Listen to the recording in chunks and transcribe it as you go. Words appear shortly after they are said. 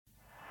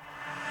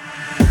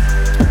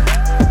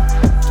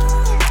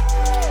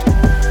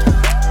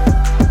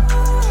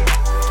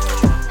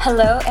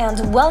Hello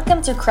and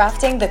welcome to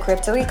Crafting the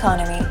Crypto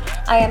Economy.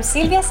 I am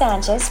Silvia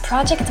Sanchez,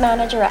 Project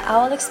Manager at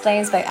Owl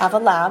Explains by Ava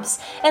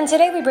Labs, and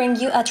today we bring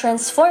you a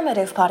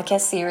transformative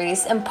podcast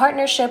series in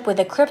partnership with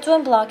the Crypto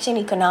and Blockchain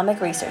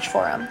Economic Research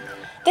Forum.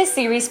 This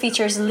series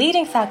features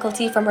leading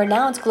faculty from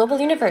renowned global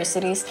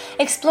universities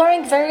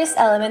exploring various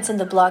elements in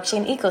the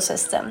blockchain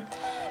ecosystem.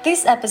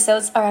 These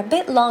episodes are a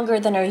bit longer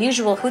than our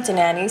usual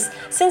hootenannies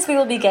since we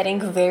will be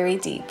getting very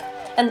deep.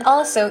 And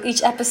also,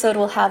 each episode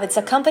will have its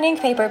accompanying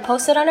paper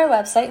posted on our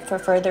website for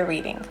further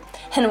reading.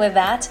 And with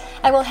that,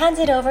 I will hand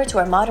it over to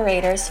our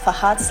moderators,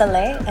 Fahad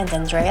Saleh and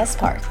Andreas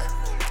Park.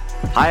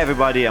 Hi,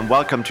 everybody, and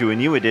welcome to a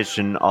new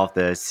edition of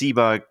the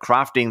CBER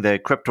Crafting the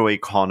Crypto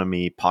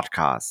Economy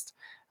podcast,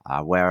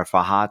 where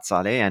Fahad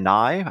Saleh and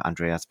I,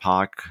 Andreas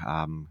Park,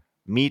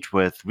 meet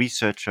with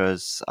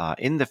researchers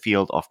in the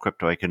field of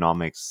crypto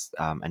economics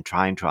and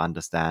trying to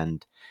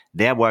understand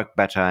their work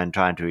better and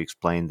trying to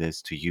explain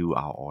this to you,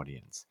 our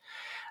audience.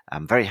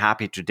 I'm very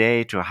happy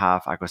today to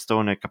have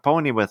Agostino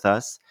Caponi with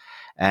us.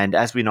 And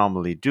as we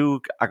normally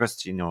do,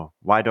 Agostino,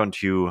 why don't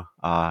you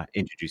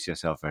introduce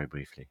yourself very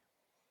briefly?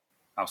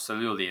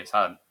 Absolutely.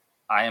 So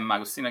I am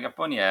Agostino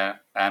Caponi.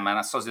 I'm an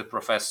associate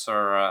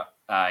professor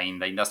in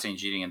the Industrial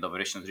Engineering and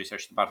Operations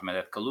Research Department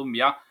at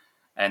Columbia,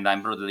 and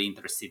I'm broadly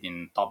interested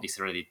in topics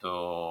related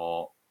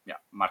to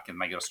market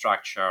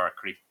microstructure,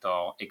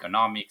 crypto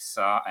economics,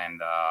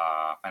 and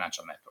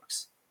financial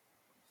networks.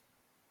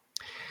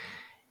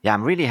 Yeah,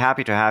 I'm really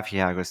happy to have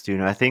you,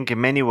 Agostino. I think in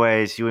many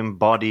ways you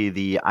embody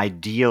the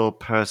ideal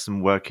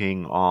person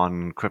working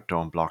on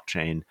crypto and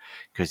blockchain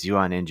because you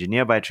are an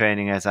engineer by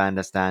training, as I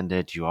understand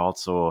it. You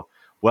also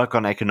work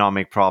on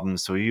economic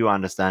problems, so you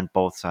understand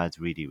both sides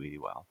really, really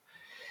well.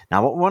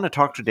 Now, what we want to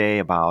talk today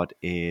about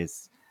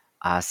is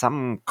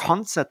some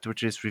concept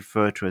which is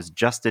referred to as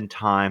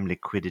just-in-time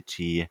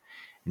liquidity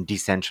and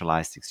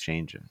decentralized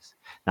exchanges.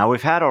 Now,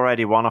 we've had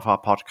already one of our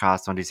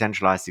podcasts on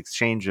decentralized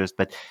exchanges,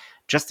 but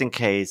just in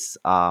case,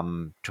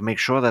 to make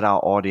sure that our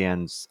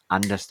audience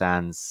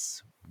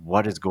understands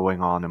what is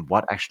going on and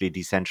what actually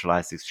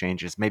decentralized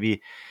exchanges,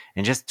 maybe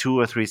in just 2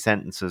 or 3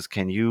 sentences,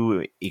 can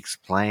you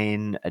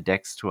explain a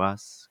DEX to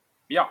us?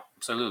 Yeah,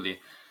 absolutely.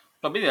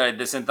 So basically,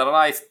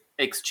 decentralized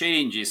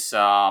exchange is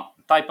a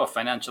type of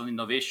financial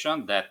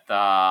innovation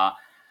that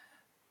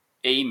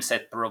aims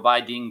at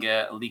providing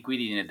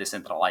liquidity in a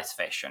decentralized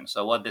fashion.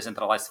 So what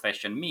decentralized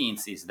fashion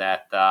means is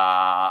that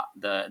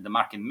the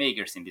market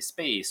makers in this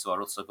space, who are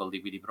also called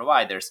liquidity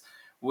providers,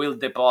 will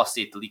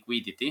deposit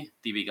liquidity,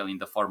 typically in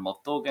the form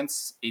of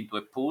tokens, into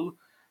a pool.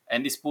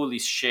 And this pool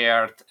is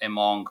shared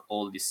among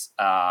all these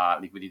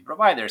liquidity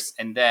providers,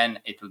 and then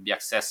it will be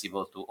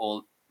accessible to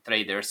all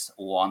traders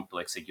who want to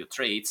execute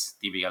trades,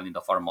 typically in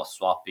the form of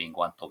swapping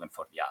one token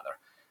for the other.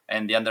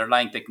 And the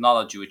underlying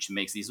technology which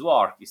makes this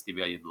work is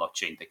typically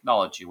blockchain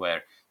technology,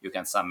 where you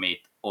can submit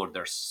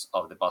orders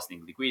of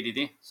depositing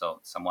liquidity, so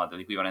somewhat the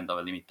equivalent of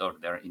a limit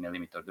order in a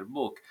limit order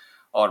book,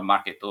 or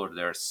market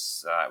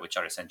orders, which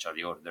are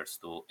essentially orders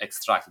to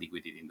extract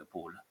liquidity in the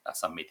pool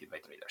submitted by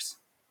traders.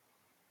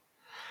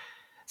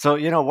 So,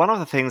 one of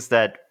the things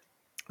that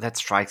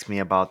strikes me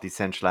about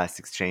decentralized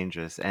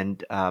exchanges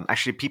and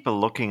actually people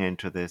looking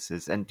into this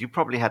is, and you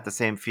probably had the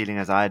same feeling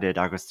as I did,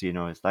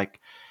 Agostino, is like,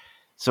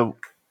 so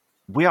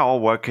we are all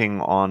working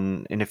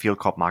in a field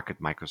called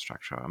market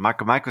microstructure.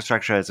 Market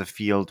microstructure is a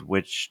field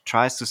which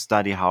tries to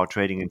study how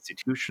trading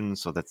institutions,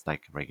 so that's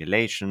like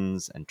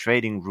regulations and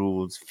trading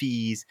rules,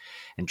 fees,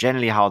 and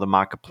generally how the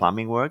market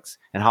plumbing works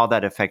and how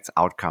that affects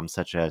outcomes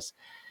such as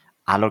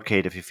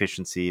allocative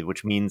efficiency,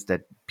 which means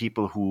that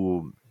people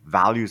who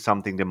value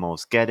something the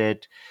most get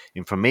it,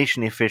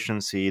 information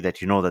efficiency,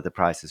 that you know that the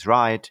price is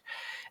right,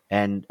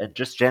 and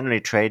just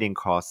generally trading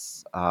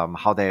costs,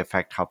 how they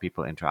affect how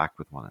people interact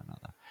with one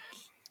another.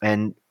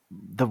 And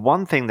the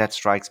one thing that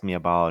strikes me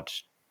about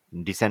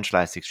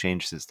decentralized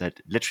exchanges is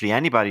that literally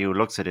anybody who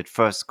looks at it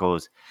first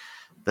goes,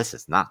 this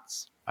is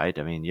nuts, right?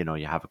 I mean, you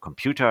have a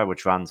computer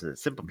which runs a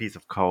simple piece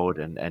of code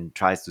and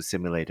tries to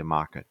simulate a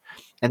market.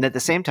 And at the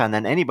same time,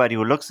 then anybody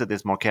who looks at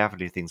this more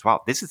carefully thinks,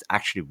 wow, this is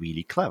actually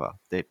really clever.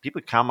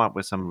 People come up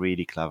with some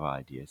really clever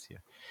ideas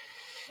here.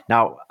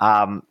 Now,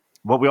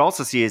 what we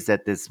also see is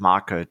that this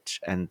market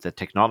and the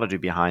technology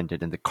behind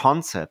it and the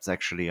concepts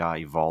actually are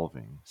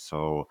evolving.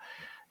 So,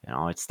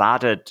 it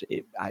started,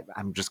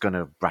 I'm just going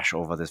to brush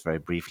over this very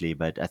briefly,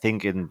 but I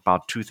think in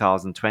about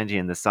 2020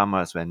 in the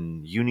summers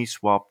when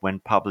Uniswap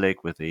went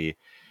public with a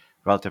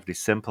relatively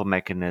simple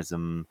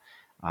mechanism.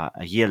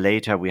 A year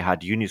later, we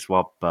had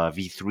Uniswap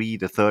V3,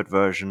 the third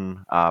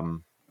version.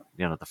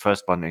 The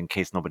first one, in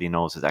case nobody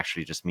knows, it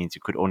actually just means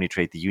you could only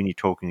trade the Uni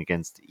token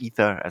against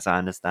Ether, as I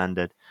understand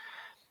it.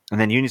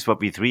 And then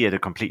Uniswap V3 had a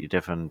completely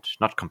different,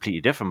 not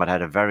completely different, but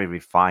had a very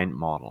refined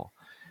model.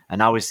 And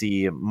now we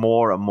see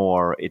more and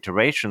more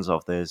iterations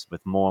of this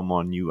with more and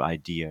more new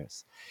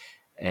ideas.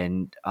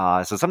 And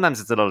so sometimes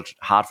it's a little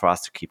hard for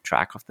us to keep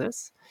track of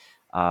this.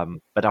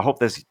 But I hope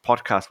this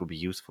podcast will be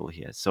useful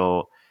here.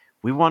 So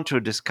we want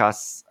to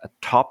discuss a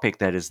topic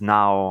that is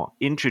now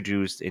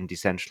introduced in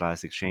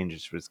decentralized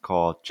exchanges, which is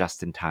called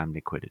just-in-time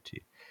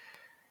liquidity.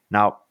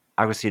 Now,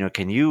 Agostino,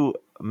 can you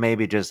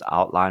maybe just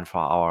outline for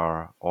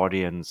our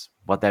audience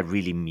what that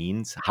really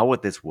means? How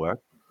would this work?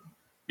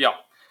 Yeah,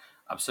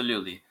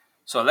 absolutely.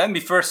 So let me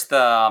first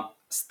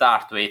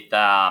start with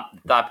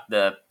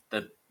the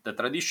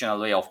traditional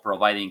way of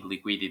providing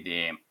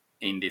liquidity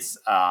in this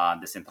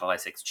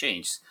decentralized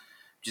exchange,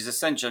 which is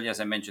essentially, as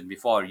I mentioned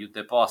before, you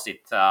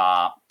deposit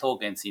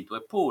tokens into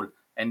a pool,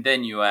 and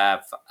then you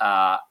have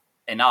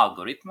an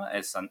algorithm,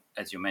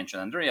 as you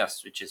mentioned,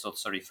 Andreas, which is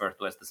also referred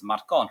to as the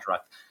smart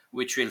contract,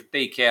 which will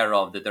take care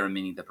of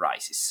determining the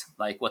prices,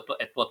 like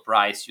at what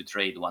price you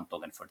trade one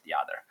token for the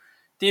other.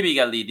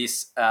 Typically,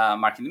 these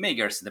market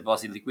makers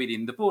deposit liquidity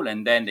in the pool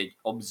and then they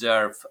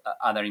observe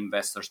other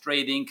investors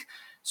trading.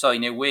 So,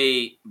 in a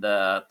way,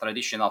 the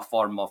traditional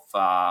form of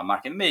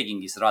market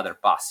making is rather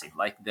passive.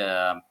 Like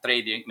the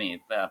trading,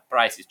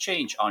 prices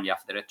change only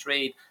after a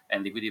trade,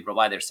 and liquidity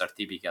providers are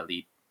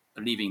typically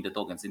leaving the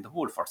tokens in the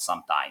pool for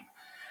some time.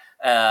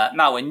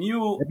 Now, a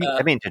new,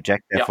 Let me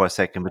interject there yeah, for a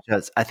second,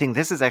 because I think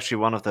this is actually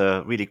one of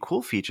the really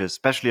cool features,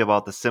 especially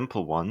about the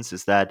simple ones,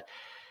 is that,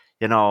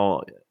 you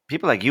know,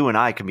 people like you and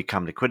I can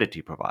become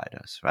liquidity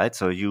providers, right?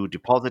 So you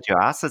deposit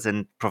your assets,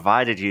 and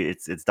provided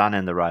it's done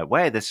in the right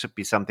way, this should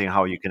be something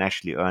how you can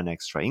actually earn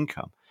extra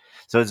income.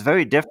 So it's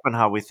very different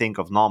how we think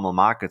of normal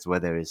markets, where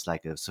there is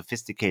like a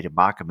sophisticated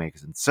market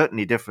makers, and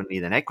certainly differently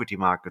than equity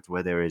markets,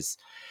 where there is,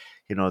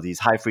 these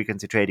high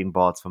frequency trading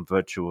bots from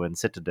Virtue and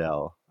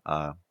Citadel,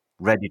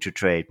 ready to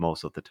trade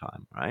most of the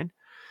time, right?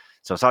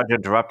 So sorry to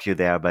interrupt you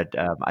there, but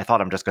I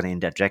thought I'm just going to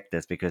interject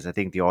this because I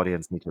think the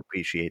audience need to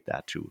appreciate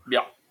that too.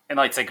 yeah,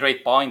 it's a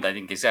great point. I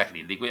think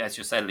exactly. As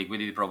you said,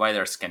 liquidity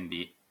providers can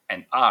be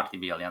and are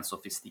typically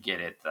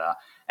unsophisticated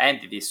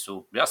entities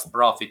who just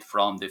profit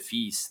from the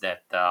fees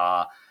that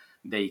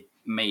they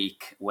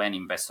make when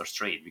investors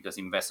trade. Because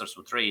investors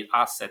who trade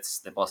assets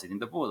deposited in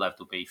the pool have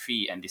to pay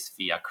fee, and this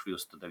fee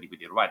accrues to the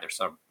liquidity providers.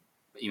 Or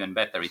even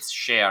better, it's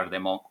shared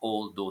among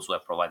all those who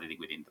have provided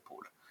liquidity in the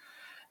pool.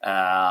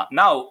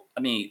 Now,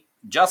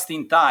 just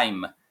in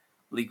time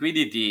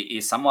liquidity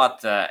is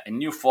somewhat a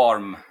new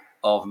form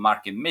of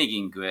market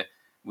making,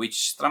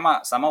 which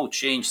somehow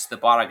changed the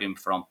paradigm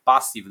from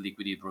passive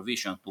liquidity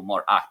provision to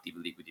more active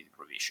liquidity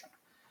provision.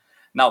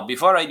 Now,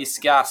 before I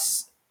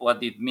discuss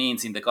what it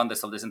means in the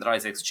context of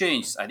decentralized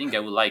exchange, I think I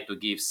would like to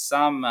give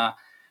some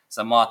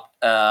somewhat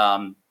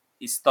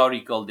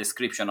historical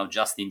description of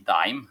just in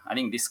time. I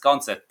think this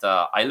concept,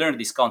 I learned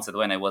this concept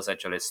when I was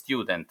actually a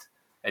student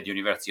at the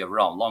University of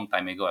Rome. Long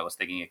time ago, I was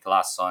taking a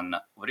class on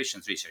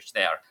operations research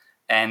there,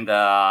 and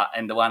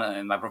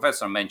my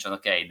professor mentioned,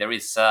 okay,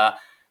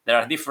 there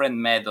are different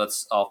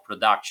methods of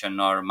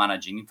production or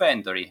managing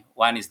inventory.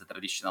 One is the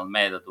traditional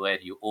method where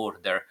you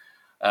order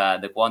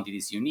the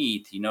quantities you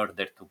need in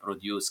order to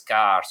produce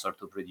cars or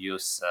to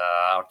produce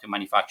or to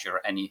manufacture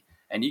any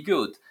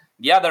good.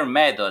 The other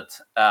method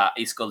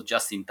is called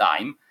just in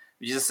time,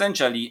 which is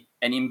essentially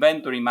an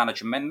inventory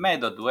management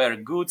method where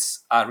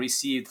goods are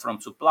received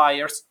from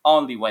suppliers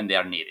only when they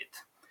are needed.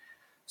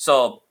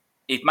 So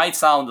it might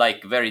sound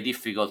like very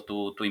difficult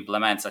to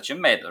implement such a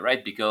method,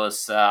 right?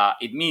 Because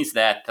it means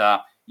that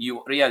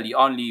you really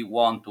only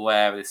want to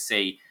have, let's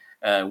say,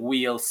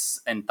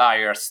 wheels and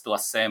tires to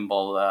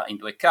assemble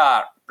into a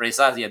car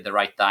precisely at the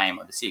right time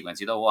of the sequence.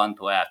 You don't want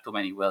to have too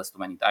many wheels, too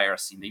many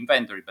tires in the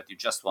inventory, but you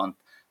just want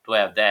to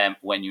have them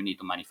when you need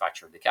to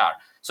manufacture the car.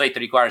 So it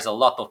requires a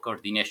lot of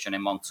coordination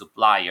among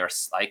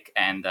suppliers,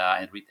 and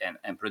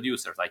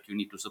producers. Like you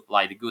need to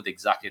supply the good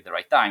exactly at the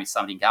right time. If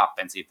something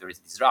happens, if there is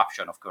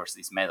disruption, of course,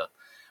 this method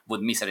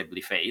would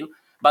miserably fail.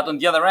 But on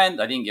the other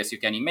hand, I think, as you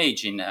can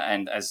imagine,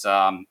 and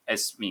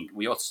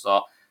we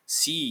also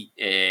see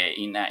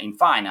in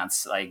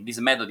finance, like this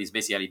method is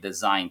basically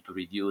designed to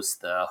reduce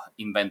the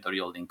inventory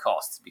holding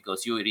costs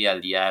because you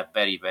really have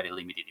very, very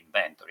limited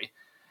inventory,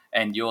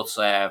 and you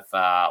also have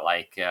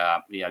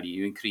really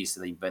you increase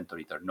the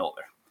inventory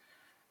turnover.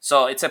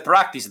 So it's a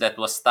practice that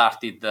was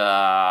started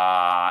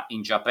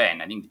in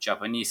Japan. I think the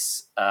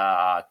Japanese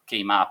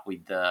came up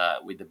with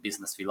the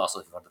business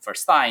philosophy for the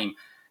first time,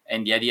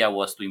 and the idea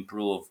was to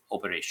improve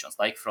operations,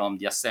 like from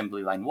the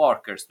assembly line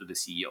workers to the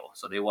CEO.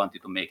 So they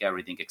wanted to make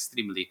everything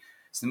extremely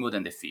smooth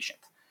and efficient.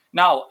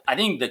 Now, I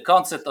think the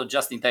concept of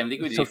just-in-time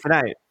liquidity. So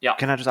Yeah.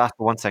 can I just ask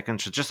for 1 second,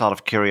 just out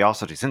of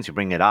curiosity, since you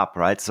bring it up,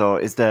 right? So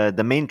is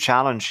the main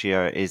challenge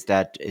here is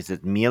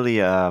it merely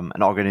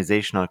an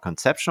organizational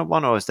conceptual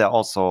one, or is there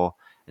also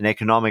an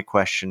economic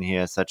question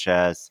here, such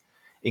as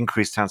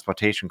increased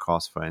transportation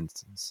costs, for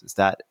instance? Is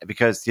that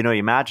because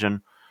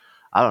imagine,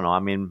 I don't know. I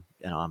mean,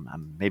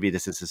 maybe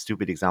this is a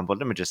stupid example.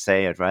 Let me just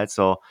say it, right?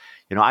 So,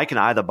 I can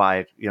either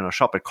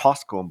shop at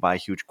Costco and buy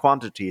huge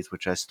quantities,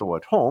 which I store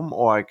at home,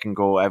 or I can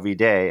go every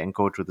day and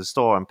go to the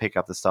store and pick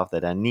up the stuff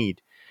that I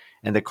need.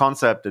 And the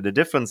concept, the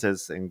difference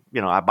is,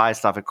 I buy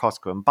stuff at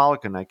Costco in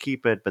bulk and I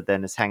keep it, but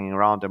then it's hanging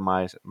around in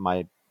my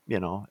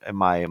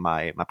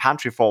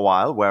pantry for a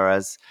while.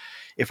 Whereas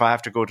if I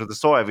have to go to the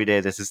store every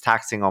day, this is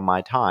taxing on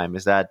my time.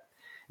 Is that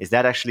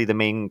actually the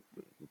main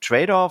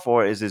trade-off,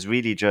 or is this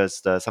really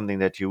just something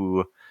that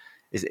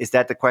is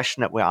that the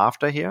question that we're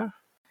after here?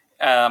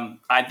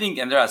 I think,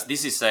 Andreas,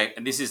 this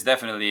is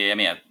definitely. I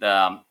mean,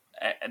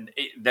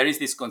 there is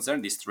this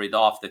concern, this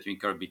trade-off that you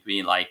incur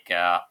between,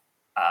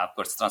 of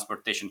course,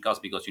 transportation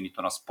costs because you need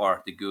to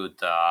transport the good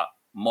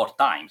more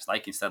times,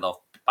 like instead of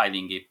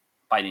piling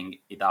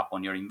it up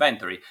on your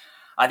inventory.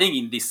 I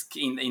think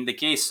in the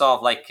case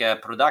of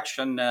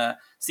production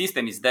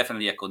system is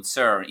definitely a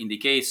concern. In the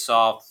case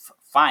of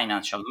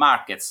financial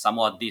markets,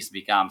 somewhat this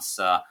becomes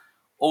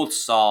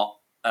also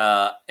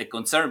a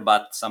concern,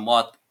 but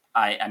somewhat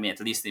I mean, at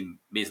least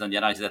based on the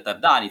analysis that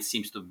I've done, it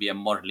seems to be a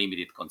more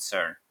limited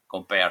concern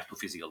compared to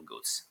physical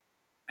goods.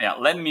 Yeah,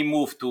 let me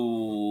move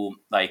to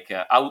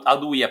how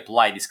do we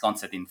apply this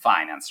concept in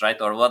finance, right?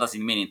 Or what does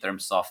it mean in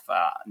terms of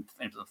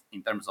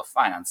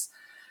finance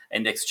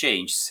and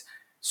exchanges?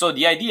 So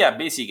the idea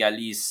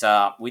basically is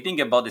we think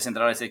about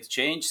decentralized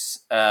exchanges.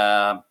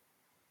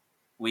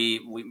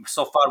 We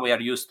so far we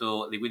are used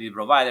to liquidity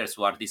providers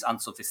who are these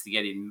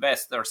unsophisticated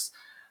investors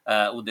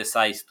who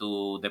decide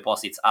to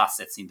deposit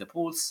assets in the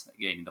pools,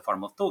 again in the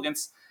form of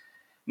tokens.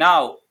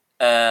 Now,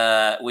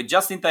 with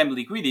just-in-time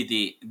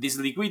liquidity, this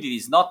liquidity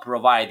is not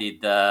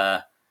provided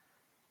at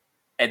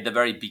the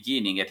very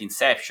beginning, at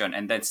inception,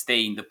 and then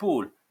stay in the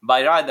pool,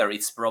 but rather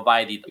it's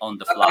provided on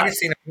the fly.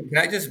 Augustine, can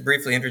I just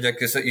briefly interject?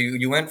 Because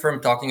you went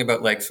from talking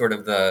about like sort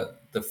of the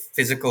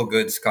physical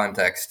goods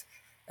context,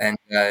 and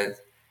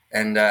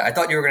I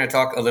thought you were going to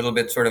talk a little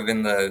bit sort of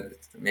in the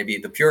maybe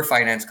the pure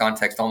finance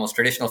context, almost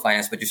traditional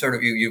finance, but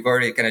you've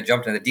already kind of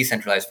jumped into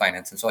decentralized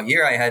finance. And so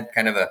here I had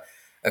kind of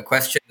a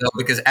question though,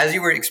 because as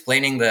you were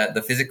explaining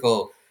the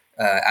physical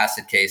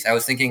asset case, I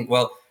was thinking,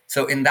 well,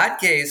 so in that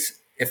case,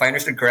 if I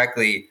understood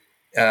correctly,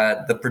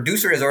 the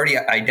producer has already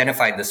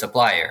identified the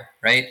supplier,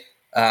 right?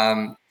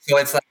 So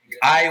it's like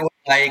I would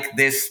like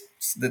this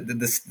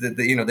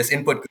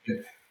input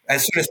good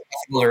as soon as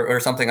possible or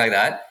something like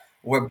that.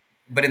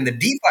 But in the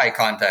DeFi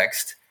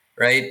context,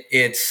 right?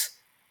 It's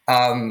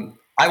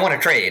I want to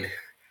trade.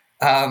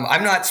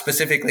 I'm not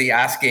specifically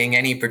asking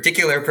any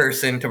particular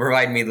person to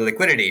provide me the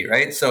liquidity,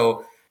 right?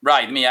 So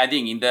right. I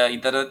think in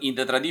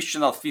the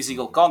traditional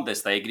physical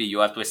context, I agree. You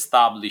have to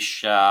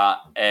establish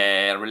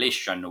a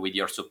relation with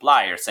your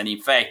suppliers, and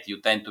in fact,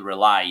 you tend to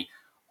rely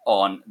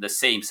on the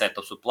same set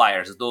of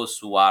suppliers, those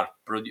who are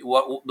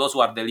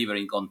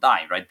delivering on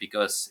time, right?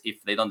 Because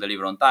if they don't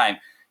deliver on time,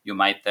 you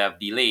might have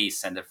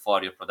delays, and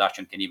therefore your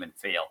production can even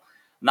fail.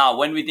 Now,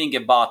 when we think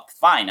about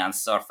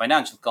finance or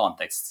financial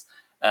contexts,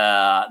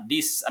 the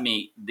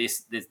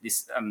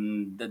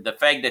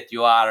fact that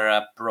you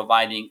are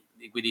providing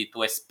liquidity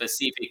to a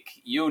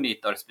specific unit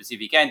or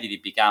specific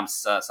entity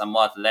becomes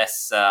somewhat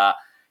less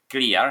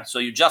clear. So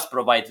you just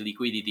provide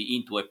liquidity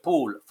into a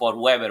pool for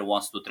whoever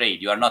wants to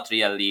trade. You are not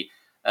really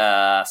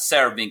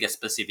serving a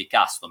specific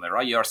customer,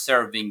 right? You are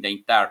serving the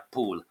entire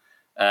pool,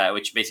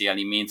 which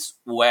basically means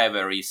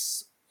whoever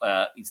is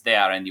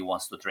there and he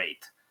wants to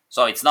trade.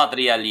 So it's not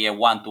really a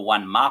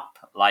one-to-one map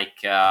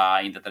like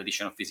in the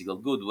traditional physical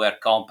good, where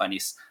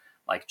companies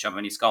like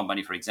Japanese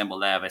company, for example,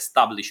 they have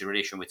established a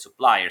relation with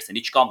suppliers, and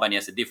each company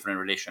has a different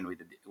relation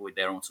with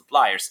their own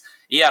suppliers.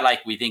 Here,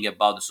 like we think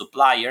about the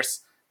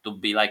suppliers to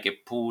be like a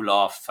pool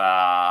of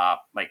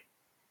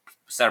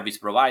service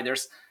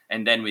providers,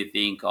 and then we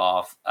think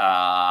of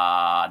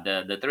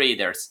the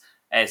traders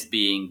as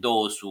being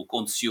those who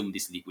consume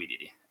this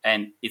liquidity,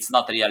 and it's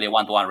not really a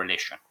one-to-one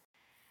relation.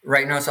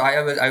 Right. No. So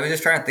I was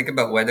just trying to think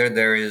about whether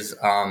there is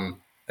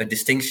a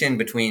distinction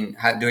between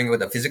doing it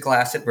with a physical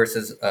asset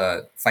versus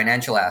a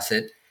financial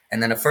asset,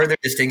 and then a further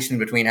distinction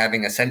between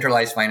having a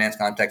centralized finance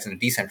context and a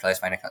decentralized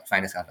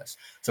finance context.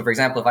 So, for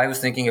example, if I was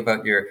thinking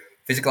about your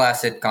physical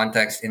asset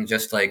context in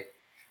just like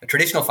a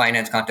traditional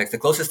finance context, the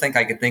closest thing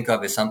I could think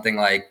of is something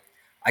like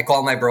I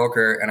call my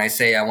broker and I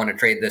say I want to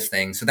trade this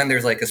thing. So then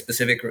there's like a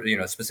specific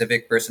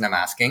person I'm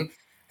asking,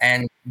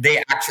 and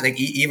they actually,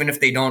 even if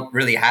they don't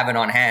really have it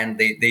on hand,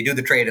 they do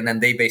the trade, and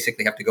then they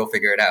basically have to go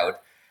figure it out,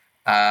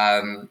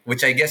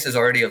 which I guess is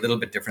already a little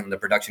bit different in the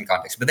production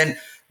context. But then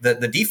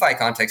the DeFi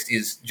context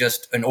is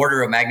just an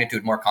order of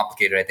magnitude more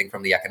complicated, I think,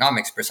 from the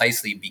economics,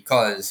 precisely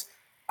because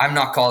I'm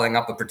not calling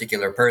up a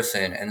particular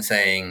person and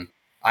saying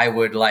I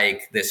would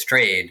like this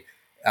trade.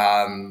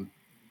 Then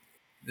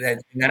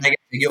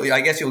I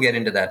guess you'll get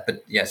into that,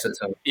 but yes.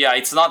 Yeah,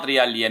 it's not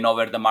really an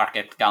over the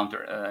market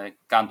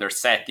counter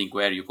setting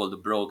where you call the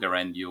broker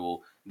and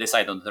you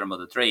decide on the term of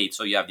the trade,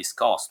 so you have this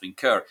cost to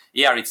incur.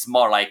 Here, it's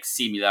more like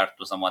similar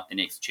to somewhat an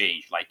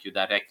exchange, like you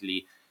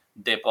directly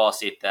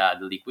deposit the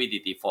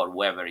liquidity for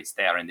whoever is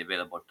there and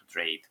available to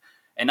trade.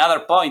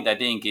 Another point I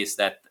think is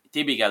that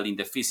typically in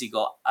the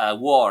physical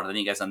world, I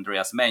think as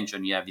Andreas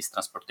mentioned, you have this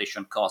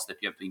transportation cost that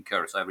you have to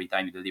incur. So every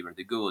time you deliver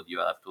the good, you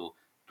have to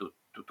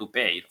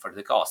pay for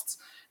the costs.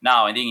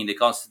 Now, I think in the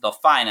concept of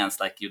finance,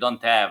 like you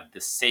don't have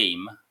the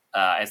same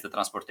as the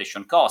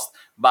transportation cost,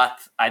 but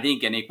I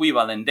think an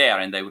equivalent there,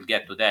 and I will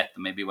get to that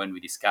maybe when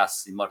we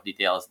discuss in more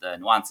details the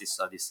nuances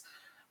of this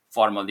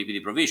form of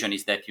liquidity provision,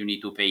 is that you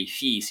need to pay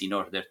fees in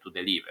order to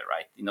deliver,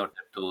 right? In order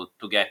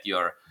to get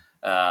your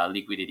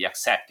liquidity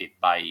accepted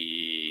by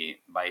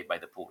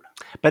the pool.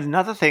 But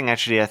another thing,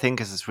 actually, I think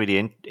is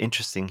really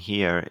interesting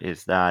here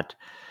is that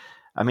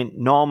I mean,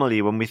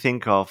 normally when we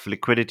think of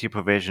liquidity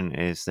provision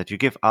is that you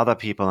give other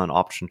people an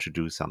option to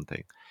do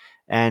something.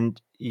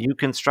 And you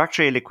can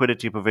structure a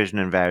liquidity provision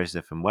in various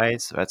different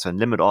ways. Right? So in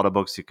limit order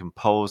books, you can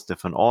pose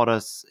different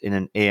orders in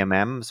an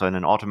AMM, so in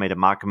an automated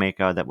market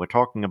maker that we're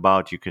talking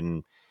about. You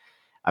can,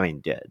 I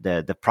mean,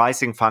 the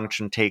pricing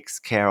function takes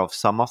care of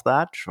some of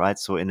that, right?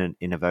 So in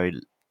a very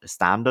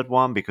standard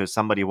one, because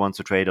somebody wants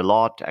to trade a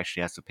lot,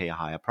 actually has to pay a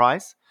higher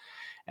price.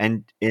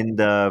 And in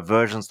the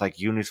versions like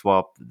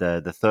Uniswap,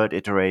 the third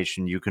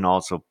iteration, you can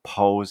also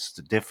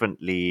post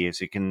differently.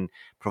 So you can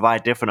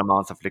provide different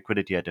amounts of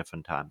liquidity at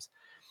different times.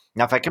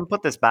 Now, if I can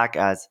put this back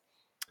as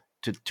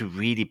to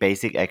really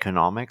basic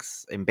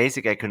economics, in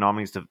basic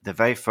economics, the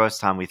very first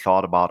time we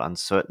thought about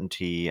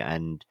uncertainty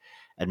and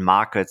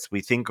markets,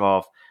 we think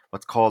of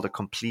what's called a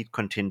complete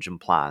contingent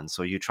plan.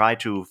 So you try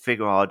to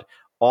figure out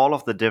all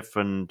of the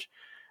different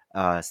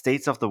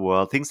states of the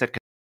world, things that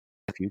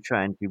future,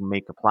 and you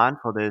make a plan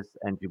for this,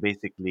 and you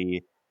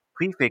basically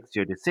prefix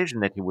your decision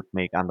that you would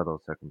make under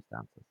those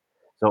circumstances.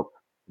 So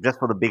just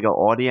for the bigger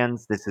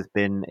audience, this has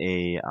been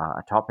a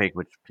topic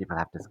which people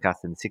have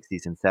discussed in the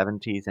 60s and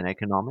 70s in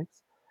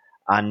economics.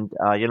 And,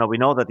 we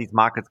know that these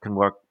markets can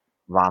work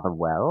rather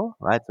well,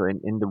 right? So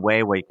in the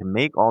way where you can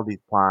make all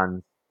these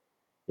plans,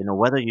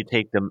 whether you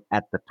take them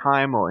at the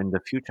time or in the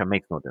future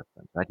makes no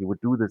difference, right? You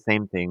would do the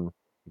same thing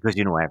because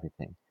you know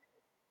everything.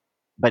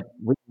 But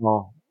we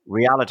know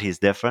reality is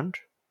different,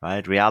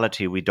 right?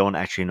 Reality, we don't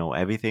actually know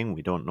everything.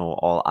 We don't know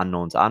all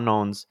unknowns.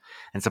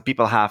 And so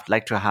people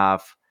like to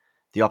have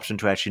the option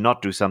to actually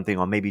not do something,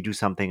 or maybe do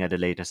something at a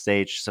later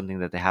stage, something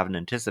that they haven't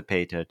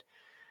anticipated.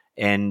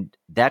 And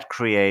that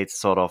creates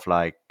sort of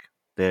like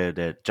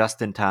the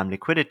just-in-time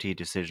liquidity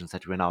decisions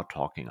that we're now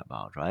talking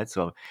about, right?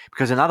 So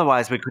because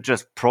otherwise we could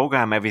just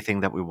program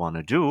everything that we want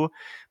to do,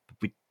 but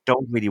we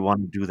don't really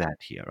want to do that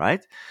here,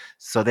 right?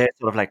 So there's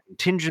sort of like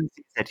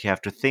contingencies that you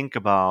have to think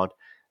about.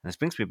 And this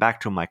brings me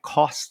back to my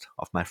cost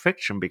of my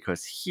friction,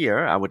 because here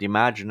I would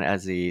imagine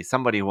as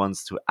somebody who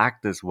wants to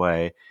act this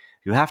way,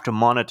 you have to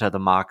monitor the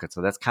market.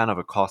 So that's kind of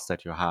a cost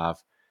that you have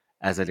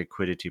as a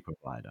liquidity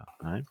provider,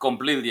 right?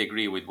 Completely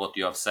agree with what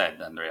you have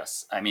said,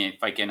 Andreas. I mean,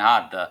 if I can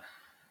add,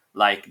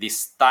 like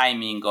this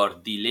timing or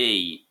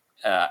delay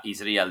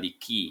is really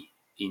key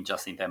in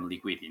just-in-time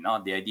liquidity.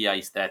 No, the idea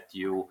is that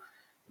you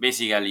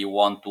basically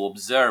want to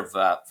observe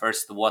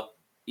first what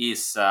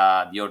is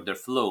the order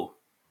flow.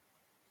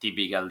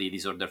 Typically,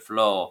 this order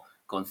flow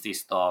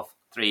consists of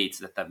trades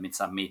that have been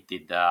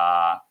submitted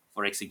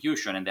for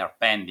execution and they are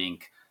pending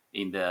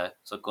in the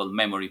so-called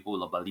memory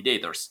pool of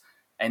validators.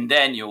 And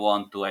then you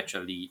want to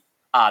actually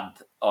add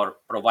or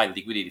provide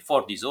liquidity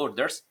for these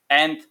orders.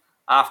 And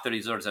after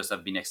these orders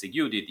have been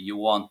executed, you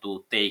want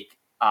to take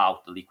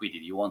out the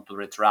liquidity. You want to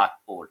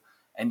retract all.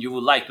 And you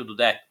would like to do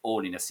that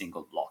all in a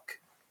single block.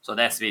 So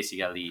that's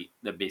basically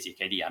the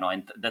basic idea. No?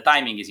 And the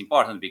timing is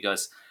important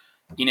because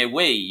in a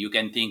way, you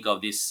can think of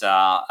these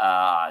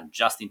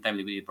just-in-time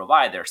liquidity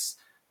providers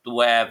to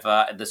have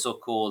the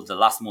so-called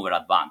last mover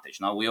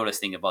advantage. Now, we always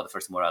think about the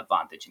first mover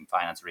advantage in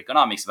finance or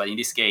economics, but in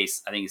this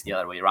case, I think it's the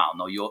other way around.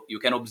 Now, you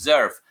can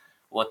observe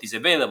what is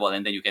available,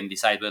 and then you can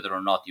decide whether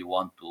or not you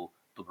want to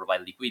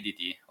provide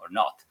liquidity or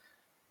not.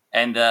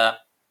 And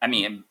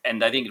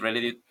and I think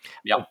related,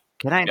 yeah.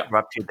 Can I Yeah.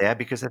 interrupt you there?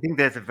 Because I think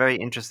there's a very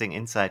interesting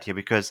insight here,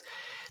 because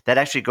that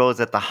actually goes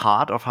at the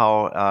heart of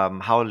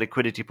how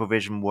liquidity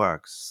provision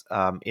works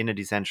in a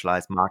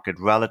decentralized market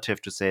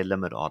relative to, say, a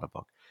limit order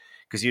book.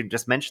 Because you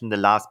just mentioned the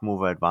last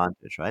mover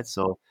advantage, right?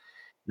 So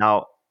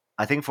now,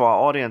 I think for our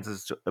audience,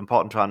 it's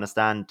important to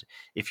understand,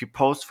 if you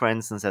post, for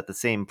instance, at the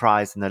same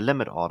price in a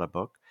limit order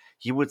book,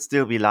 you would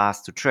still be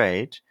last to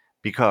trade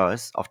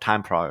because of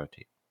time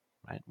priority,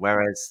 right?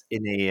 Whereas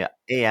in a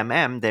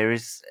AMM, there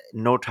is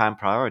no time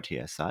priority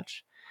as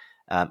such.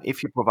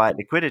 If you provide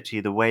liquidity,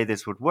 the way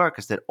this would work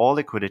is that all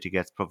liquidity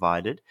gets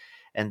provided,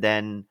 and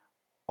then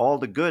all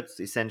the goods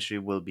essentially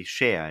will be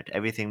shared.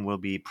 Everything will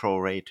be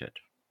prorated,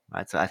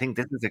 right? So I think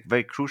this is a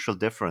very crucial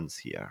difference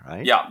here,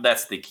 right? Yeah,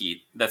 that's the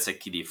key. That's a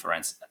key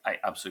difference.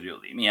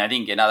 Absolutely. I mean, I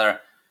think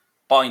another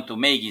point to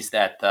make is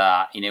that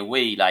in a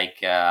way, like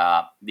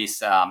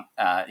this,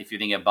 if you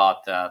think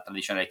about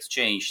traditional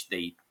exchange,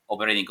 they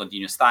operate in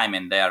continuous time,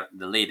 and there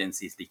the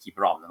latency is the key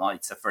problem. No?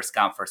 It's a first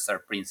come first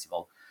serve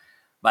principle.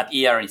 But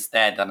here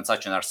instead,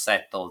 transactions are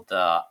settled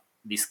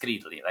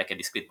discretely, like at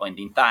discrete point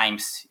in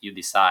times. You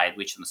decide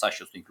which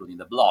transactions to include in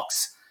the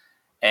blocks.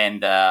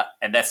 And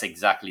that's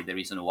exactly the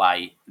reason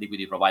why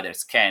liquidity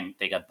providers can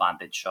take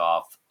advantage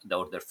of the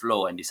order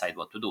flow and decide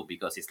what to do,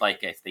 because it's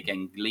like if they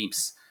can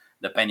glimpse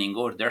the pending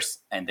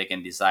orders and they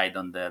can decide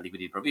on the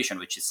liquidity provision,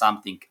 which is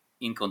something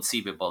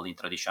inconceivable in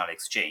traditional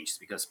exchanges,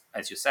 because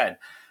as you said,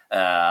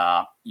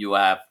 you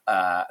have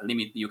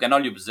limit. You can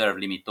only observe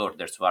limit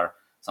orders who are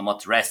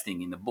somewhat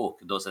resting in the book,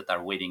 those that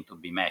are waiting to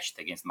be matched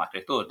against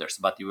market orders,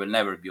 but you will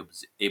never be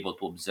able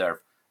to observe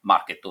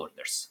market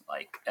orders.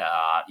 Like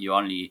you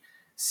only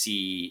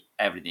see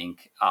everything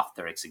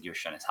after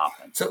execution has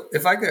happened. So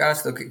if I could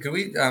ask, though, could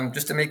we,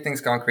 just to make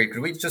things concrete,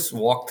 could we just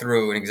walk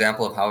through an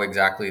example of how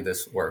exactly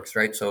this works,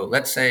 right? So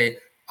let's say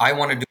I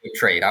want to do a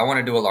trade. I want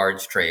to do a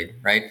large trade,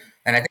 right?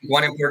 And I think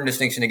one important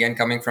distinction, again,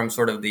 coming from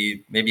sort of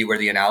the maybe where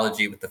the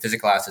analogy with the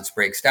physical assets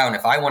breaks down.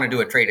 If I want to do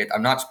a trade,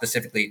 I'm not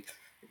specifically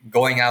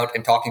going out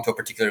and talking to a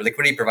particular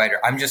liquidity provider.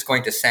 I'm just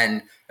going to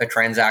send a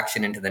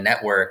transaction into the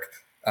network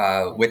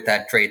with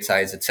that trade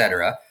size, et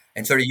cetera.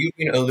 And sort of you've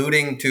been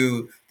alluding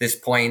to this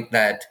point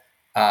that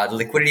the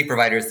liquidity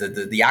providers,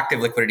 the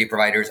active liquidity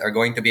providers, are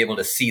going to be able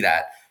to see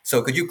that.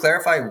 So could you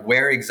clarify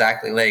where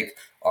exactly, like,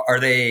 are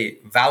they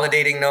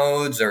validating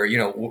nodes, or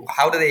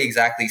how do they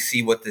exactly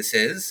see what this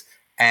is?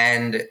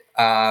 And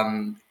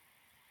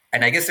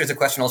I guess there's a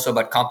question also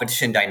about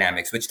competition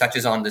dynamics, which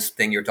touches on this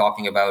thing you're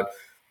talking about,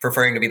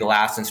 preferring to be the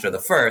last instead of the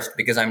first,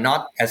 because I'm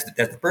not, as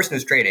the person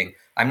who's trading,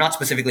 I'm not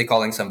specifically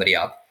calling somebody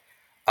up.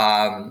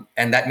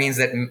 And that means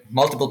that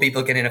multiple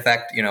people can, in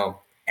effect,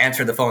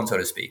 answer the phone, so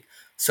to speak.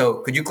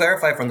 So could you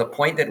clarify from the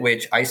point at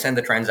which I send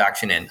the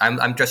transaction in,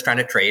 I'm just trying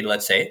to trade,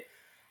 let's say,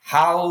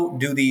 how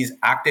do these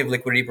active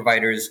liquidity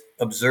providers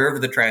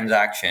observe the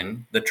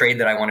transaction, the trade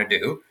that I want to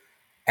do?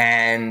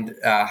 And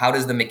how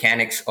does the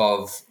mechanics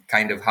of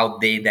kind of how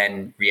they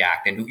then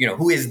react, and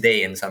who is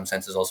they in some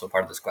sense is also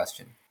part of this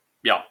question.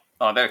 Yeah,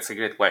 that's a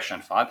great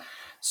question, Fad.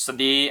 So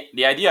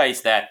the idea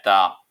is that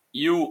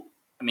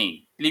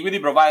liquidity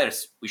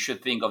providers, we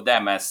should think of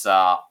them as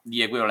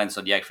the equivalents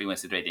of the high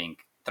frequency trading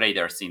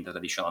traders in the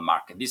traditional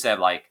market. These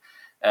are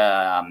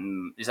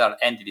these are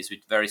entities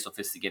with very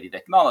sophisticated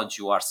technology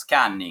who are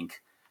scanning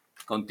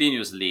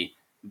continuously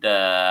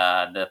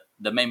the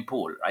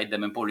mempool, right? The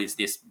mempool is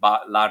this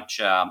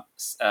large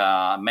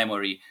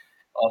memory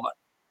of.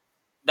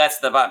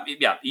 That's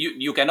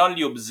you can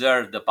only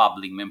observe the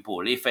public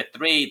mempool. If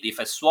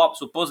a swap,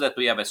 suppose that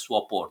we have a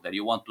swap order,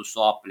 you want to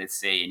swap, let's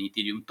say, an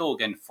Ethereum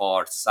token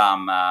for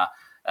some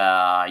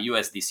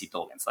USDC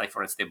tokens, like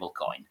for a stable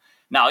coin.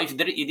 Now, if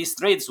these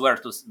trades were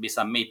to be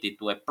submitted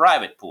to a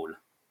private pool,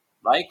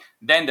 right,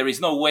 then there is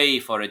no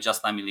way for a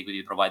just-in-time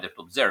liquidity provider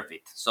to observe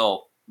it.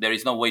 So there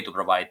is no way to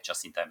provide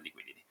just-in-time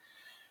liquidity.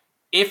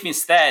 If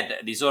instead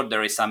this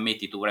order is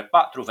submitted through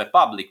a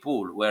public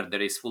pool where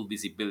there is full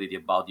visibility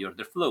about the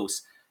order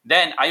flows,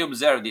 then I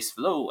observe this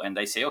flow and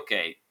I say,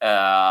 okay,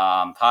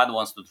 Fahad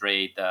wants to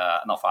trade,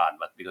 not Fahad,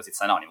 but because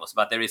it's anonymous,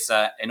 but there is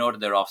an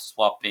order of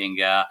swapping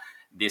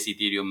this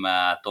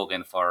Ethereum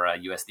token for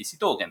USDC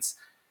tokens.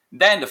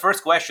 Then the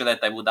first question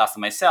that I would ask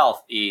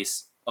myself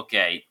is,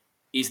 okay,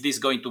 is this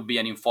going to be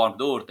an informed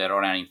order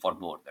or an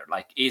uninformed order?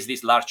 Like, is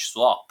this large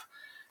swap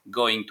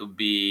going to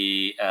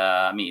be,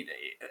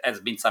 has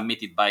been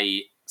submitted by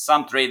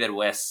some trader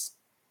who has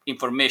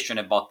information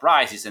about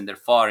prices, and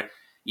therefore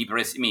he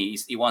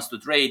wants to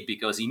trade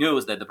because he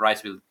knows that the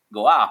price will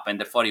go up, and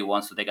therefore he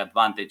wants to take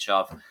advantage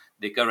of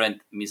the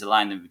current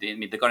misalignment,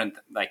 the current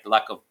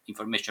lack of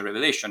information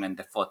revelation, and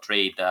therefore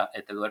trade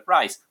at a lower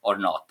price or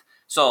not.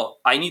 So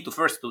I need to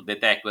first to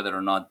detect whether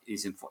or not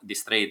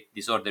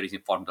this order is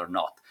informed or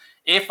not.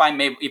 If I'm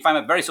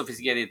a very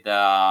sophisticated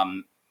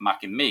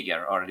market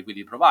maker or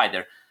liquidity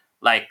provider,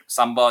 like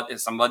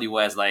somebody who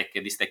has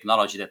this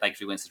technology that high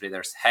frequency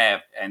traders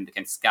have and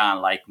can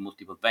scan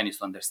multiple venues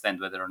to understand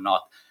whether or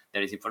not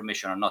there is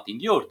information or not in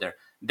the order,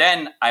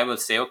 then I will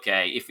say,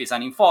 okay, if it's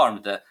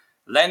uninformed,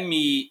 let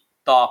me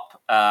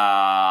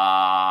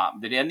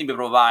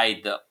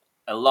provide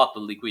a lot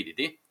of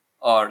liquidity,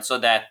 or so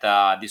that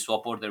this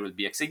swap order will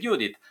be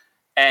executed.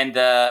 And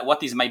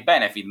what is my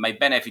benefit? My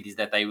benefit is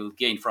that I will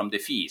gain from the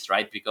fees,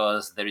 right?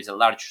 Because there is a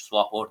large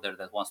swap order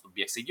that wants to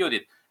be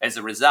executed. As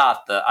a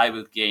result, I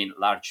will gain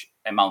large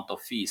amount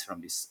of fees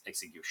from this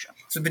execution.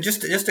 So, but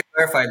just to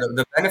clarify,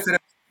 the benefit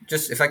of,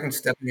 just if I can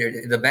step in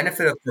here, the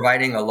benefit of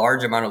providing a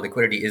large amount of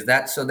liquidity, is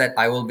that so that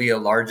I will be a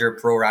larger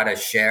pro rata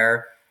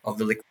share of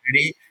the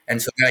liquidity,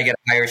 and so that I get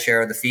a higher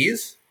share of the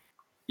fees?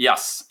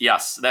 Yes,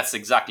 that's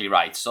exactly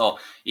right. So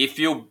if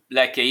you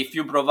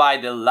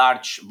provide a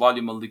large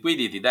volume of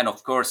liquidity, then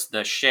of course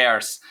the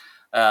shares,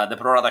 the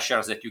pro rata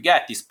shares that you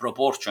get is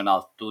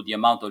proportional to the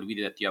amount of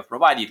liquidity that you have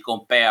provided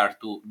compared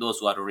to those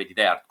who are already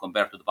there,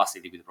 compared to the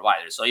passive liquidity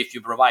providers. So if you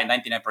provide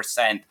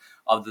 99%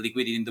 of the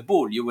liquidity in the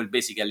pool, you will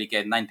basically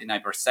get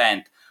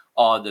 99%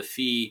 of the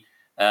fee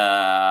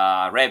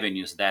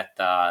revenues that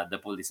the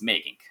pool is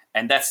making.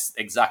 And that's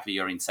exactly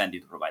your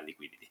incentive to provide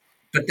liquidity.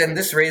 But then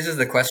this raises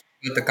the question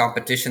about the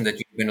competition that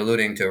you've been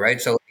alluding to, right?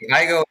 So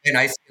I go and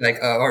I see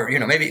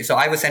maybe, so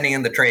I was sending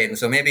in the trade, and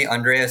so maybe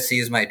Andreas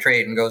sees my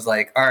trade and goes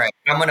like, all right,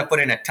 I'm going to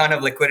put in a ton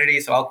of liquidity,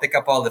 so I'll pick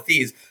up all the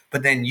fees.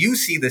 But then you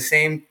see the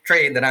same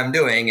trade that I'm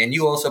doing, and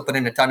you also put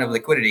in a ton of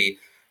liquidity.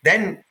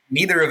 Then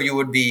neither of you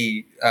would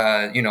be,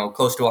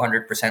 close to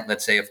 100%,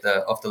 let's say, of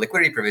the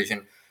liquidity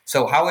provision.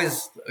 So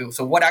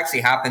what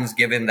actually happens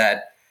given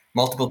that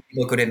multiple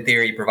people could, in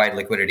theory, provide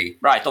liquidity?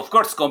 Right. Of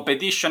course,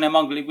 competition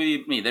among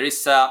liquidity. There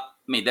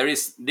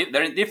is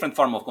different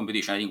form of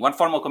competition. I think one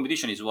form of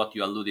competition is what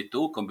you alluded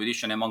to: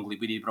 competition among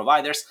liquidity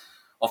providers.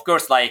 Of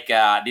course,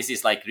 this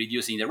is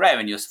reducing the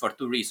revenues for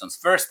two reasons.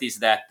 First is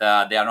that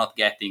they are not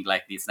getting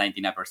this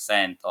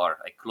 99% or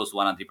close to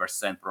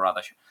 100% pro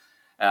rata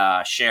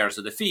shares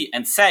of the fee,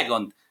 and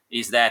second,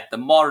 is that the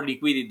more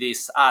liquidity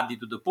is added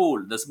to the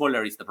pool, the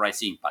smaller is the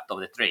price impact of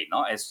the trade.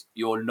 No, as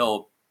you all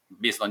know,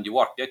 based on the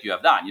work that you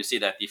have done, you see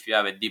that if you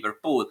have a deeper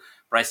pool,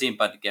 price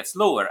impact gets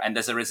lower, and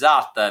as a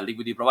result,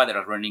 liquidity providers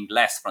are earning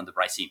less from the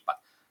price impact.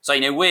 So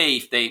in a way,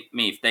 if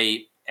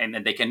they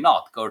and they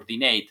cannot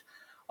coordinate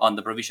on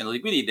the provision of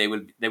liquidity,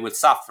 they will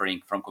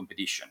suffering from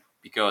competition,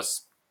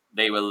 because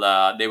they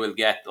will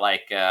get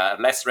like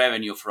less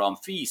revenue from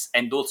fees,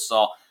 and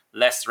also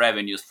less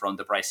revenues from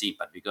the price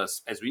impact,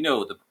 because as we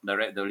know, the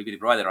liquidity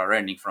provider are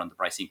earning from the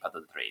price impact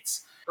of the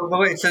trades. But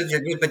wait,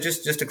 but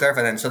just to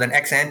clarify then, so then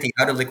ex ante,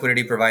 how do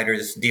liquidity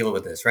providers deal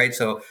with this, right?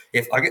 So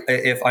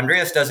if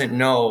Andreas doesn't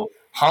know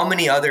how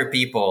many other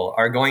people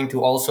are going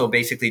to also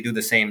basically do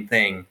the same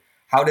thing,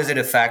 how does it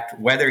affect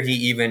whether he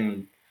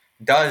even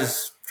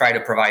does try to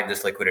provide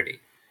this liquidity?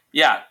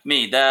 Yeah,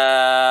 me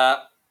the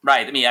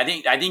right. Me, I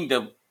think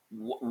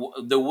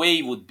the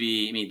way would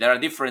be. I mean, there are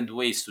different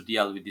ways to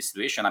deal with this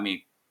situation. I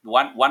mean,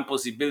 one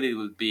possibility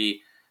would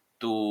be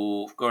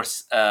to, of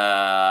course,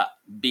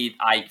 beat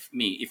I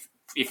me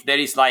if there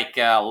is like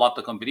a lot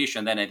of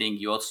competition, then I think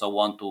you also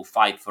want to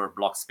fight for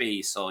block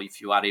space. So if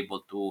you are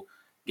able to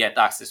get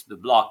access to the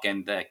block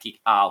and kick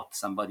out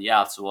somebody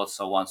else who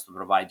also wants to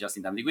provide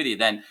just-in-time liquidity,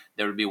 then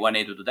there will be one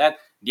way to do that.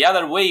 The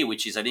other way,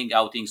 which is I think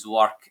how things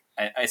work,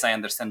 as I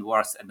understand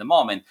works at the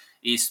moment,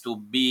 is to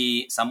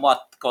be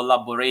somewhat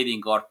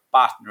collaborating or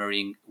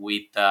partnering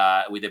with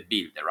a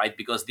builder, right?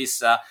 Because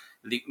this,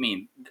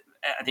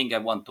 I think I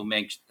want to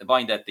make the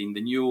point that in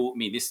the new,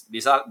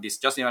 this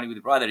just-in-time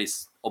liquidity provider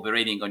is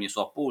operating on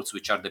Uniswap pools,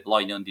 which are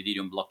deployed on the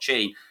Ethereum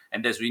blockchain.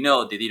 And as we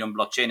know, the Ethereum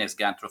blockchain has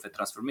gone through a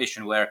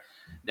transformation where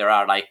there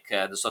are like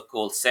the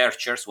so-called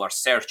searchers who are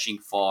searching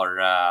for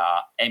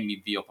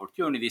MEV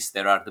opportunities.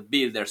 There are the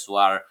builders who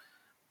are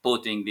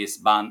putting the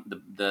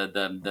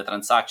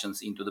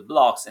transactions into the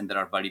blocks, and there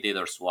are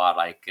validators who are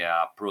like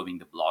proving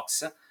the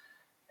blocks.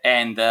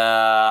 And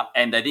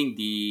I think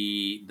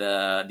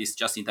these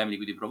just-in-time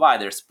liquidity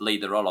providers play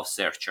the role of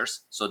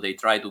searchers. So they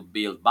try to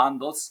build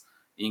bundles,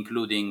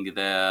 including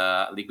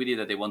the liquidity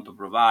that they want to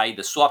provide,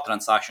 the swap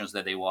transactions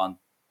that they want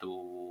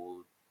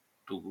to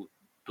to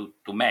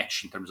to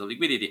match in terms of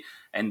liquidity,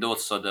 and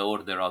also the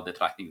order of the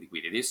tracking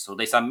liquidities. So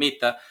they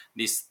submit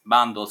these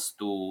bundles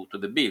to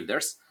the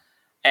builders.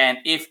 And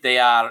if they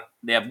have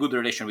good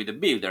relation with the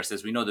builders,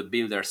 as we know, the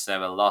builders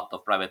have a lot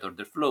of private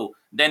order flow,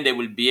 then they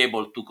will be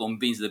able to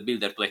convince the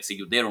builder to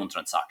execute their own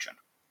transaction,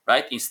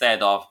 right?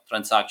 Instead of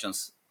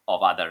transactions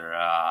of other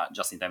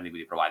just-in-time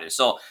liquidity providers.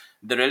 So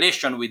the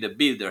relation with the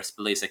builders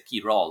plays a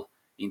key role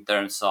in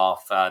terms of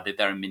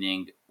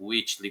determining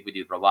which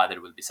liquidity provider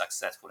will be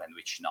successful and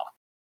which not.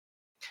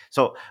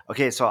 So,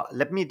 okay, so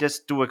let me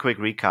just do a quick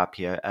recap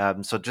here.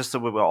 So just so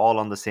we were all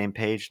on the same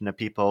page and the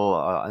people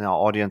in our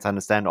audience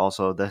understand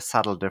also the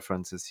subtle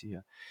differences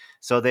here.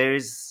 So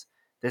there's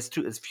a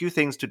few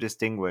things to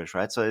distinguish,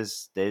 right? So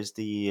there's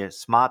the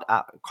smart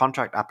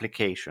contract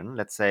application,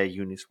 let's say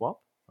Uniswap,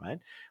 right,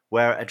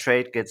 where a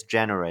trade gets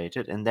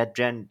generated, and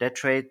that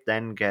trade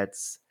then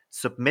gets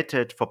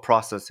submitted for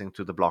processing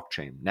to the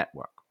blockchain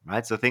network,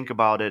 right? So think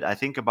about it. I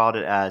think about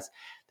it as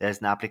there's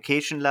an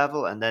application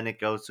level, and then it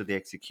goes to the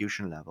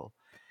execution level.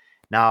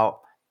 Now,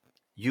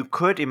 you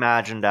could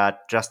imagine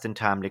that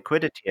just-in-time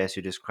liquidity, as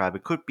you describe,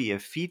 it could be a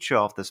feature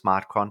of the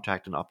smart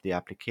contract and of the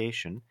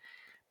application.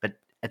 But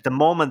at the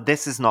moment,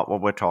 this is not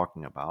what we're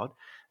talking about.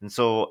 And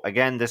so,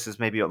 again, this is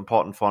maybe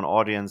important for an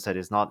audience that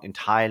is not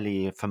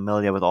entirely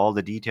familiar with all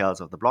the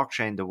details of the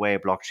blockchain. The way a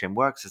blockchain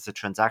works is a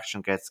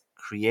transaction gets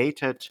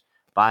created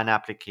by an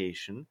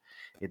application.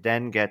 It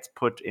then gets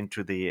put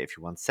into the, if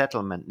you want,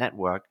 settlement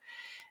network.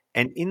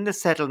 And in the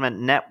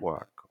settlement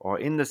network or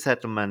in the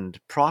settlement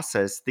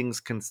process, things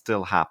can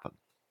still happen.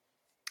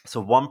 So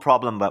one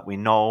problem that we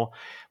know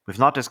we've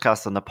not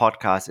discussed on the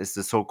podcast is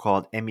the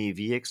so-called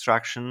MEV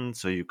extraction.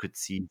 So you could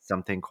see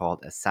something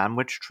called a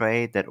sandwich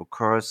trade that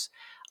occurs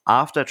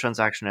after a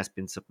transaction has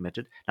been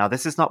submitted. Now,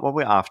 this is not what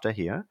we're after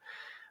here.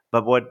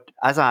 But what,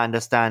 as I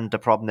understand the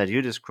problem that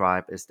you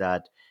describe, is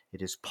that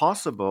it is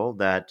possible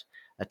that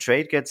a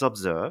trade gets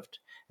observed,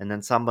 and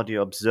then somebody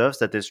observes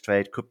that this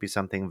trade could be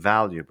something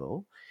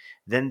valuable.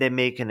 Then they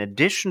make an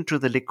addition to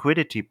the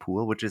liquidity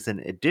pool, which is an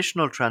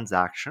additional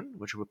transaction,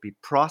 which would be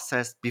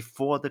processed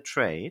before the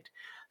trade,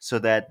 so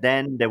that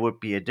then there would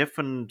be a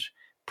different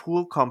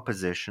pool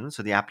composition.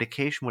 So the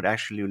application would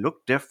actually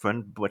look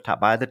different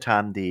by the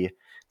time the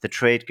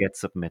trade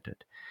gets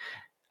submitted.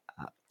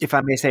 If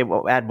I may say,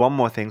 well, add one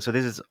more thing. So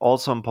this is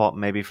also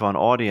important maybe for an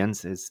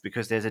audience, is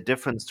because there's a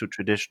difference to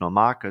traditional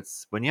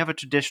markets. When you have a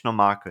traditional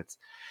market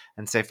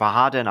and say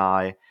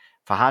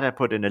Farhad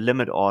put in a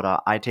limit order,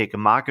 I take a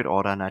market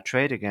order and I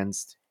trade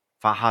against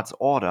Farhad's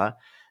order.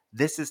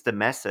 This is the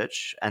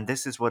message, and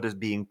this is what is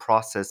being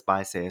processed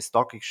by, say, a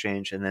stock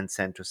exchange and then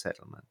sent to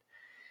settlement.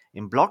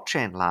 In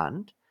blockchain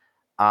land,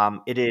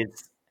 it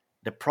is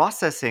the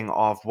processing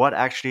of what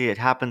actually it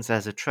happens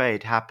as a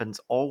trade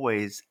happens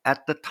always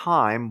at the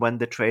time when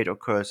the trade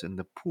occurs in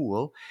the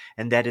pool,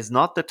 and that is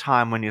not the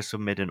time when you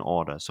submit an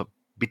order. So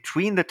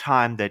between the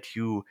time that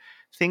you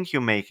think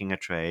you're making a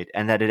trade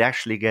and that it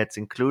actually gets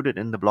included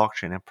in the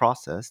blockchain and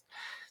processed,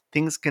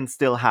 things can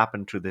still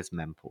happen to this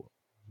mempool,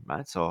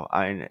 right? So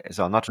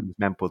not to this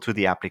mempool, to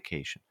the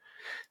application.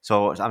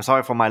 So I'm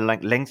sorry for my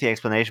lengthy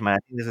explanation, but I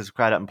think this is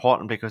quite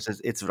important because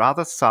it's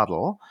rather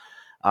subtle,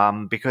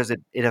 because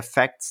it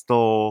affects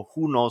the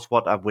who knows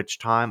what at which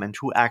time and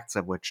who acts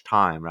at which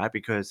time, right?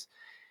 Because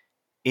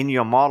in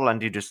your model,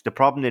 and the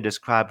problem you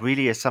describe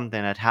really is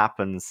something that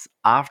happens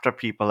after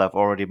people have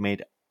already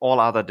made all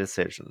other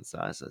decisions.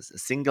 As a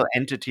single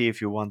entity,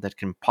 if you want, that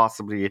can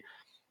possibly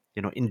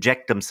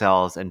inject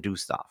themselves and do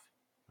stuff.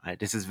 Right?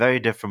 This is very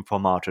different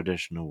from our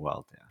traditional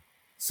world. Yeah.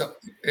 So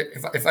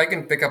if I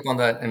can pick up on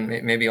that and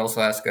maybe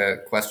also ask a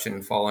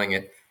question following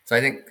it. So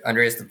I think,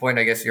 Andreas, the point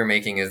I guess you're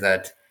making is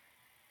that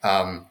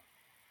um,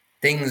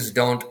 things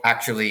don't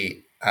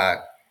actually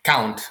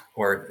count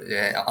or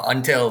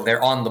until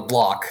they're on the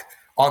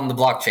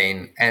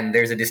blockchain, and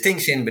there's a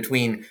distinction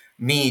between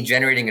me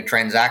generating a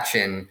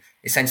transaction,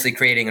 essentially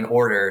creating an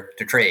order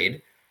to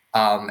trade,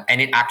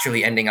 and it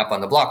actually ending up on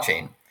the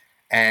blockchain.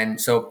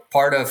 And so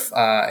part of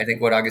I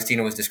think what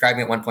Agostino was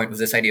describing at one point was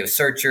this idea of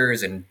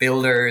searchers and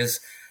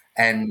builders.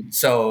 And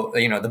so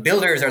the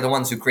builders are the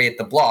ones who create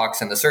the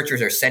blocks, and the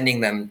searchers are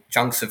sending them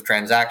chunks of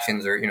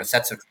transactions or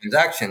sets of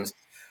transactions.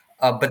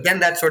 But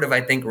then that sort of,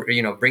 I think,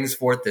 brings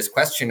forth this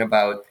question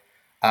about,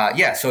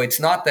 so it's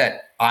not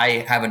that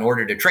I have an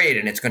order to trade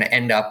and it's going to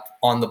end up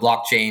on the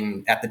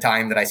blockchain at the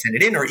time that I send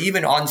it in, or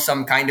even on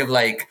some kind of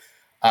like,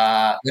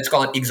 let's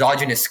call it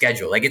exogenous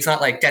schedule. Like it's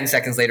not like 10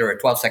 seconds later or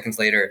 12 seconds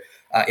later,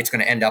 it's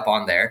going to end up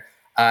on there.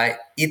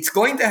 It's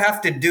going to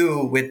have to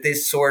do with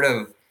this sort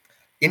of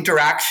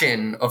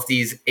interaction of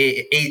these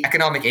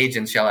economic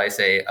agents, shall I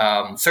say,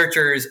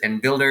 searchers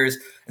and builders.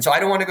 And so I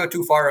don't want to go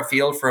too far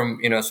afield from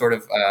sort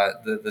of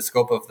the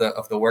scope of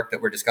the work that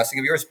we're discussing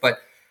of yours, but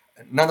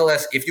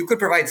nonetheless, if you could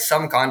provide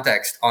some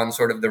context on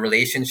sort of the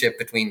relationship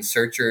between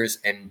searchers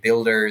and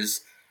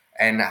builders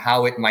and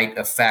how it might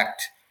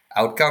affect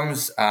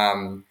outcomes,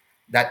 could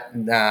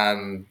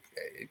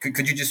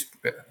you just,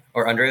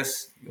 or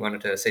Andreas, you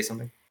wanted to say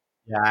something?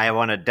 Yeah,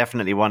 I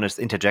definitely want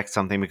to interject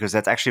something because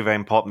that's actually very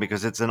important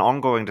because it's an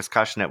ongoing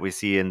discussion that we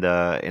see in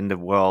the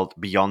world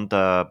beyond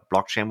the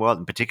blockchain world,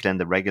 in particular in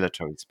the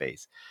regulatory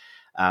space.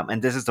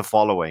 And this is the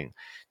following: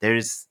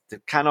 there's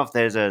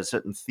a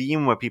certain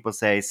theme where people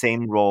say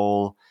same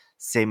role,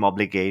 same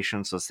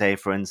obligation. So, say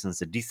for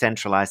instance, a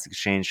decentralized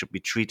exchange should be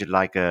treated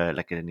like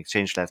an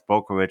exchange-less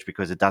brokerage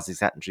because it does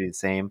exactly the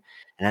same.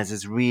 And this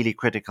is really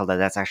critical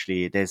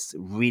there's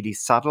really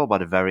subtle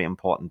but very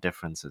important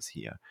differences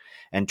here.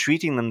 And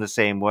treating them the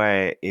same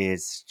way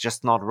is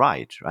just not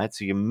right, right?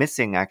 So you're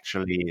missing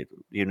actually,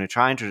 you're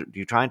trying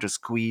to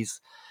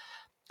squeeze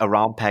a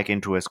round peg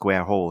into a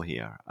square hole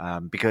here.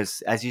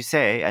 Because as you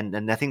say,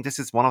 and I think this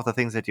is one of the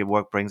things that your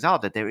work brings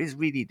out, that there is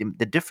really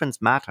the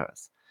difference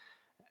matters.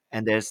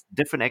 And there's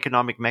different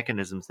economic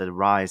mechanisms that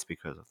arise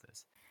because of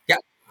this. Yeah,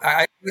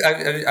 I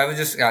was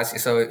just asking.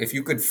 So, if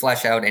you could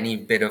flesh out any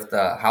bit of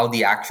how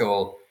the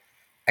actual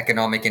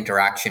economic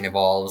interaction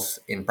evolves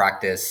in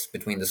practice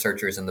between the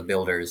searchers and the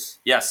builders.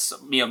 Yes,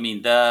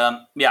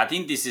 I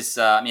think this is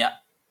I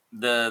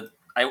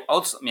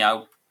also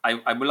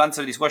I will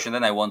answer this question.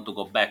 Then I want to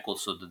go back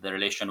also to the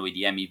relation with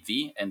the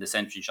MEV and the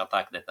sandwich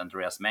attack that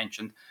Andreas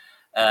mentioned.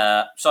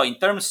 So in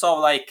terms of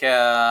like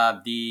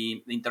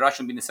the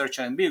interaction between the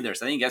searcher and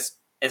builders, I think as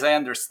I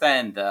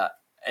understand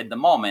at the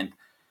moment,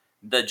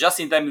 the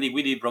just-in-time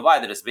liquidity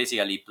providers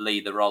basically play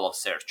the role of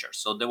searchers.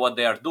 So what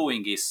they are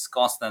doing is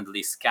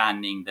constantly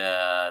scanning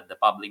the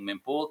public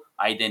mempool,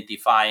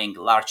 identifying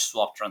large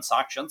swap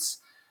transactions,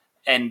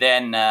 and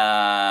then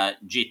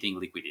jitting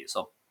liquidity.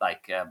 So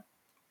like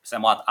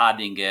somewhat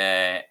adding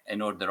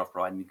an order of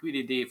providing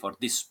liquidity for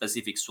this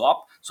specific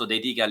swap. So they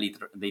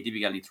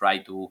typically try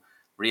to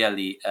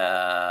really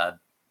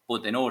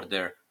put an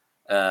order,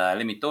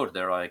 limit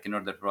order, or like an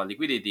order to provide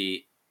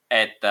liquidity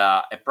at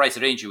a price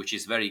range which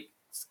is very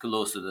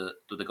close to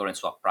the current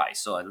swap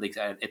price. So at least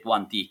at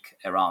one tick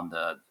around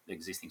the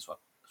existing swap.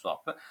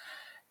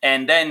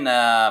 And then,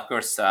 of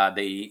course,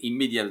 they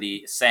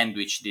immediately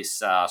sandwich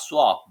this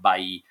swap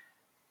by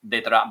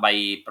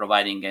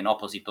providing an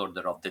opposite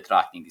order of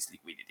detracting this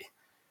liquidity.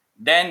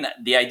 Then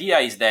the idea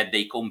is that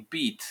they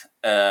compete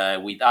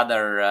with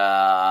other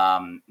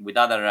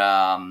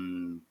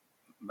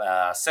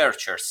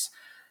searchers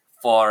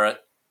for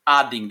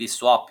adding this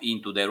swap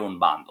into their own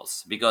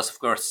bundles, because of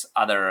course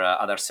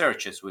other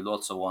searchers will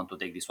also want to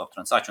take these swap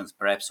transactions,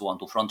 perhaps want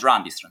to front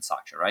run this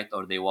transaction, right?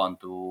 Or they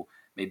want to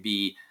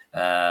maybe do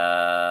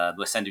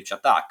a sandwich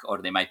attack,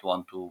 or they might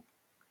want to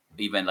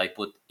even like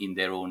put in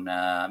their own.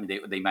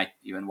 They might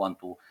even want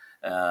to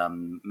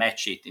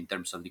match it in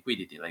terms of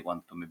liquidity. They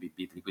want to maybe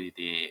beat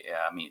liquidity.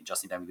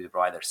 Just in time liquidity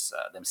providers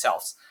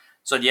themselves.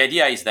 So the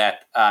idea is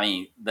that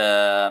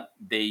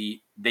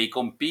they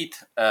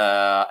compete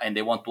and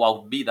they want to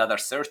outbid other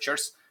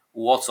searchers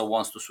who also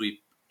wants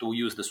to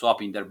use the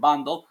swap in their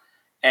bundle.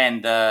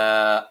 And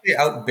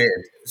outbid.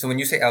 So when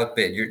you say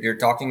outbid, you're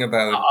talking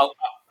about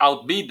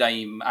outbid.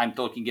 I'm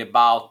talking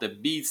about the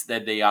bids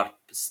that they are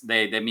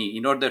they mean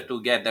in order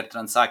to get their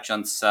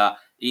transactions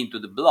into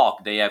the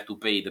block, they have to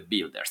pay the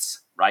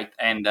builders, right?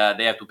 And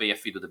they have to pay a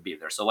fee to the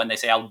builder. So when they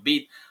say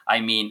outbid, I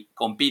mean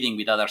competing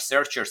with other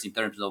searchers in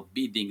terms of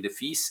bidding the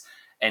fees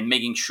and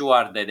making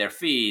sure that their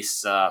fee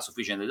is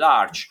sufficiently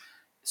large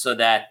so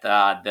that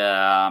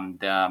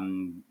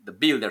the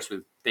builders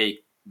will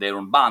take their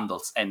own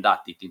bundles and add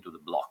it into the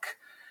block.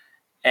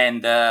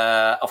 And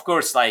of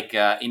course, like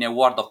in a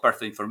world of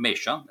perfect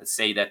information, let's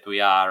say that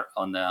we are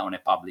on a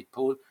public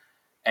pool,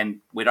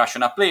 and with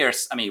rational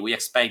players, I mean, we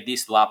expect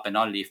this to happen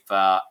only if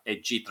a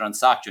G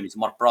transaction is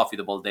more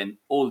profitable than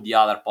all the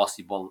other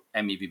possible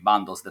MEV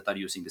bundles that are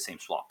using the same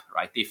swap,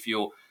 right? If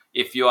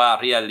you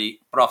are really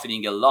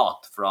profiting a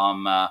lot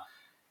from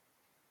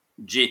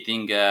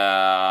jitting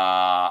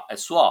a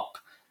swap,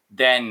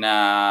 then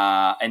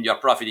and you're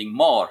profiting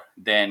more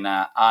than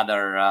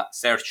other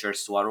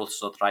searchers who are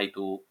also trying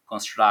to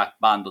construct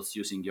bundles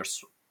using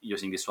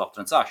the swap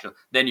transaction,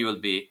 then you will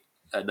be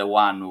the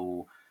one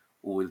who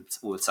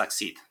will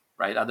succeed,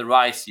 right?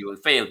 Otherwise, you will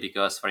fail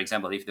because, for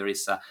example, if there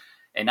is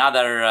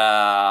another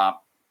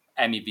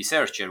MEV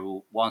searcher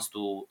who wants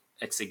to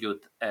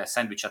execute a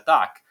sandwich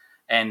attack,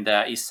 and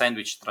his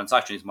sandwich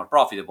transaction is more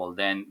profitable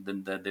than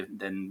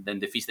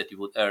the fees that you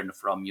would earn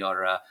from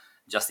your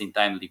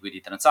just-in-time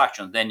liquidity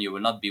transaction, then you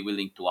will not be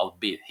willing to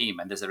outbid him,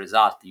 and as a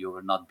result, you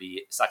will not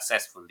be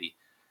successfully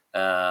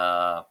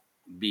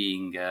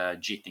being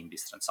jitting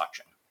this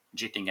transaction.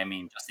 Jitting, I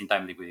mean,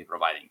 just-in-time liquidity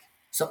providing.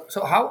 So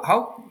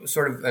how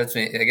sort of, I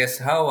guess,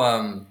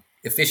 how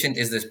efficient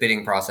is this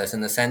bidding process in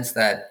the sense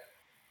that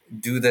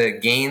do the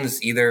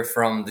gains either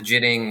from the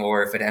jitting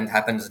or if it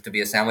happens to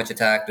be a sandwich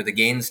attack, do the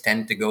gains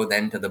tend to go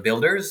then to the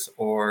builders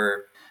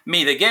or?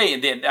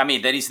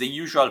 There is the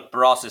usual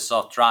process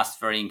of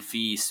transferring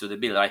fees to the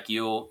builder. Like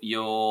you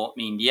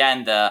in the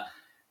end,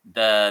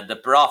 the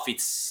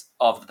profits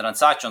of the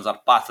transactions are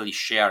partly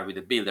shared with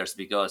the builders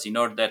because in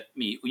order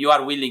you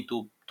are willing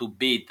to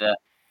bid.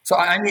 So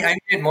I mean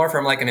it more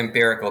from like an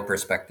empirical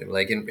perspective,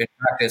 like in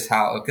practice,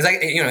 how, because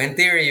in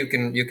theory you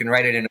can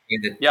write it in a way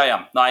that.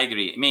 Yeah, no, I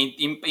agree. I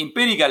mean,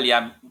 empirically,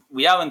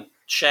 we haven't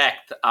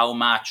checked how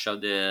much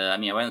of I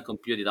haven't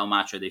computed how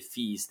much of the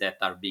fees that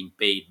are being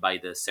paid by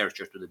the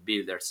searcher to the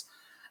builders,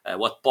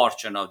 what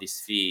portion of this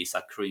fee is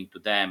accruing to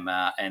them,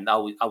 and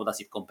how does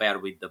it compare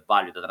with the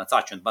value of the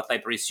transaction. But I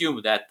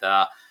presume that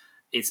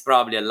it's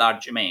probably a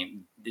large. I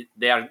mean,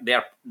 they are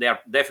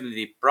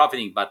definitely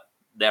profiting, but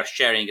they are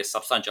sharing a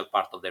substantial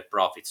part of their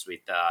profits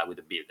with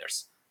the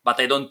builders. But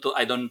I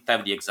don't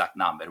have the exact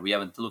number. We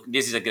haven't looked.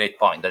 This is a great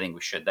point. I think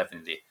we should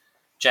definitely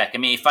check. I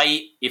mean,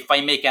 if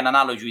I make an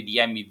analogy with the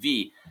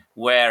MEV,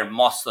 where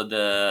most of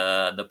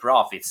the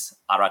profits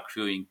are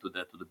accruing to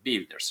the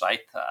builders,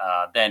 right?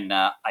 Then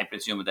I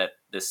presume that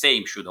the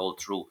same should hold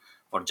true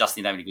for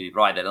just-in-time liquidity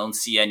provider. I don't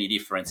see any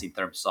difference in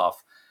terms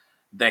of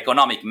the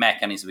economic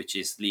mechanism which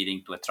is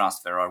leading to a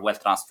transfer or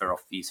wealth transfer of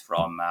fees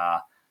from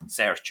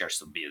searchers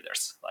to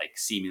builders, like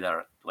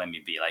similar to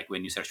MEV. Like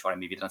when you search for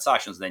MEV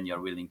transactions, then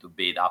you're willing to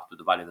bid up to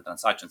the value of the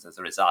transactions. As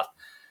a result,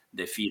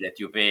 the fee that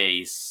you pay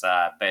is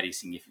a very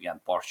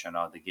significant portion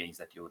of the gains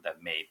that you would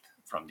have made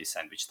from this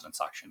sandwich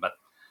transaction. But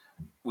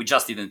we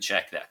just didn't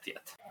check that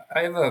yet.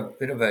 I have a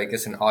bit of, I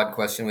guess, an odd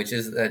question, which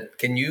is that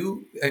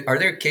are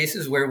there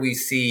cases where we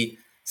see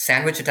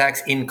sandwich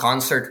attacks in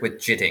concert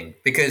with jitting?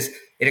 Because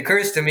it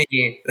occurs to me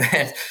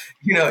that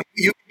you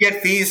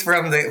get fees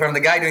from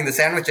the guy doing the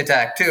sandwich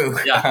attack too.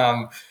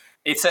 Yeah.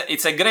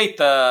 It's a great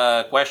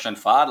question,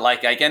 Fad.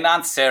 Like I can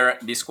answer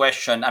this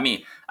question. I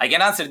mean, I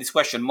can answer this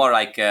question more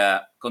like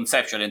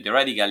conceptually and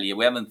theoretically.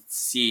 We haven't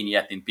seen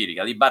yet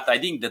empirically, but I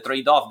think the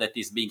trade-off that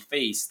is being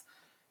faced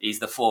is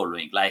the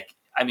following. Like,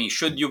 I mean,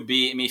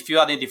 if you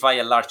identify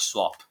a large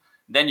swap,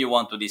 then you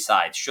want to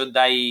decide, should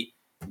I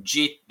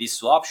JIT this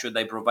swap? Should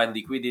I provide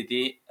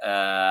liquidity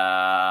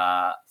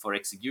for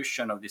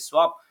execution of this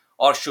swap?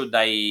 Or should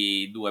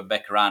I do a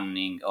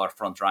back-running or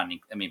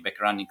front-running,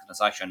 back-running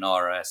transaction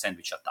or a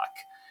sandwich attack?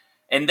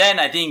 And then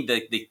I think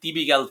the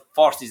typical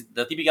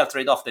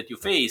trade-off that you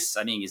face,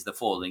 I think, is the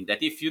following,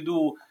 that if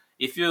you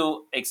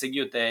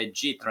execute a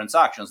JIT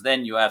transactions,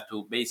 then you have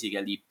to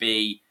basically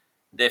pay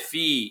the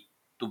fee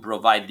to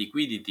provide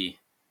liquidity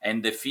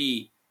and the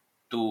fee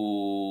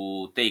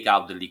to take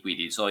out the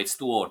liquidity. So it's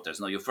two orders.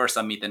 Now you first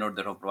submit an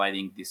order of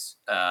providing this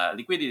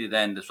liquidity,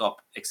 then the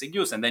swap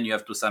executes, and then you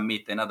have to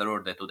submit another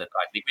order to the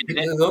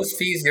liquidity. Those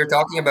fees, you're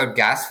talking about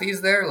gas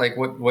fees there? Like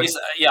what?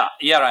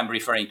 Here I'm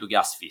referring to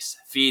gas fees.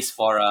 Fees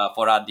for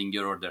adding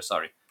your order.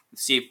 Sorry.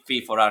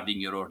 Fee for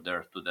adding your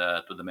order to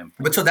the member.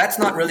 But so that's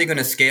not really going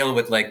to scale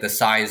with like the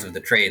size of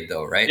the trade,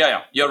 though, right?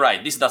 Yeah, you're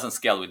right. This doesn't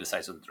scale with the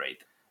size of the trade.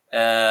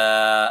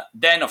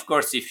 Then, of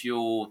course, if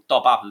you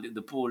top up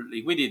the pool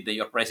liquidity,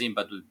 your price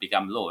impact will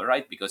become lower,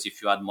 right? Because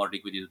if you add more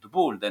liquidity to the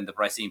pool, then the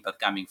price impact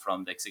coming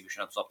from the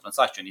execution of swap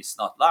transaction is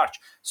not large.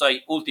 So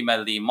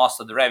ultimately, most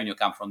of the revenue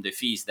comes from the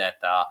fees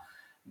that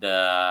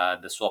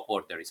the swap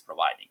order is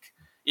providing.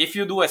 If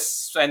you do a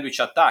sandwich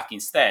attack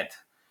instead,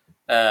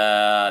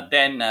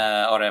 then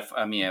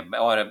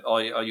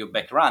or you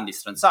back run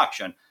this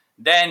transaction,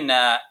 then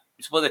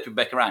suppose that you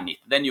backrun it,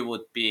 then you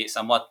would be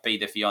somewhat pay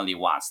the fee only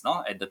once,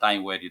 no, at the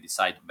time where you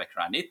decide to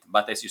backrun it.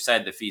 But as you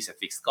said, the fee is a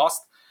fixed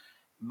cost.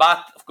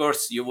 But of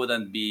course, you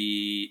wouldn't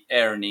be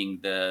earning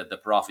the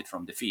profit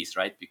from the fees,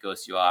 right?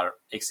 Because you are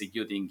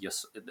executing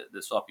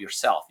the swap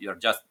yourself. You're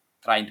just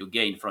trying to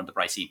gain from the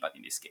price impact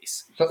in this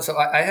case. So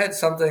I had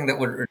something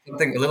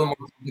something a little more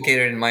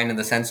complicated in mind in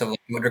the sense of like,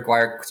 it would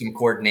require some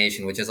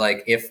coordination, which is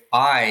like if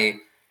I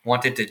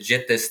wanted to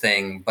JIT this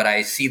thing, but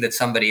I see that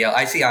somebody else,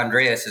 I see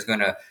Andreas is going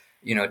to,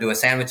 do a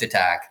sandwich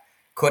attack.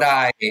 Could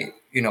I,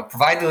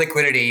 provide the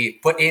liquidity,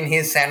 put in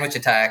his sandwich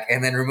attack,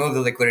 and then remove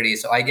the liquidity,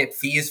 so I get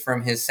fees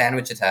from his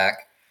sandwich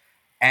attack,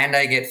 and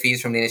I get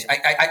fees from the initial.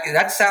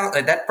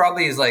 That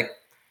probably is like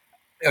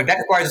that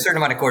requires a certain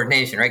amount of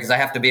coordination, right? Because I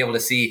have to be able to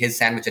see his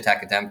sandwich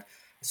attack attempt.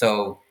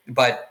 So,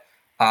 but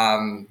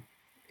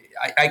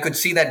I could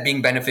see that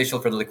being beneficial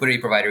for the liquidity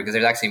provider because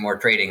there's actually more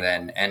trading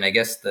then, and I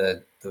guess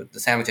the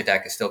sandwich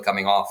attack is still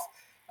coming off.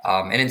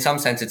 And in some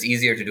sense, it's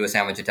easier to do a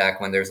sandwich attack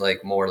when there's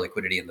like more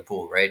liquidity in the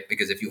pool, right?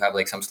 Because if you have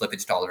like some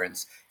slippage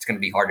tolerance, it's going to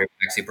be harder to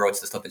actually broach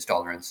the slippage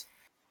tolerance.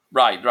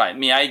 Right.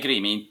 I agree.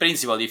 In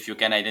principle, if you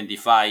can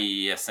identify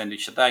a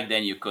sandwich attack,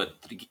 then you could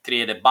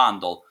create a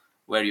bundle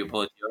where you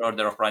put your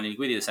order of primary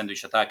liquidity, the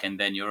sandwich attack, and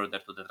then your order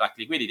to the track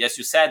liquidity. As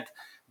you said,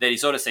 there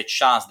is always a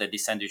chance that the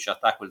sandwich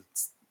attack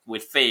will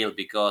fail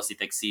because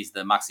it exceeds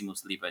the maximum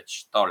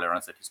slippage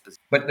tolerance that you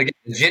specify. But again,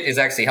 the JIT is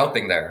actually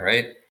helping there,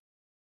 right?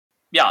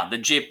 Yeah, the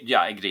JIT.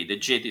 Yeah, I agree. The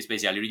JIT is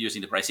basically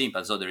reducing the price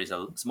impact, so there is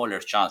a smaller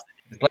chance.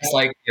 It's less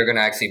likely you're going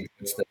to actually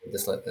broach the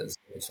slippage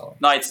tolerance.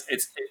 No,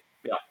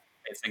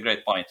 it's a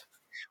great point.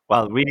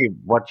 Well, really,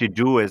 what you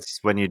do is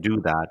when you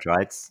do that,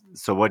 right?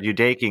 So what you're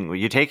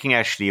taking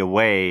actually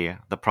away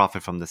the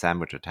profit from the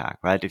sandwich attack,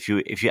 right? If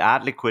you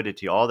add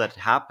liquidity, all that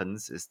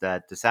happens is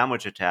that the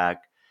sandwich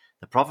attack,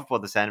 the profit for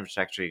the sandwich is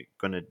actually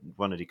going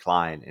to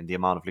decline in the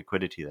amount of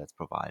liquidity that's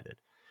provided.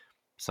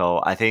 So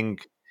I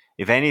think,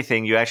 if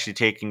anything, you're actually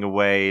taking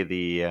away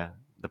the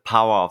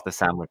power of the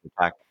sandwich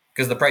attack.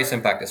 Because the price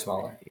impact is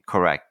smaller.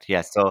 Correct.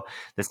 Yes. So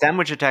the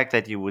sandwich attack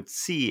that you would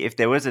see, if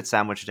there was a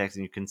sandwich attack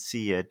and you can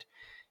see it,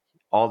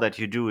 all that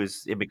you do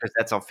is, because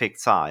that's of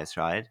fixed size,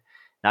 right?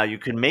 Now you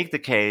can make the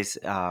case,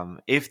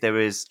 if there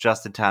is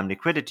just-in-time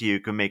liquidity, you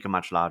can make a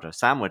much larger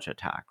sandwich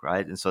attack,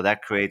 right? And so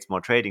that creates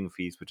more trading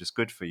fees, which is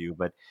good for you.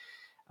 But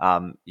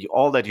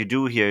all that you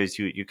do here is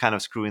you kind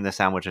of screwing the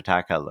sandwich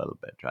attack a little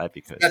bit, right?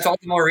 Because that's all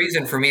the more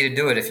reason for me to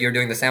do it if you're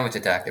doing the sandwich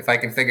attack. If I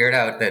can figure it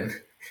out, then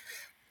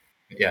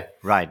yeah.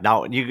 Right.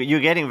 Now, you're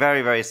getting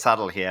very, very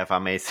subtle here, if I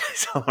may say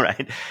so,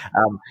 right?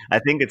 I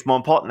think it's more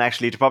important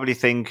actually to probably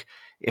think,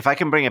 if I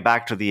can bring it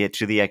back to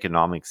the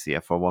economics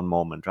here for one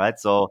moment, right?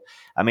 So,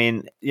 I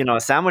mean,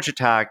 a sandwich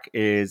attack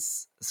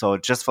is, so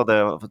just so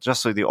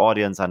the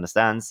audience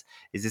understands,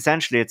 is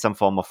essentially it's some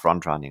form of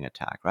front running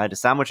attack, right? A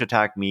sandwich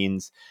attack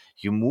means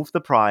you move the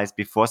price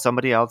before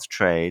somebody else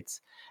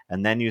trades,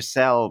 and then you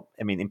sell.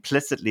 I mean,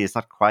 implicitly, it's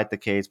not quite the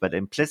case, but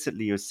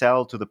implicitly you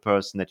sell to the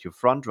person that you're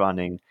front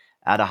running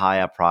at a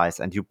higher price,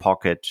 and you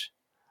pocket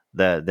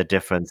the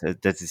difference.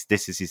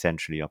 This is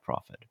essentially your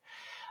profit.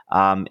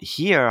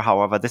 Here,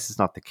 however, this is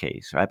not the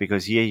case, right?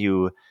 Because here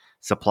you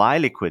supply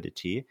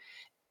liquidity.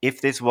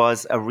 If this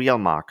was a real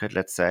market,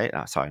 let's say,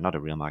 sorry, not a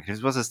real market, if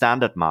this was a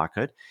standard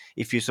market,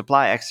 if you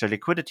supply extra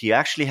liquidity, you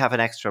actually have an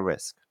extra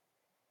risk,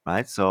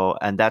 right? So,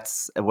 and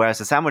that's, whereas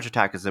a sandwich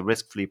attack is a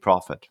risk-free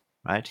profit,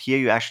 right? Here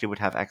you actually would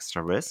have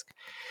extra risk.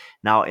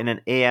 Now, in an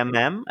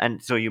AMM,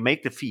 and so you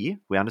make the fee,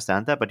 we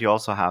understand that, but you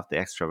also have the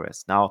extra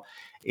risk. Now,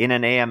 in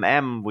an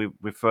AMM, we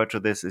refer to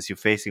this as you're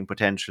facing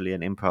potentially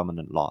an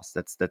impermanent loss.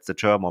 That's the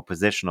term, or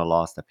positional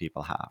loss, that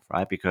people have,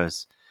 right?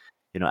 Because,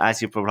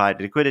 as you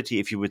provide liquidity,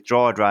 if you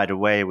withdraw it right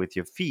away with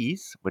your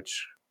fees,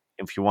 which,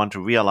 if you want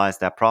to realize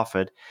that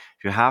profit,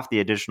 you have the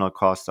additional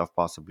cost of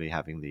possibly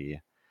having the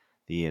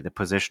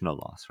positional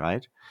loss,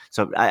 right?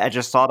 So I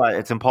just thought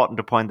it's important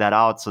to point that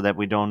out so that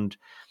we don't.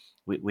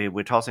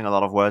 We're tossing a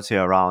lot of words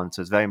here around,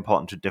 so it's very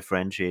important to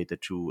differentiate the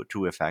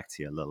two effects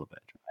here a little bit.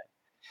 Right?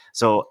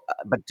 So,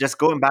 but just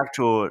going back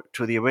to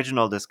the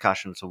original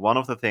discussion, so one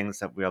of the things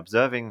that we're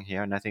observing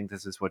here, and I think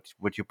this is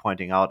what you're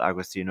pointing out,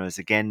 Agostino, is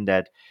again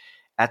that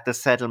at the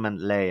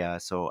settlement layer,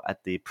 so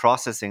at the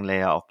processing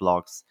layer of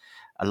blocks,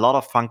 a lot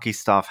of funky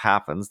stuff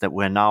happens that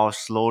we're now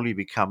slowly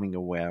becoming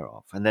aware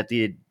of, and that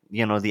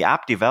the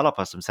app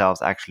developers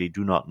themselves actually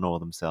do not know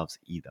themselves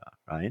either,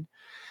 right?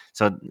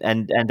 So,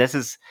 and this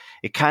is,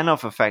 it kind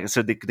of affects,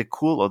 so the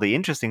cool or the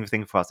interesting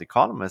thing for us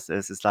economists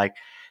is like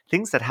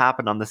things that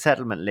happen on the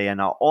settlement layer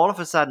now all of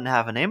a sudden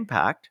have an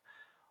impact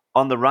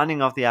on the running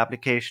of the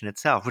application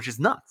itself, which is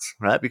nuts,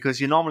 right?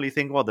 Because you normally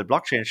think, well, the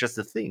blockchain is just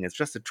a thing, it's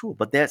just a tool,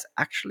 but there's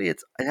actually,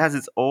 it has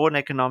its own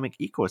economic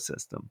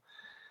ecosystem.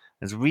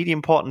 It's really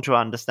important to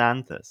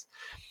understand this.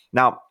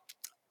 Now,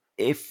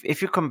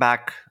 if you come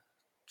back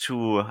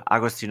to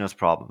Agostino's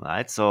problem,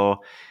 right?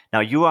 So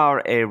now you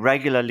are a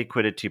regular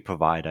liquidity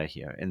provider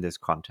here in this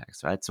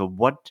context, right? So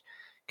what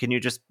can you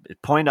just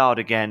point out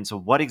again? So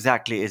what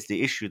exactly is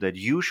the issue that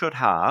you should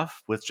have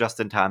with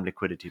just-in-time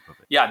liquidity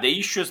provision? Yeah, the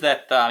issues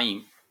that,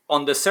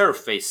 on the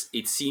surface,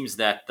 it seems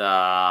that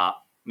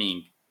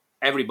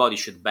everybody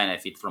should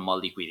benefit from more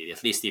liquidity.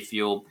 At least if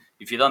you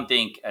don't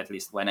think, at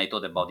least when I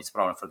thought about this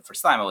problem for the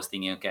first time, I was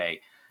thinking, okay,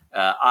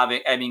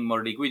 having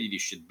more liquidity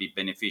should be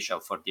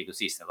beneficial for the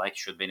ecosystem. Like, it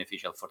should be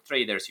beneficial for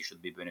traders, it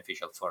should be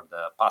beneficial for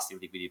the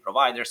passive liquidity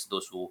providers,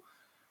 those who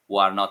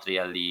are not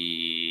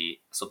really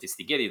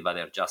sophisticated, but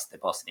they're just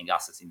depositing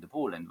assets in the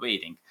pool and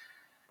waiting.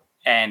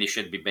 And it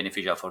should be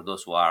beneficial for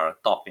those who are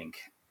topping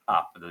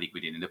up the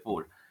liquidity in the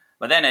pool.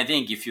 But then I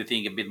think if you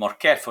think a bit more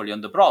carefully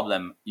on the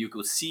problem, you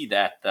could see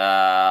that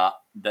that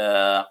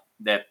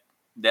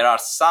there are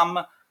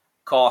some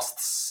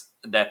costs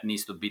that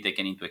needs to be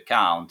taken into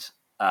account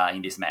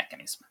in this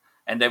mechanism.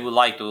 And I would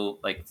like to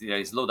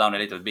slow down a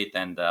little bit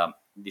and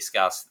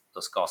discuss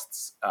those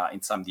costs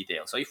in some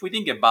detail. So if we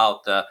think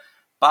about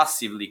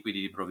passive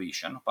liquidity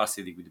provision,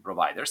 passive liquidity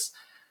providers,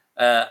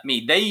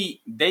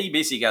 they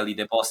basically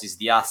deposit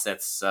the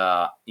assets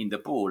in the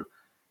pool,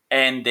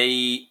 and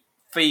they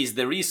face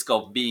the risk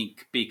of being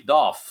picked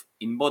off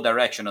in both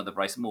directions of the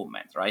price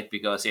movement, right?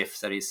 Because if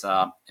there is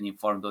an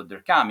informed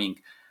order coming,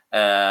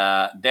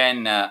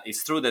 then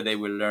it's true that they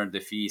will earn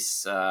the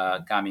fees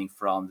coming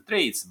from the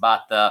trades,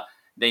 but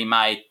they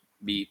might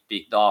be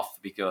picked off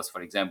because,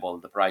 for example,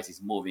 the price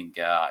is moving,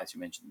 as you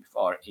mentioned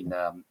before, in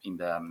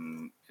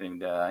the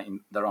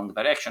wrong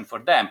direction for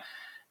them.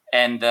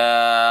 And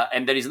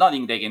there is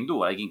nothing they can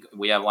do. I think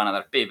we have one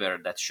other paper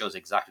that shows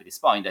exactly this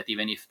point, that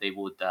even if they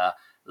would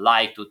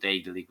like to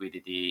take the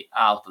liquidity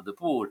out of the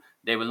pool,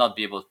 they will not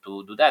be able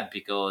to do that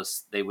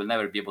because they will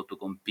never be able to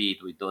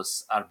compete with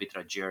those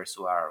arbitrageurs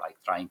who are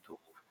trying to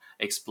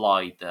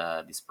exploit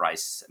this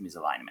price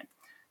misalignment.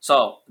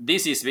 So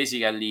this is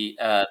basically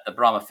the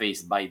problem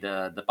faced by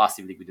the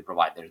passive liquidity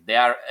provider. They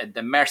are at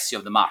the mercy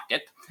of the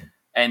market,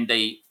 and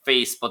they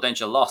face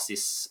potential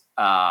losses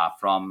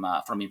from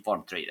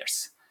informed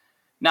traders.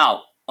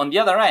 Now, on the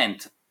other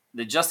end,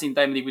 the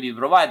just-in-time liquidity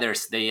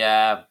providers, they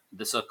have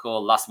the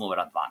so-called last mover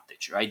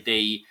advantage, right?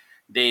 They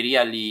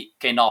really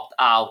can opt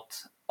out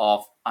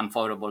of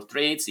unfavorable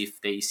trades.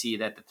 If they see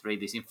that the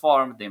trade is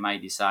informed, they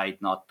might decide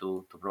not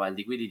to provide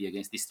liquidity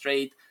against this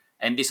trade.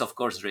 And this, of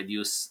course,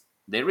 reduces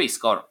the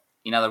risk, or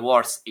in other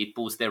words, it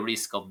puts the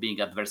risk of being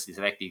adversely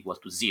selected equal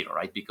to zero,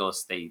 right?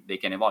 Because they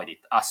can avoid it,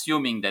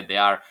 assuming that they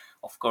are,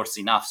 of course,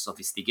 enough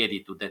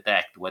sophisticated to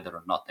detect whether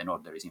or not an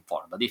order is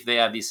informed. But if they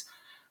have this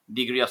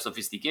degree of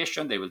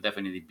sophistication, they will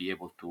definitely be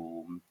able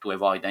to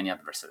avoid any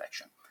adverse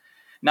selection.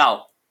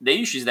 Now,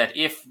 the issue is that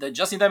if the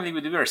just-in-time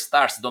liquidity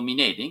starts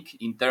dominating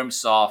in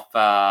terms of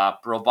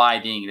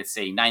providing, let's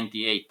say,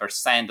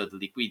 98% of the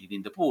liquidity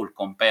in the pool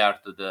compared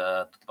to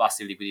the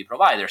passive liquidity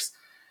providers,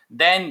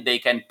 then they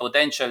can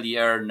potentially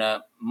earn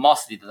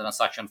mostly the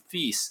transaction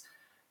fees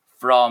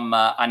from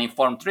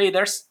uninformed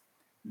traders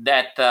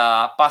that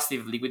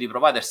passive liquidity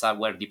providers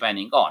were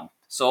depending on.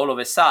 So all of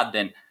a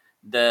sudden,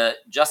 the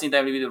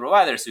just-in-time liquidity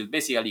providers will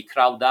basically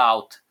crowd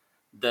out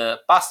the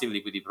passive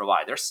liquidity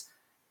providers,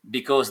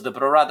 because the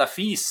pro rata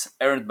fees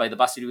earned by the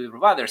passive liquidity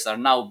providers are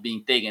now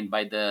being taken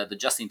by the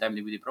just-in-time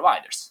liquidity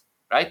providers,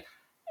 right?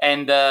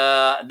 And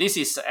this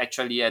is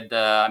actually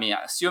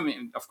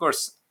assuming, of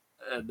course,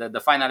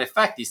 the final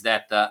effect is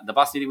that the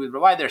passive liquidity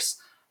providers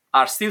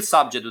are still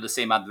subject to the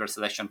same adverse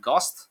selection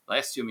cost,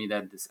 assuming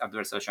that this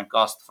adverse selection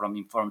cost from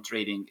informed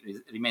trading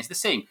remains the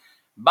same,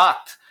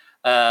 but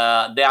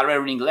they are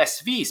earning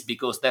less fees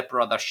because their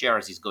pro rata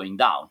shares is going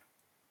down,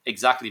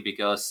 exactly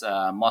because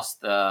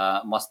most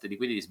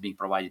liquidity is being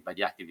provided by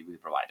the active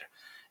liquidity provider.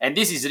 And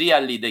this is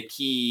really the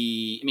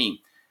key,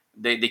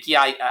 the key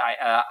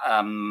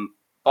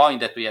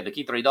point that we have, the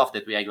key trade-off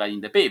that we highlight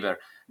in the paper,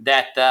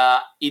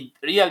 that it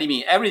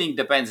really everything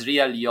depends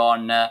really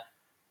on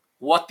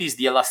what is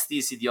the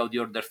elasticity of the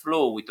order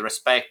flow with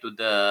respect to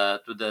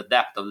the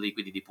depth of the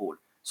liquidity pool.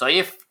 So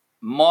if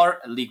more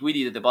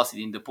liquidity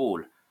deposited in the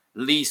pool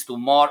leads to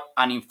more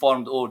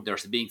uninformed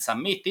orders being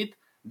submitted,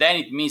 then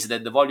it means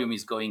that the volume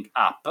is going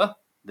up,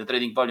 the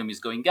trading volume is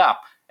going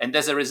up, and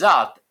as a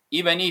result,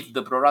 even if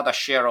the pro rata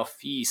share of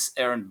fees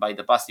earned by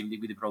the passive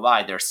liquidity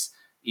providers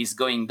is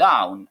going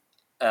down,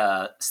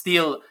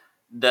 still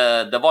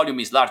the volume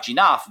is large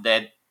enough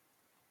that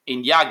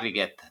in the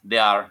aggregate they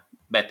are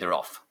better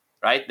off,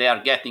 right? They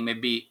are getting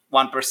maybe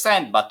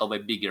 1%, but of a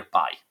bigger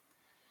pie,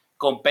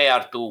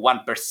 compared to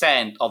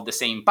 1% of the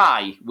same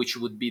pie, which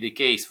would be the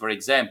case, for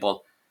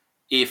example,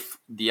 if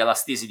the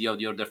elasticity of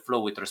the order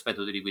flow with respect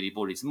to the liquidity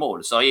pool is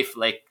small. So if,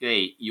 like,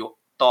 you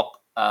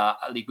top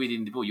liquidity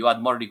in the pool, you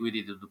add more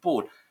liquidity to the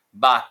pool,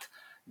 but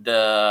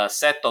the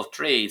set of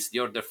trades, the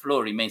order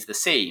flow remains the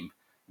same,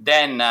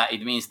 then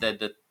it means that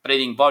the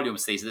trading volume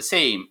stays the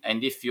same.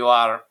 And if you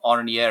are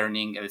only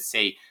earning, let's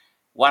say,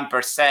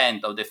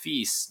 1% of the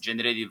fees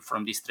generated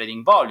from this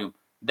trading volume,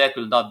 that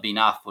will not be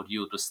enough for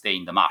you to stay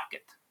in the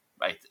market,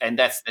 right? And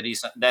that's the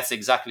reason. That's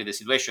exactly the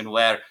situation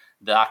where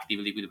the active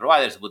liquidity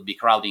providers would be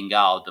crowding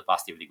out the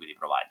passive liquidity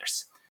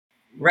providers.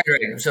 Right,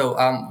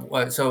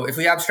 right. So if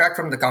we abstract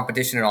from the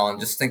competition at all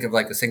and just think of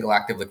like a single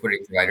active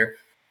liquidity provider,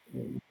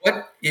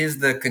 what is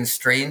the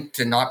constraint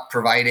to not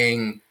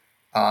providing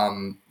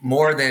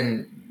more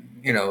than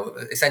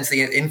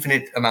essentially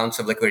infinite amounts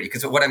of liquidity.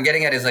 Because what I'm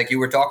getting at is, like you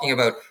were talking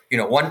about,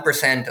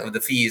 1% of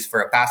the fees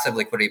for a passive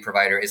liquidity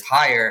provider is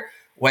higher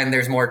when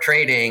there's more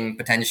trading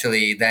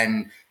potentially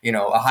than,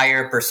 a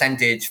higher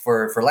percentage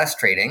for less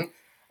trading.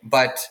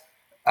 But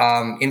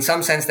in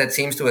some sense, that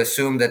seems to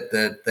assume that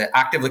the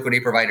active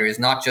liquidity provider is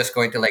not just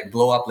going to like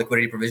blow up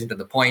liquidity provision to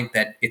the point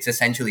that it's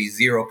essentially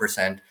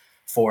 0%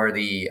 for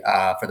the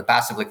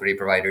passive liquidity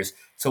providers.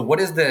 So, what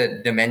is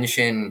the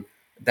dimension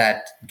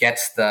that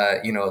gets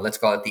the, let's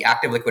call it the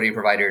active liquidity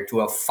provider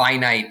to a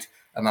finite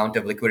amount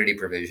of liquidity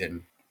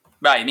provision?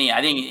 Right.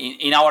 I think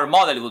in our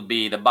model it would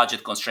be the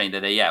budget constraint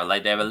that they have.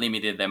 Like they have a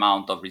limited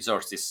amount of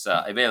resources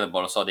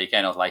available, so they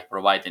cannot like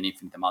provide an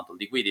infinite amount of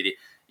liquidity.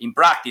 In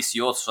practice,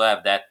 you also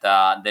have that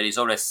there is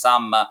always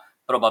some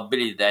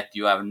probability that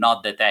you have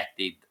not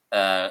detected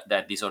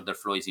that this order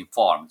flow is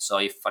informed. So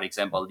if, for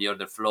example, the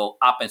order flow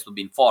happens to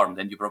be informed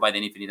and you provide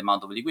an infinite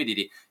amount of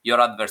liquidity, your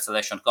adverse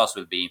selection cost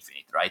will be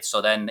infinite, right?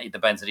 So then it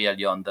depends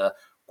really on the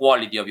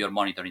quality of your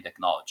monitoring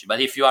technology. But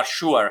if you are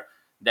sure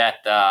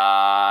that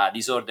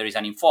this order is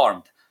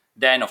uninformed,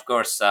 then of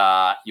course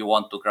you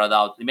want to crowd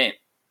out.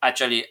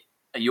 Actually,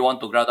 you want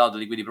to crowd out the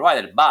liquidity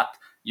provider, but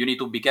you need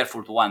to be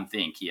careful to one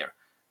thing here,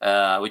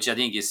 which I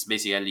think is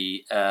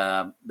basically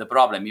the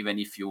problem, even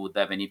if you would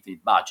have an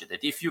infinite budget.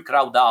 That if you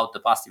crowd out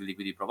the passive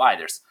liquidity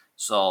providers,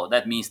 so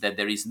that means that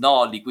there is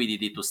no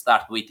liquidity to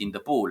start with in the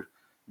pool,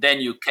 then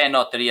you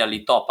cannot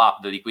really top up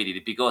the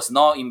liquidity because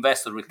no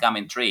investor will come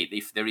and trade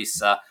if there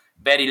is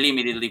very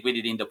limited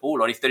liquidity in the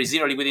pool, or if there is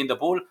zero liquidity in the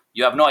pool,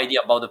 you have no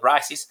idea about the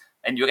prices,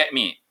 and you get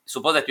me.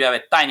 Suppose that you have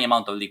a tiny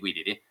amount of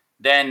liquidity,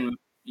 then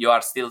you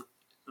are still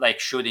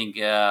like shooting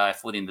a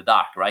foot in the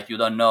dark, right? You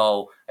don't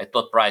know at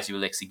what price you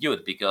will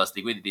execute because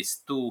liquidity is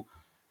too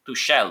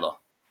shallow.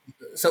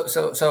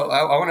 So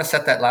I want to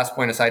set that last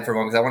point aside for a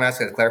moment because I want to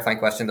ask a clarifying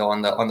question though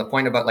on the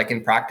point about, like,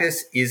 in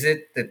practice, is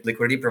it that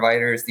liquidity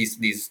providers,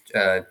 these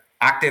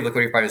active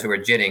liquidity providers who are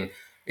jitting,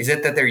 is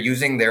it that they're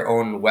using their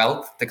own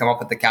wealth to come up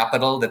with the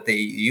capital that they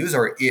use,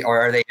 or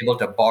are they able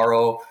to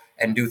borrow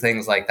and do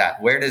things like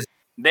that? Where does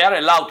They are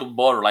allowed to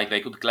borrow, like they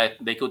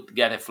could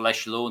get a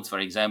flash loans, for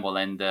example,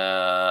 and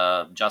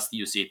just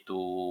use it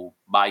to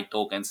buy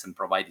tokens and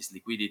provide this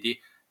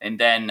liquidity. And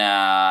then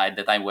at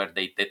the time where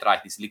they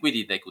track this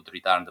liquidity, they could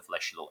return the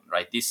flash loan,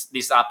 right?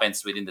 This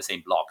happens within the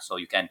same block, so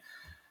you can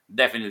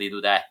definitely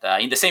do that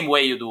in the same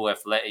way you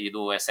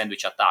do a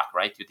sandwich attack,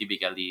 right? You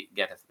typically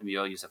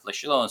you use a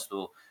flash loans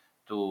to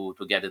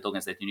get the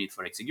tokens that you need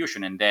for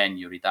execution, and then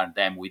you return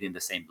them within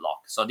the same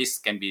block. So this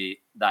can be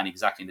done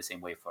exactly in the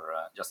same way for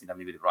just-in-time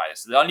liquidity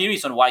providers. The only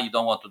reason why you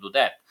don't want to do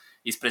that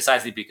is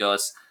precisely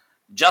because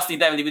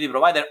just-in-time liquidity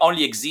provider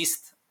only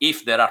exists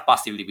if there are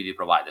passive liquidity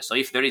providers. So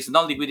if there is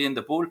no liquidity in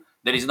the pool,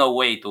 there is no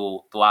way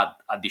to add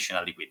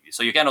additional liquidity.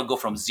 So you cannot go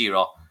from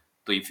zero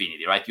to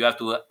infinity, right? You have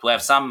to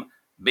have some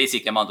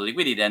basic amount of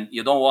liquidity, and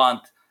you don't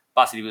want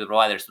passive liquidity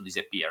providers to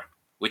disappear,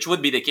 which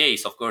would be the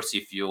case, of course,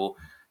 if you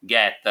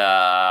get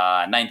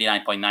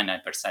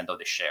 99.99% of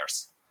the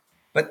shares.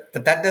 But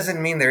that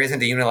doesn't mean there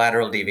isn't a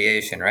unilateral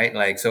deviation, right?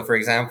 Like, so for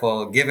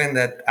example, given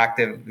that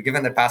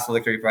passive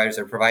liquidity providers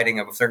are providing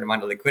a certain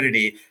amount of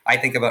liquidity, I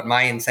think about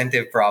my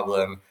incentive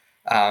problem.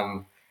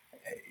 But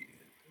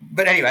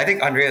anyway, I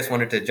think Andreas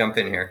wanted to jump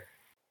in here.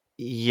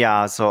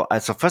 Yeah, so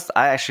first,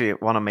 I actually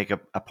want to make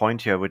a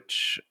point here,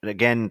 which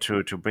again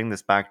to bring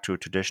this back to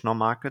traditional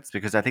markets,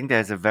 because I think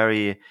there's a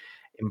very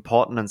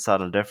important and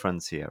subtle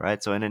difference here,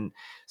 right? So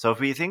if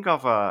we think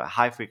of a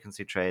high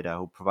frequency trader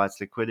who provides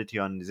liquidity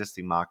on an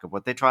existing market,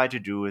 what they try to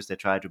do is they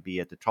try to be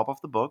at the top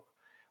of the book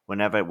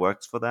whenever it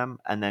works for them,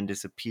 and then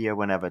disappear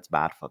whenever it's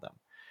bad for them.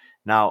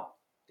 Now,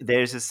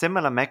 there's a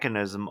similar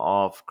mechanism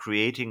of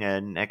creating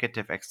a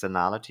negative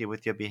externality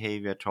with your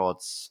behavior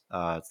towards,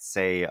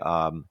 say,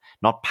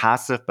 not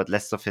passive but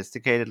less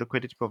sophisticated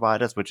liquidity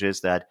providers, which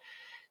is that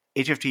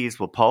HFTs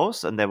will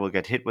post and they will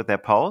get hit with their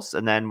posts,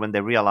 and then when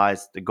they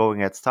realize the going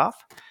gets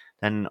tough,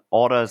 then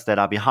orders that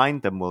are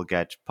behind them would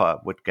get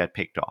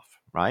picked off,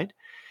 right?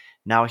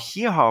 Now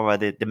here,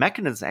 however, the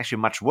mechanism is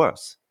actually much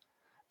worse,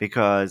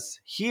 because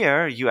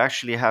here you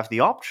actually have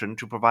the option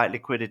to provide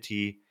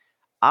liquidity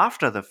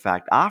after the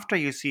fact, after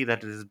you see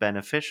that it is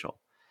beneficial.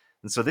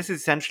 And so this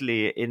is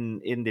essentially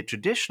in the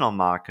traditional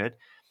market,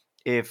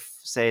 if,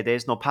 say,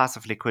 there's no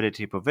passive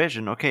liquidity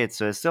provision, okay, it's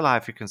still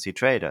high frequency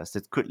traders.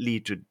 That could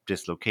lead to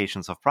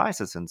dislocations of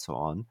prices and so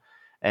on,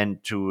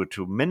 and to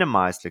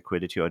minimize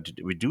liquidity or to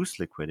reduce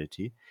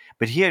liquidity.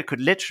 But here it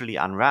could literally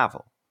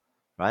unravel,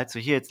 right? So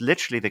here it's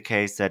literally the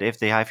case that if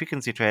the high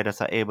frequency traders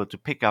are able to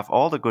pick up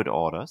all the good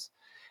orders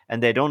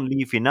and they don't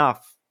leave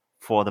enough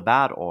for the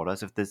bad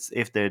orders,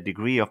 if the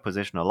degree of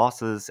positional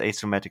losses,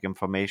 asymmetric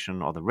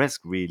information, or the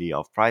risk really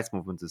of price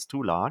movements is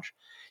too large,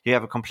 you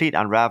have a complete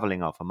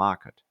unraveling of a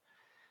market.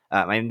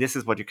 I mean, this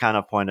is what you kind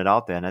of pointed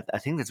out there, and I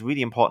think it's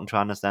really important to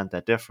understand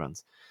that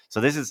difference. So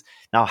this is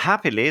now,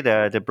 happily,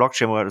 the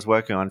blockchain world is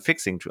working on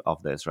fixing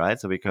of this, right?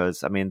 So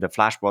because, I mean, the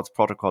Flashbots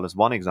protocol is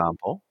one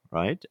example,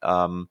 right?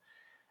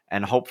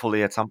 And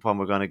hopefully at some point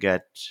we're going to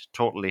get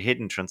totally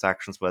hidden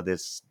transactions where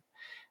this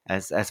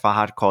as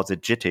Fahad calls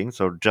it, jitting.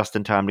 So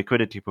just-in-time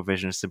liquidity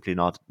provision is simply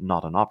not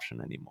an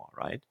option anymore,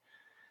 right?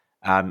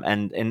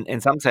 And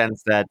in some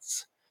sense,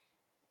 that's,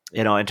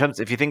 in terms,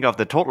 if you think of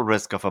the total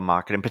risk of a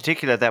market, in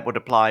particular, that would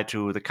apply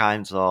to the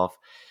kinds of,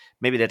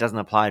 maybe that doesn't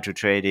apply to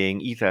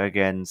trading Ether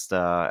against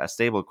a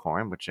stable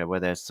coin, where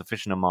there's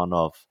sufficient amount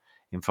of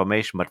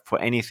information, but for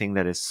anything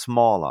that is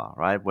smaller,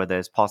 right, where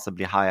there's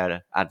possibly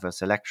higher adverse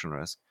selection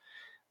risk,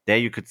 there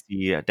you could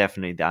see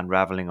definitely the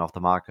unraveling of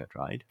the market,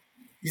 right?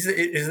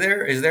 Is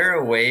there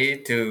a way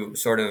to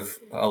sort of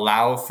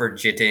allow for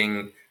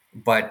jitting,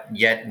 but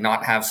yet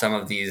not have some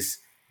of these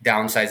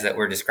downsides that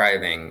we're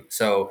describing?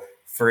 So,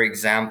 for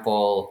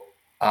example,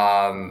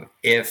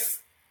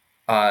 if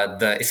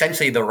the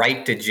essentially the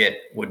right to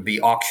jit would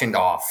be auctioned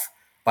off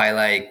by,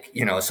 like,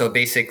 so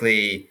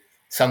basically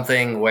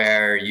something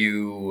where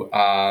you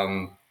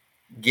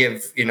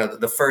give,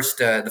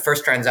 the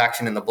first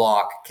transaction in the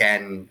block,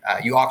 can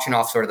you auction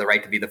off sort of the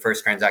right to be the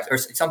first transaction, or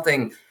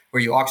something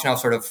where you auction off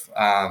sort of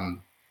uh,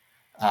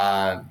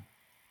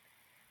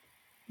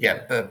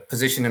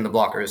 position in the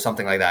block or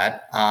something like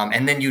that,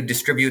 and then you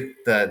distribute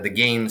the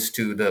gains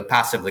to the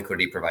passive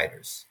liquidity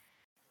providers.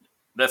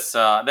 That's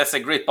a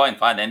great point,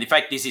 Fad. And in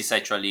fact, this is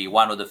actually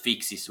one of the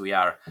fixes we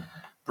are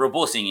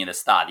proposing in the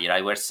study,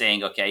 right? We're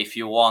saying, okay, if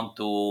you want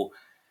to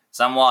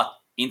somewhat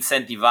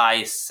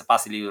incentivize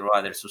passively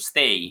providers to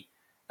stay,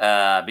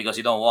 because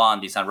you don't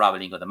want this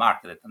unraveling of the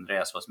market that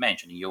Andreas was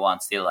mentioning, you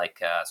want still like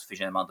a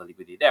sufficient amount of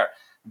liquidity there,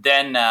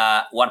 then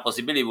one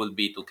possibility would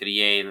be to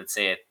create, let's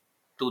say, a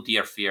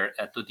two-tier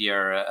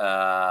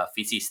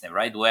fee system,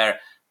 right? Where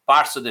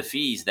parts of the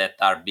fees that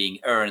are being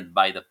earned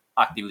by the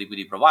active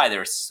liquidity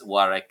providers who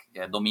are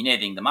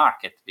dominating the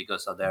market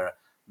because of their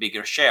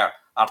bigger share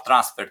are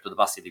transferred to the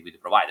passive liquidity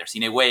providers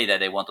in a way that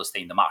they want to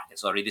stay in the market.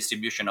 So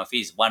redistribution of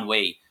fees, one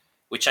way,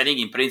 which I think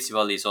in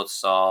principle is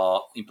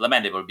also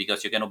implementable,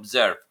 because you can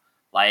observe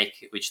like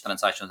which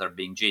transactions are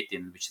being JIT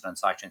and which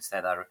transactions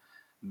that are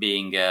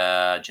being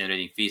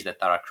generating fees that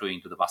are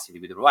accruing to the passive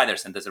liquidity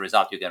providers, and as a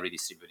result you can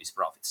redistribute these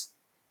profits.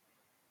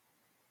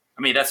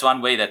 I mean, that's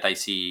one way that I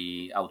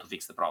see how to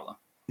fix the problem.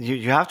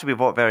 You have to be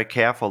very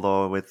careful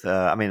though with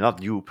I mean,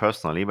 not you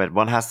personally, but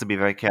one has to be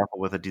very careful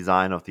with the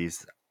design of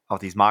these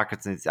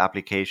markets and these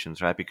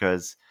applications, right?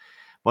 Because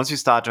once you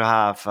start to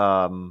have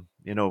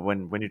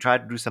when you try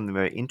to do something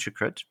very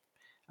intricate,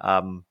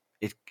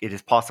 it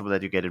is possible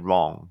that you get it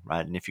wrong,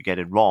 right? And if you get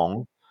it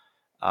wrong,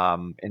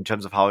 in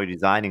terms of how you're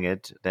designing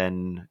it,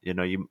 then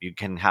you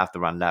can have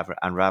the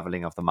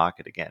unraveling of the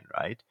market again,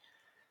 right?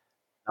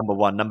 Number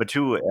one. Number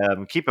two,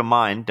 keep in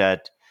mind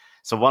that,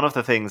 so one of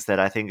the things that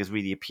I think is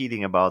really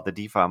appealing about the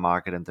DeFi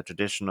market and the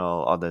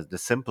traditional, or the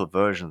simple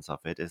versions of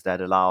it, is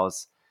that it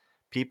allows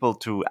people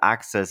to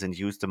access and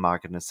use the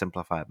market in a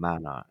simplified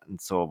manner. And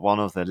so one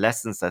of the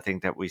lessons I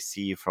think that we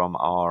see from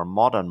our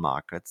modern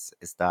markets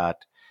is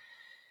that,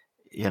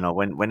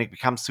 when it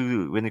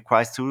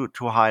requires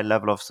too high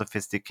level of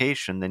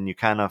sophistication, then you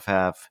kind of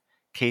have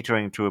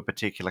catering to a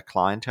particular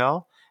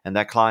clientele, and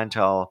that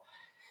clientele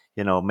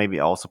maybe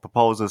also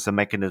proposes a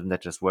mechanism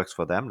that just works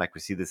for them. Like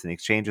we see this in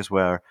exchanges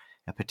where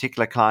a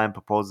particular client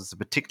proposes a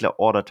particular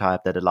order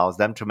type that allows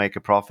them to make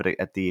a profit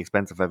at the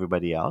expense of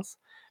everybody else.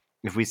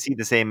 If we see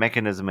the same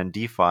mechanism in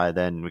DeFi,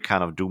 then we're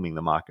kind of dooming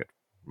the market,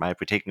 right?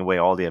 We're taking away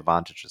all the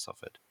advantages of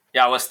it.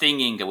 Yeah, I was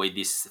thinking with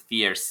this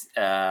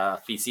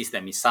fee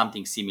system is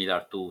something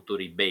similar to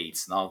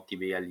rebates. Now,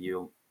 typically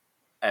you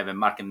have a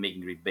market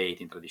making rebate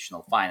in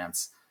traditional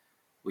finance,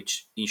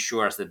 which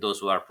ensures that those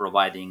who are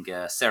providing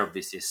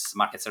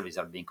market services,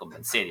 are being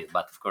compensated.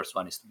 But of course,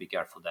 one is to be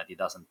careful that it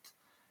doesn't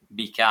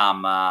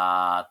become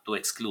too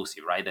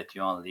exclusive, right? That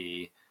you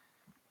only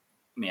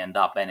may end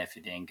up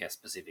benefiting a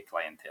specific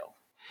clientele.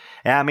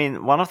 Yeah, I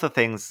mean, one of the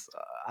things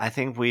I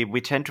think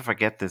we tend to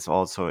forget this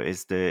also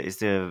is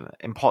the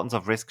importance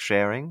of risk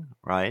sharing,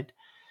 right?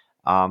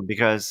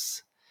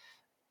 Because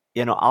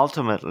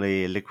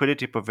ultimately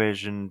liquidity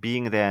provision,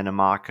 being there in a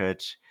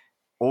market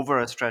over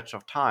a stretch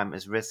of time,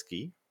 is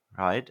risky,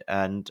 right?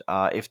 And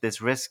if this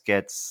risk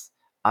gets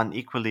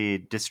unequally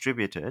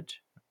distributed,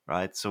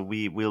 right, so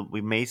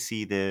we may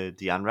see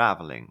the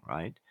unraveling,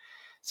 right?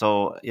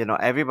 So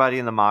everybody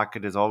in the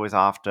market is always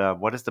after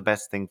what is the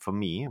best thing for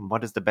me and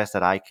what is the best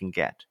that I can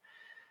get.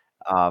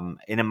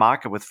 In a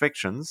market with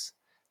frictions,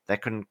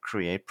 that can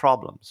create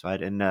problems,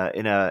 right? In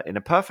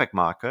a perfect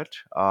market,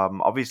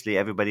 obviously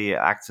everybody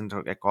acts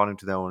according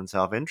to their own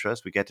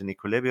self-interest. We get an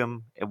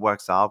equilibrium, it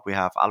works out, we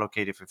have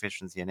allocative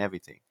efficiency and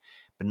everything.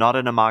 But not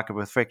in a market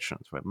with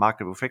frictions. Right?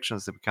 Market with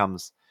frictions, it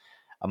becomes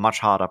a much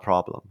harder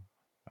problem,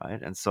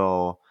 right? And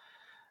so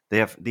they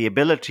have the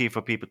ability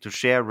for people to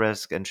share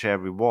risk and share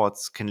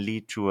rewards can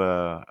lead to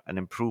an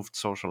improved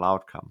social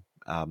outcome.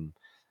 Now,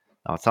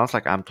 it sounds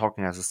like I'm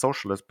talking as a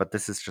socialist, but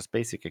this is just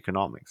basic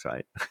economics,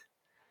 right?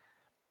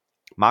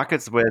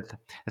 Let's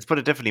put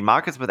it differently,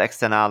 markets with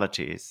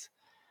externalities.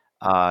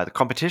 The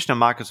competition of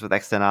markets with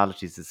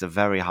externalities is a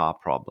very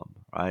hard problem,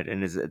 right?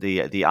 And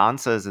the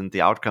answers and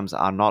the outcomes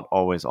are not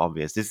always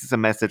obvious. This is a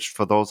message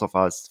for those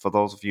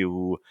of you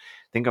who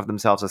think of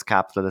themselves as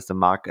capitalists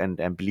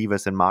and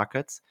believers in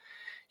markets.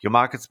 your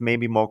markets may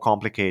be more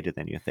complicated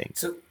than you think.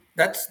 So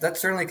that's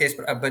certainly the case.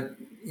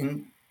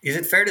 Is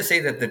it fair to say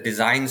that the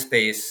design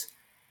space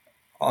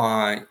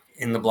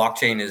in the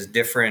blockchain is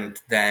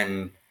different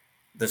than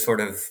the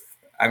sort of,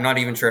 I'm not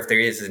even sure if there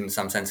is in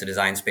some sense a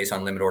design space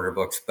on limit order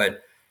books,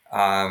 but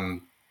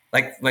um,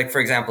 like for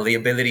example, the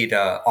ability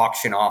to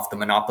auction off the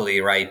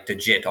monopoly right to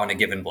JIT on a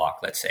given block,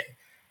 let's say,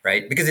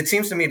 right? Because it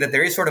seems to me that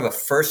there is sort of a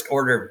first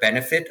order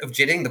benefit of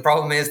JITting. The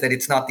problem is that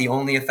it's not the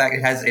only effect.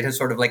 It has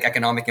sort of like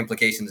economic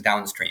implications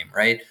downstream,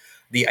 right?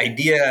 The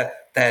idea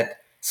that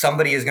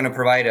somebody is going to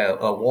provide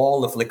a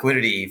wall of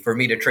liquidity for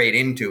me to trade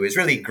into is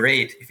really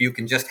great if you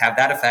can just have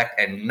that effect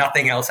and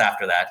nothing else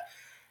after that.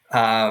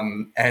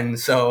 And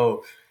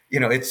so,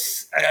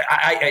 it's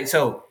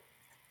so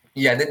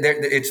yeah,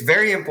 it's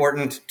very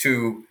important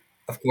to,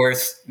 of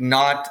course,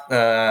 not.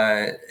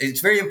 It's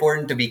very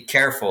important to be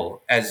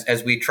careful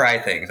as we try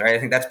things, right? I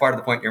think that's part of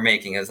the point you're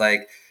making. Is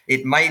like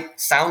it might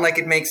sound like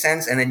it makes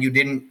sense, and then you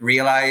didn't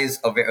realize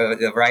a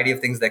variety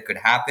of things that could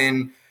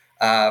happen,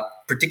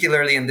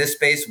 particularly in this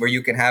space where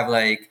you can have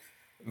like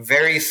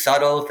very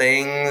subtle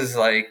things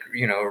like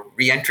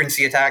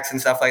reentrancy attacks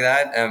and stuff like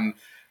that,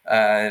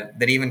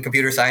 that even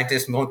computer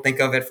scientists won't think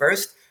of at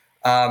first.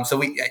 I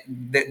think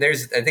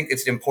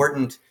it's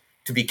important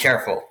to be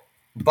careful.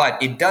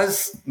 But it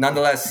does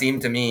nonetheless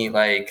seem to me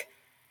like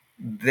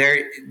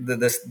there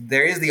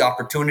is the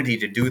opportunity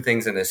to do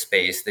things in this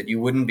space that you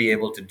wouldn't be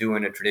able to do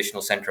in a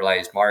traditional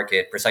centralized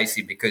market,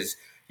 precisely because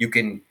you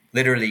can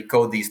literally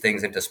code these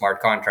things into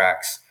smart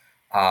contracts.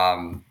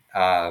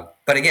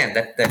 But again,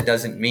 that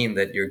doesn't mean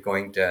that you're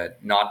going to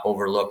not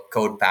overlook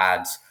code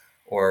pads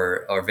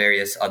or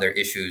various other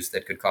issues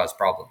that could cause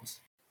problems.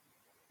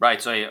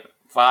 Right. So,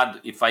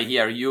 Fad, if I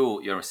hear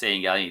you, you're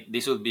saying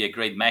this would be a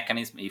great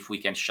mechanism if we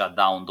can shut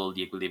down all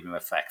the equilibrium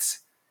effects.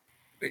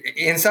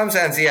 In some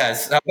sense,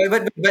 yes, but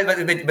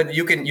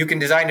you can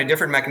design a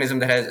different mechanism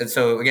that has,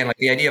 so again, like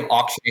the idea of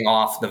auctioning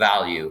off the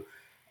value.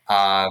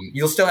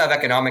 You'll still have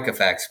economic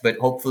effects, but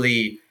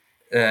hopefully,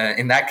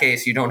 in that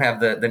case, you don't have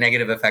the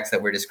negative effects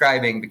that we're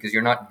describing, because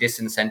you're not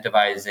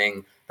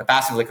disincentivizing the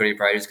passive liquidity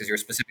providers, because you're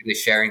specifically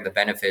sharing the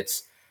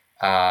benefits.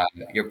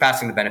 You're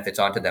passing the benefits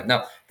on to them.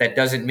 Now, that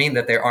doesn't mean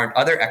that there aren't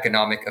other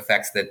economic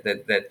effects that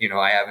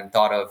I haven't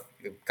thought of,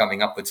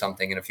 coming up with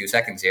something in a few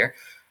seconds here.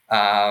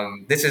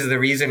 This is the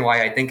reason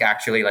why I think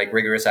actually like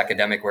rigorous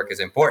academic work is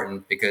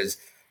important, because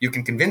you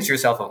can convince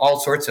yourself of all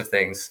sorts of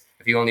things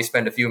if you only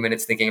spend a few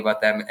minutes thinking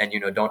about them and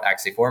don't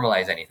actually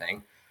formalize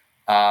anything.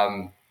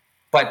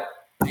 But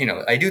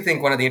I do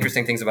think one of the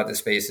interesting things about this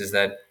space is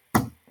that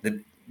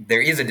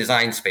there is a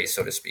design space,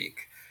 so to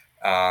speak.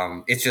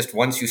 It's just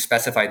once you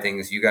specify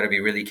things, you got to be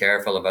really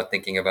careful about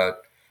thinking about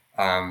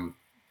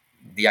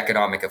the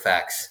economic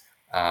effects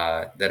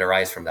that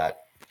arise from that.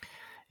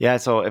 Yeah,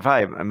 so if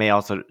I may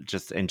also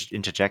just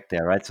interject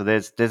there, right? So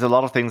there's a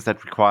lot of things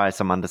that require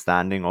some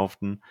understanding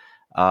often.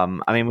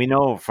 I mean, we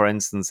know, for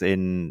instance,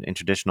 in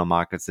traditional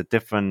markets that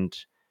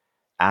different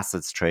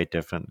assets trade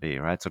differently,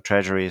 right? So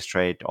treasuries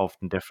trade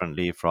often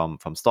differently from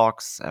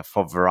stocks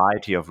for a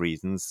variety of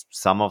reasons.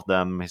 Some of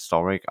them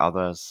historic,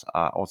 others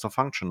are also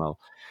functional.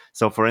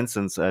 So, for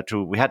instance,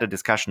 we had a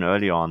discussion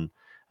early on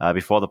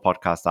before the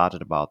podcast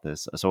started about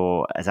this.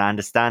 So, as I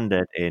understand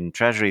it, in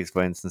treasuries,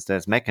 for instance,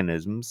 there's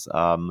mechanisms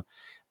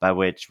by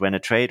which, when a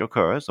trade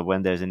occurs or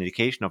when there's an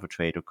indication of a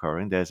trade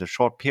occurring, there's a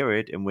short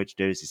period in which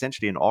there is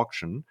essentially an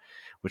auction,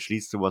 which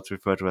leads to what's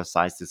referred to as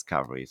size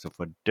discovery. So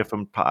for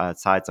different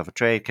sides of a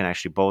trade can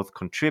actually both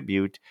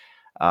contribute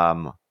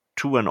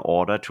to an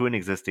order, to an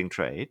existing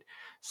trade,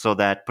 so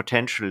that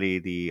potentially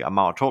the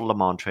total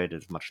amount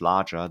traded is much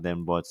larger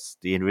than what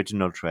the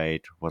original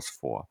trade was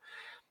for.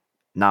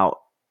 Now,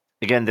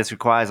 again, this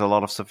requires a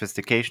lot of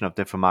sophistication of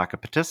different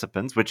market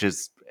participants, which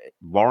is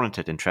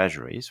warranted in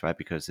treasuries, right?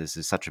 Because this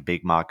is such a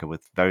big market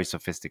with very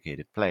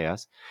sophisticated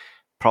players.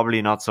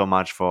 Probably not so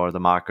much for the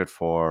market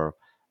for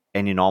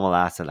any normal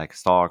asset like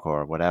stock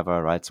or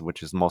whatever, right? So,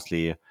 which is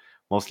mostly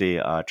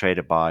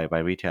traded by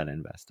retail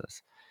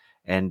investors.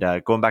 And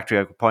going back to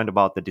your point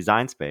about the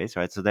design space,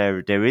 right? So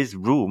there is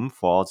room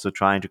for also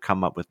trying to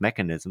come up with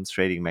mechanisms,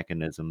 trading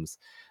mechanisms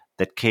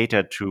that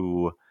cater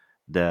to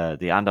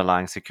the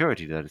underlying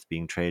security that is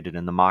being traded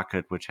in the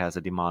market, which has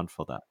a demand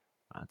for that.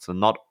 Right? So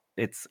not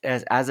it's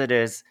as it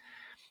is.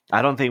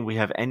 I don't think we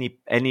have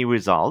any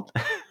result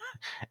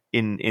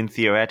in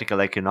theoretical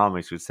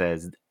economics which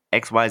says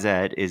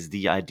XYZ is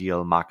the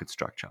ideal market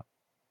structure.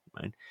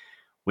 Right?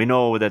 We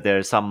know that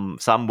there's some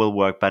will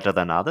work better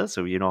than others.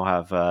 So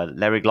have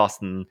Larry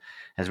Glosson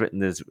has written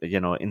this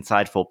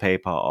insightful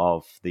paper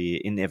of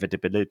the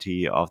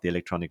inevitability of the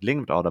electronic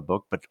linked order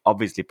book, but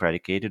obviously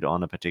predicated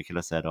on a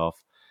particular set of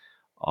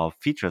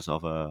features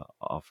of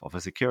a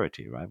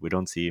security. Right? We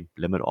don't see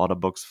limit order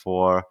books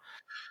for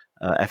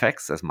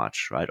FX as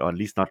much, right? Or at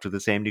least not to the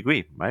same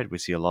degree, right? We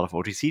see a lot of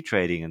OTC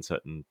trading in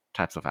certain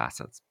types of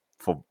assets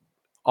for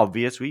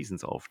obvious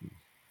reasons often.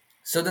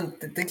 So then,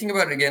 thinking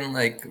about it again,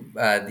 like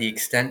the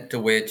extent to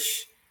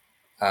which,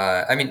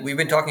 I mean, we've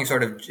been talking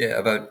sort of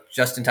about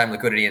just-in-time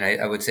liquidity, and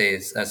I would say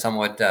is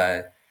somewhat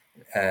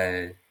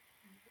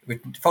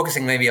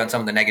focusing maybe on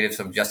some of the negatives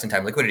of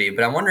just-in-time liquidity,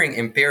 but I'm wondering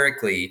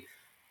empirically,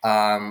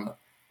 um,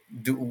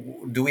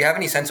 do we have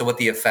any sense of what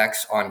the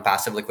effects on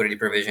passive liquidity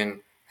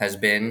provision has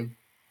been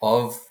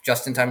of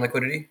just-in-time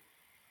liquidity,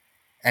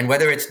 and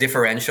whether it's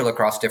differential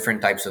across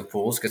different types of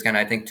pools? Because kind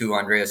of I think to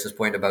Andreas's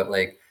point about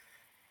like,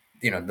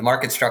 the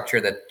market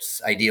structure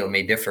that's ideal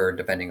may differ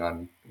depending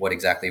on what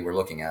exactly we're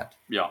looking at.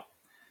 Yeah.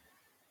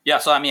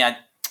 So I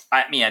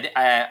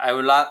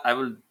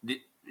will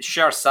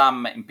share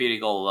some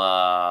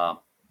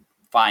empirical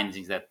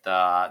findings that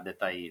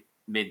I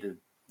made,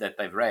 that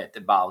I've read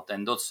about,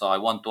 and also I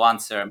want to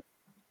answer.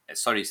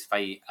 Sorry if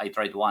I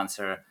try to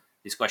answer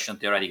this question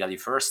theoretically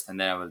first, and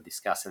then I will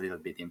discuss a little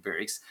bit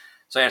empirics.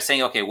 So you're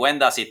saying, okay,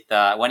 when is it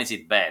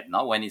bad?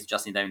 No, when is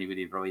just-in-time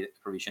liquidity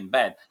provision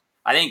bad?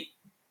 I think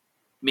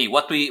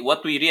what we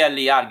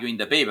really argue in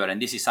the paper,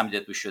 and this is something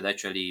that we should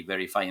actually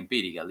verify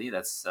empirically.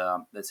 That's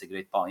a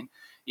great point.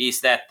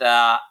 Is that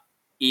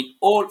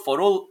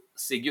for all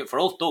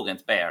token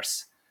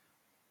pairs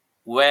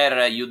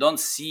where you don't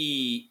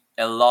see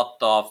a lot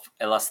of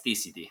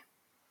elasticity,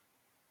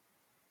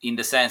 in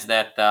the sense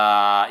that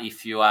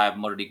if you have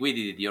more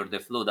liquidity, the order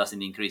flow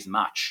doesn't increase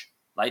much.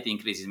 It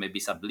increases maybe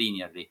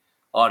sublinearly,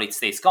 or it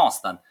stays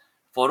constant.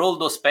 For all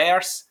those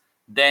pairs,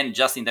 then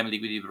just-in-time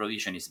liquidity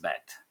provision is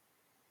bad.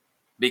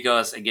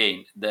 Because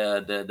again,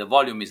 the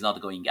volume is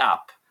not going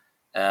up,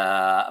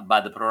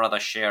 but the pro rata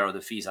share of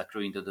the fees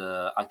accruing to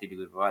the active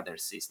liquidity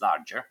providers is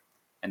larger,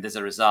 and as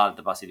a result,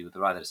 the passive liquidity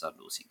providers are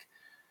losing.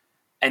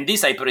 And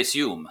this, I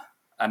presume,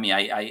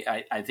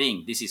 I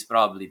think this is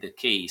probably the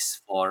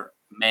case for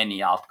many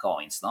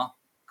altcoins, no?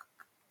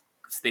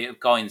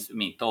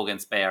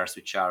 Tokens pairs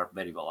which are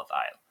very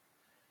volatile.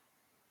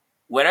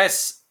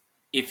 Whereas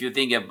if you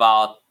think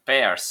about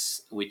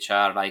pairs which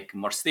are like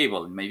more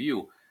stable, in my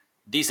view,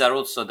 these are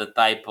also the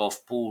type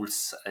of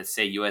pools, let's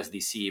say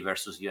USDC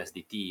versus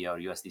USDT, or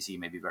USDC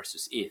maybe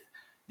versus ETH.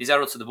 These are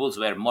also the pools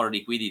where more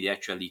liquidity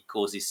actually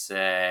causes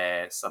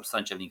a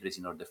substantial increase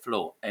in order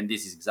flow. And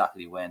this is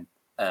exactly when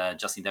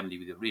just-in-time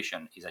liquidity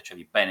provision is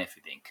actually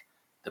benefiting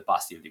the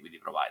passive liquidity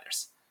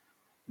providers.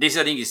 This,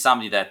 I think, is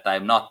something that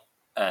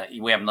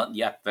we have not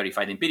yet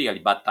verified empirically,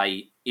 but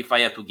if I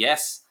had to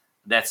guess,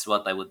 that's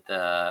what I would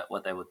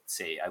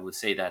say. I would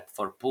say that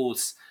for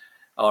pools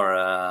or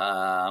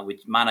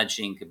with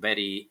managing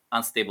very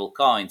unstable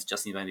coins,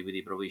 just-in-time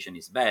liquidity provision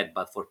is bad.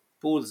 But for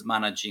pools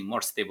managing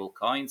more stable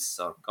coins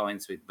or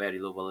coins with very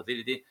low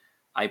volatility,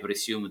 I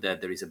presume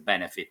that there is a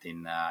benefit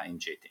in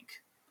JITing.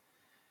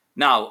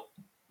 Now,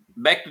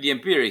 back to the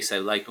empirics, I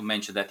would like to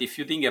mention that if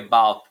you think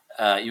about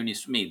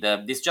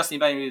Uniswap, this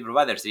just-in-time liquidity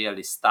providers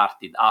really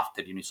started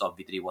after Uniswap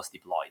v3 was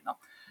deployed. No?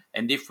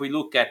 And if we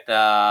look at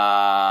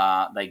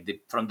from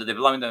the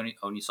deployment of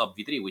Uniswap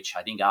v3, which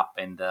I think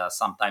happened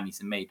sometime in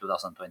May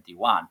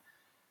 2021,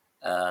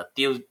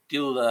 till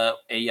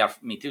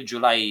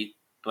July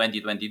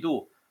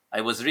 2022,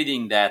 I was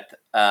reading that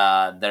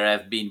there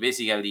have been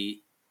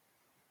basically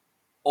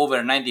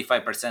over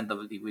 95% of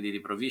liquidity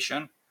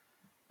provision.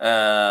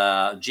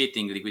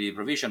 JITing liquidity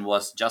provision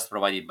was just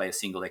provided by a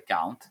single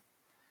account.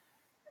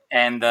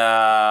 And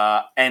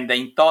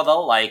in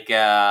total,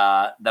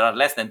 there are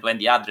less than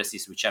 20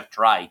 addresses which have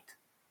tried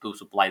to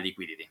supply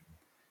liquidity.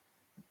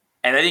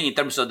 And I think in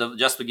terms of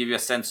just to give you a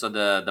sense of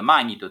the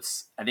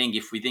magnitudes, I think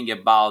if we think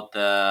about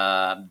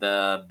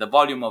the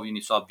volume of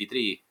Uniswap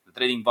v3, the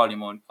trading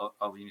volume of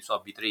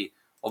Uniswap v3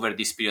 over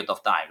this period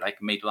of time,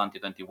 like May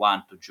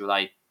 2021 to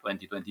July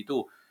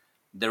 2022,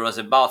 there was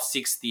about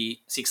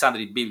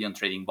 600 billion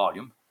trading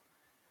volume.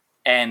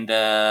 And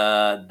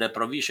the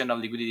provision of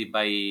liquidity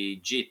by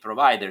JIT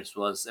providers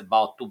was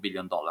about $2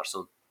 billion.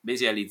 So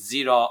basically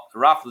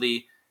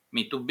roughly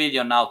 2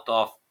 billion out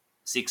of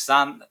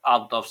 600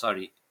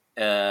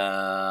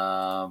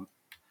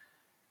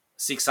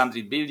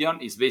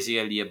 billion is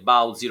basically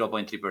about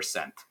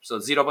 0.3%. So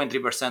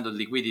 0.3% of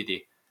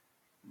liquidity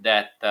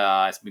that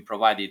has been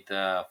provided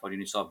for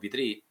Uniswap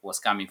v3 was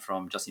coming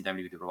from just-in-time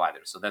liquidity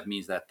providers. So that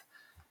means that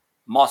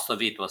most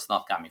of it was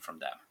not coming from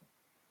them.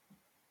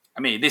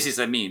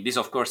 This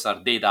of course are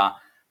data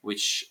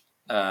which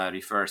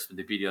refers to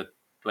the period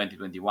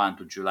 2021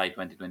 to July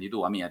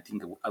 2022. I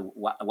think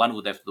one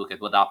would have to look at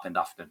what happened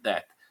after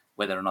that,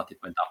 whether or not it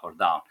went up or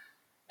down.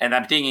 And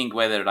I'm thinking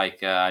whether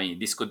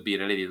this could be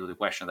related to the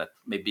question that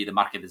maybe the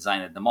market design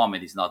at the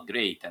moment is not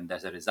great, and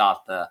as a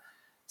result, there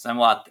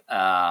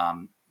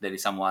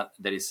is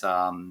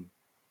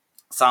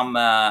some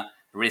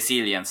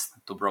resilience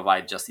to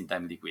provide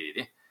just-in-time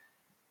liquidity.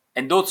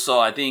 And also,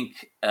 I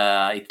think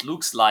it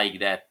looks like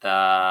that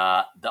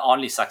the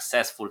only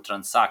successful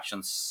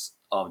transactions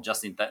of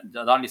just-in-time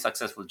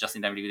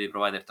liquidity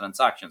provider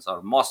transactions,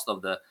 or most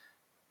of the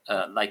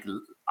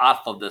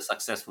half of the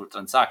successful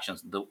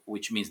transactions,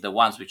 which means the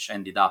ones which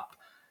ended up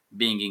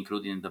being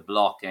included in the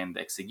block and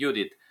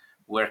executed,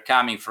 were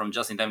coming from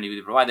just-in-time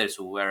liquidity providers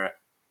who were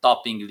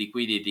topping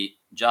liquidity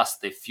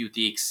just a few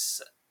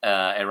ticks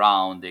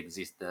around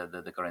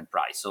the current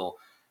price. So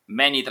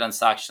many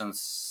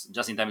transactions,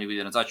 just-in-time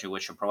liquidity transactions,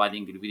 which are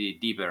providing liquidity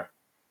deeper,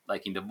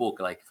 like in the book,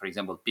 like for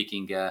example,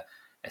 picking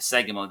a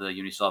segment of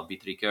the Uniswap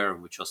V3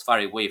 curve, which was far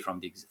away from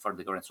the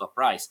current swap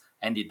price,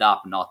 ended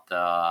up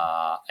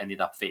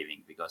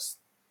failing because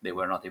they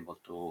were not able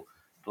to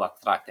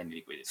attract any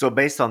liquidity. So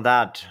based on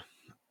that,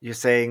 you're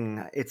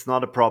saying it's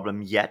not a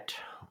problem yet,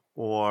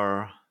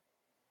 or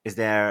is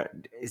there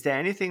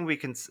anything we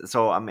can?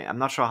 So I mean, I'm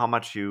not sure how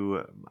much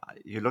you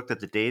looked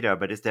at the data,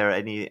 but is there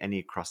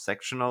any cross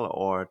sectional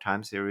or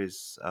time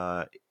series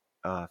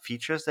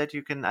features that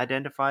you can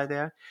identify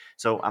there?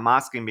 So I'm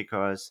asking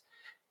because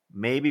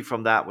maybe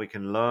from that we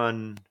can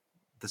learn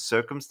the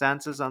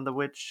circumstances under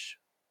which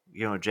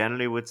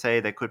generally would say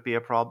there could be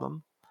a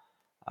problem.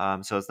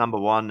 So it's number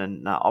one,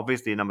 and now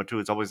obviously number two,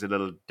 it's always a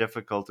little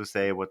difficult to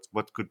say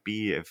what could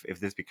be if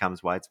this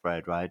becomes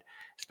widespread, right?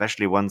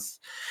 Especially once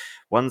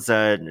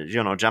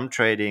jump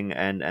trading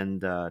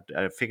and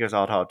figures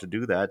out how to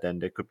do that, then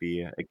there could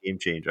be a game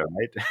changer,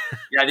 right?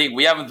 Yeah, I think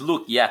we haven't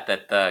looked yet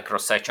at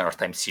cross-section or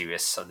time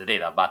series of the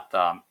data, but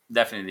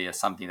definitely is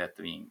something that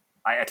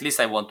at least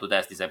I want to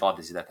test this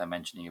hypothesis that I'm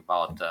mentioning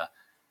about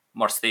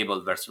more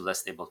stable versus less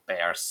stable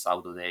pairs. How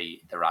do they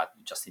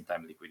interact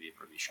just-in-time liquidity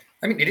provision?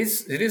 I mean, it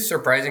is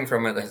surprising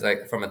from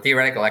a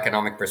theoretical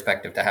economic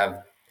perspective to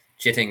have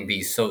jitting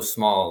be so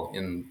small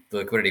in the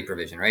liquidity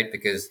provision, right?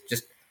 Because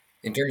just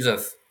in terms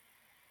of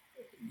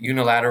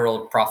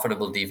unilateral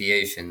profitable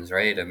deviations,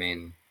 right? I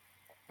mean,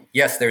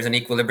 yes, there's an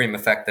equilibrium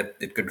effect that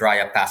it could dry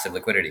up passive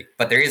liquidity,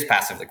 but there is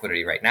passive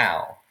liquidity right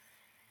now.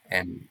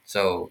 And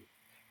so,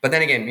 but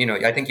then again,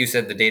 I think you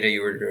said the data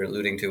you were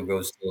alluding to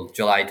goes till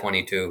July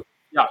 22.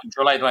 Yeah,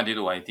 July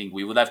 22, I think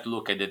we would have to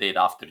look at the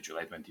data after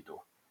July 22.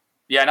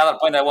 Yeah, another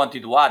point I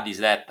wanted to add is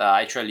that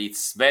actually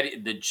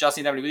the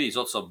just-in-time liquidity is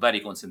also very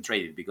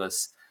concentrated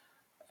because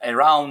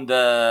around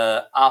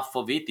half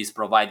of it is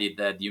provided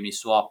the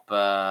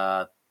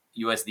Uniswap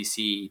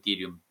USDC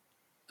Ethereum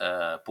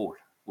pool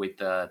with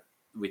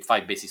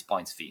 5 basis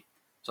points fee.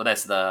 So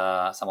that's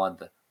the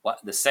second.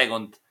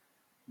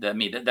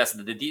 That's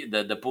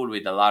the pool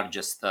with the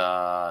largest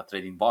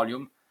trading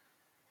volume.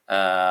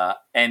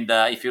 And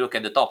if you look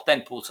at the top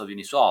 10 pools of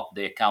Uniswap,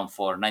 they account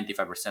for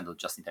 95% of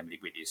just-in-time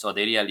liquidity. So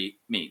they really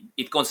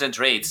it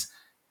concentrates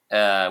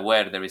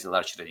where there is a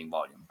large trading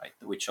volume, right?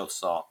 Which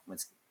also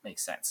makes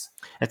sense.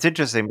 It's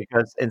interesting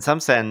because in some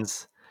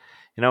sense,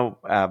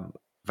 a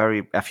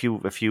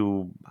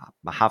few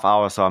half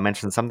hours so I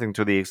mentioned something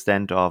to the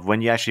extent of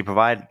when you actually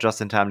provide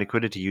just-in-time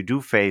liquidity, you do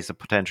face a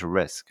potential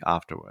risk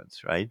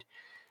afterwards, right?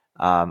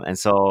 And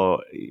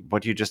so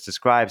what you just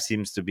described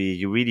seems to be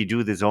you really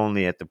do this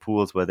only at the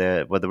pools where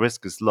the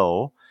risk is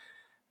low.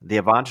 The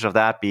advantage of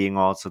that being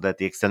also that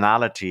the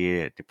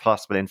externality, the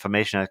possible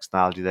information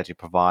externality that you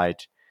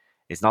provide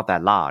is not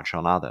that large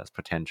on others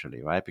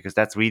potentially, right? Because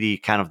that's really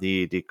kind of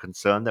the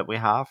concern that we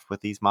have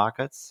with these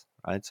markets,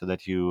 right? So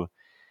there's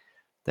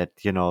the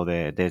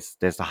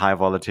high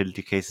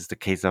volatility cases, the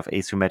case of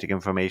asymmetric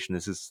information.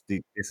 This is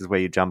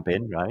where you jump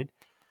in, right?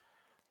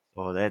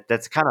 So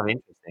that's kind of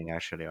interesting,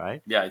 actually,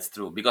 right? Yeah, it's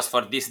true. Because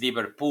for this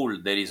deeper pool,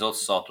 there is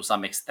also, to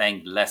some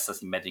extent, less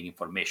asymmetric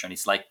information.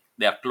 It's like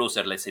they are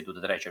closer, let's say, to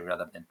the treasury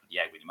rather than to the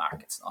equity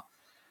markets, no?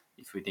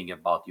 If we think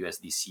about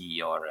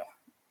USDC or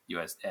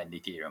US and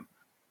Ethereum.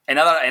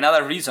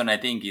 Another reason, I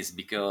think, is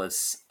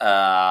because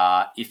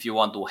if you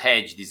want to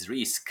hedge this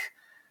risk,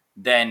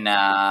 then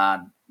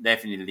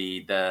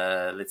definitely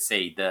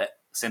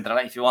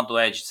if you want to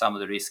hedge some of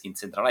the risk in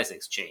centralized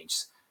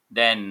exchange,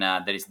 then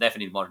there is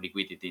definitely more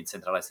liquidity in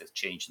centralized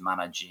exchange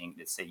managing,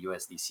 let's say,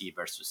 USDC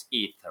versus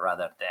ETH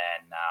rather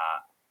than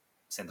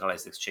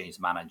centralized exchange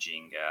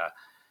managing,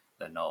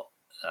 Terra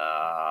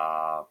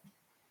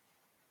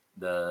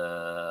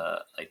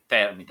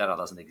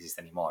doesn't exist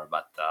anymore,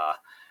 but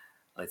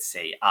let's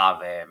say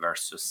Aave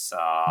versus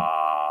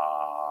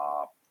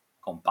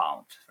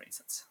Compound, for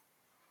instance.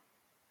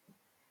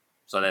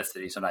 So that's the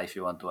reason why if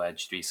you want to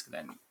hedge risk,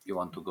 then you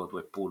want to go to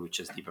a pool which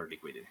has deeper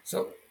liquidity.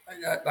 So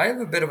I have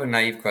a bit of a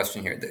naive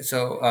question here.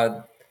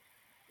 So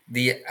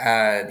the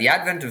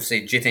advent of,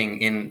 say,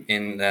 jitting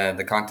in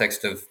the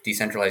context of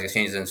decentralized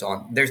exchanges and so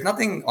on, there's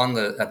nothing on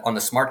the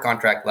smart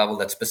contract level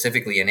that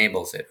specifically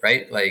enables it,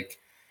 right?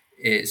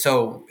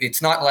 So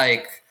it's not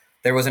like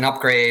there was an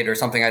upgrade or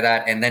something like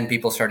that, and then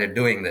people started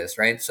doing this,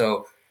 right?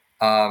 So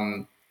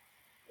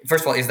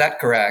first of all, is that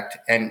correct?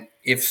 And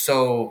if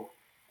so,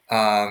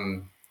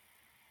 um,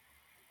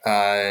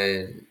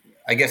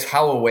 I guess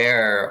how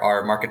aware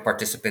are market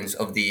participants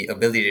of the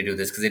ability to do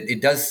this? Because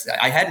it does.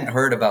 I hadn't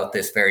heard about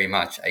this very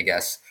much, I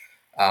guess,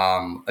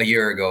 a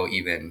year ago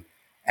even.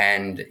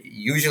 And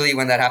usually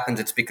when that happens,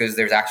 it's because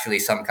there's actually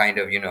some kind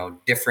of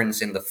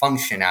difference in the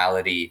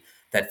functionality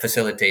that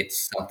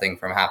facilitates something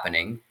from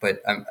happening.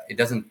 But it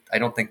doesn't. I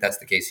don't think that's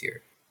the case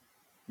here.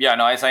 Yeah,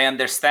 no, as I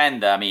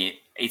understand,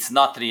 it's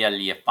not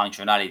really a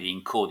functionality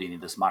encoded in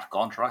the smart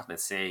contract.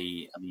 Let's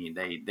say,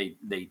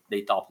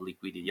 they top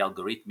liquidity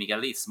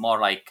algorithmically. It's more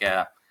like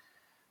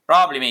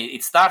probably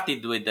it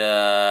started with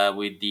the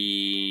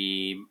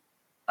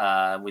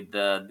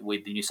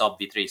Uniswap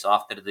v3. So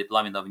after the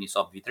deployment of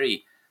Uniswap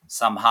v3,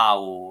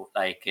 somehow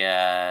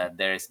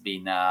there has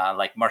been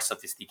more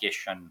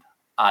sophistication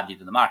added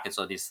to the market.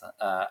 So this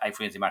high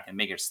frequency market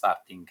makers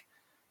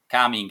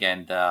coming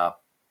and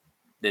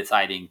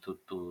deciding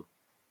to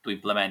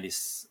implement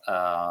this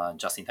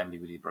just-in-time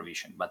liquidity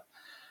provision. But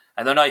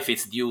I don't know if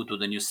it's due to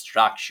the new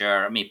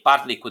structure. I mean,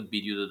 partly it could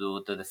be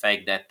due to the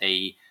fact that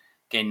they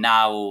can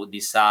now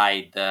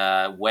decide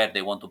where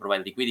they want to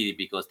provide liquidity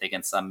because they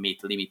can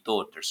submit limit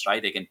orders,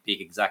 right? They can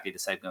pick exactly the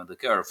segment of the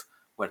curve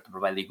where to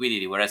provide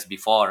liquidity, whereas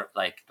before,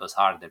 like, it was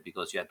harder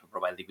because you had to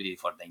provide liquidity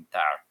for the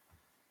entire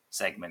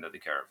segment of the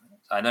curve.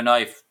 So I don't know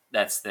if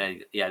that's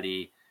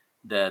really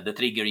the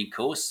triggering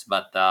cause,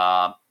 but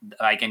I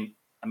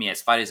mean,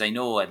 as far as I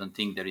know, I don't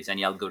think there is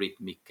any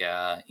algorithmic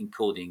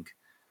encoding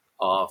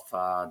of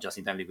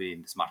just-in-time liquidity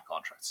in the smart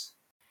contracts.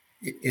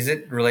 Is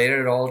it related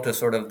at all to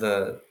sort of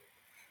the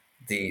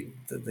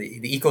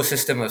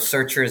ecosystem of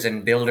searchers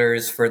and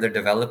builders further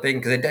developing?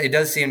 Because it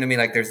does seem to me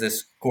like there's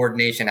this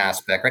coordination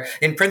aspect, right?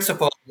 In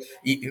principle,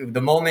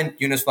 the moment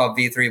Uniswap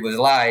v3 was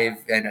live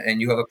and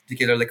you have a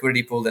particular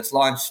liquidity pool that's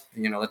launched,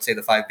 let's say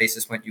the 5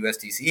 basis point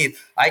USDC,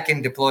 I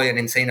can deploy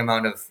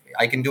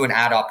I can do an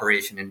add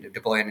operation and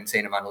deploy an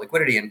insane amount of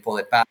liquidity and pull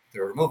it back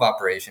through a remove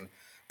operation.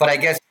 But I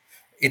guess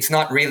it's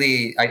not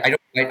really,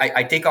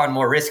 I take on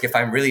more risk if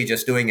I'm really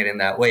just doing it in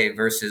that way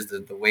versus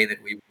the way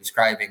that we were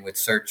describing with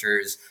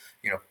searchers,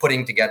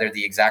 putting together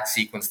the exact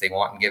sequence they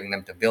want and giving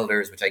them to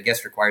builders, which I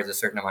guess requires a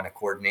certain amount of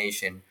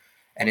coordination.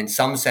 And in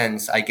some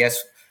sense, I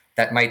guess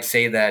that might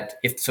say that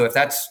if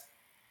that's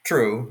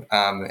true,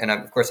 and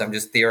of course I'm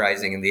just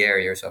theorizing in the air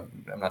here, so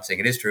I'm not saying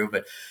it is true,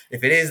 but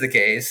if it is the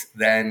case,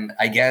 then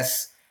I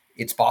guess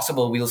it's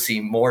possible we'll see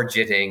more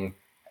jitting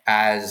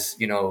as,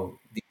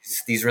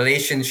 these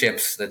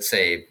relationships, let's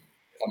say,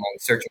 among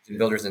searchers and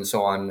builders and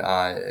so on,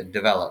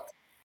 develop.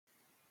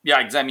 Yeah,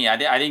 exactly.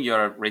 I think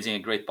you're raising a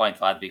great point,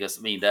 Fad, because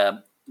I mean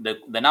the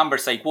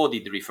numbers I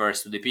quoted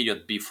refers to the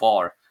period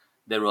before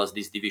there was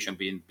this division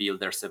between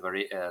builder,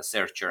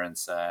 searcher, and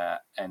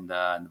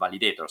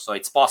validator. So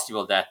it's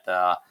possible that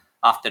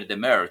after the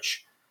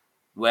merge,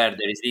 where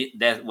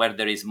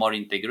there is more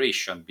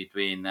integration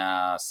between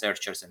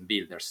searchers and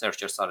builders,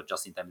 searchers are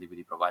just-in-time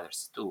liquidity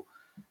providers too.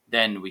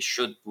 Then we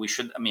should.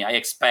 I mean, I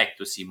expect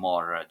to see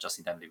more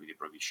just-in-time liquidity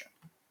provision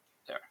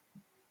there.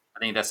 I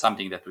think that's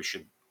something that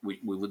we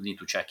would need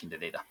to check in the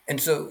data.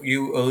 And so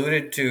you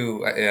alluded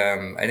to,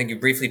 I think you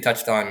briefly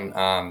touched on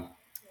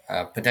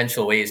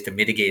potential ways to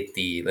mitigate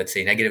the, let's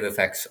say, negative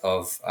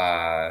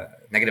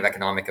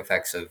economic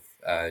effects of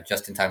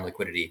just-in-time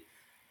liquidity.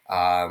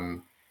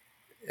 Can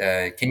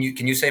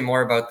you say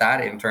more about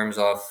that in terms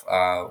of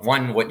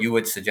one, what you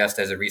would suggest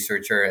as a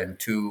researcher, and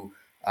two,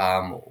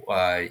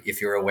 if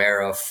you're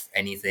aware of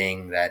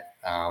anything that,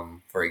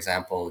 for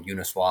example,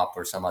 Uniswap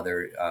or some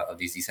other of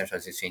these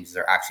decentralized exchanges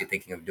are actually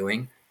thinking of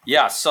doing?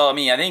 Yeah. So I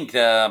mean, I think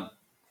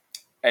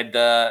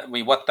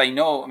what I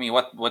know, I mean,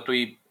 what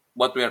we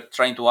are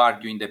trying to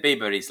argue in the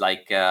paper is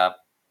like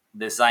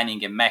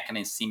designing a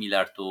mechanism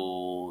similar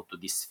to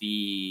this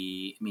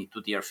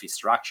two-tier fee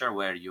structure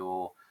where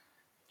you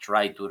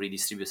try to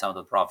redistribute some of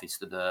the profits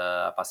to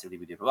the passive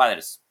liquidity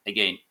providers.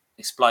 Again,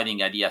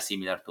 exploiting ideas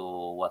similar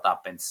to what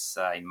happens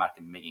in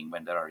market making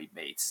when there are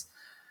rebates.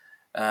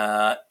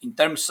 In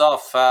terms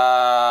of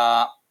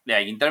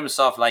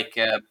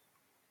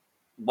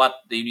what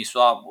the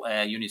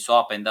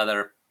Uniswap and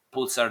other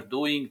pools are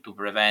doing to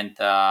prevent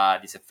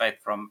this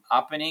effect from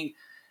happening,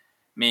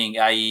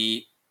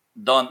 I'm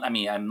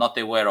not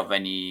aware of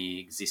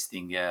any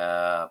existing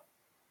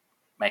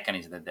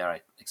mechanism that they are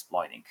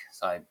exploiting.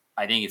 So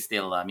I think it's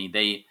still,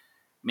 they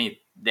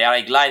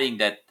are gliding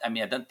that. I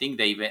mean, I don't think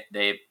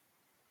they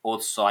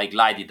also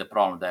glided the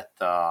problem that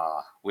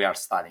we are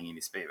studying in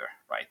this paper,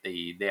 right?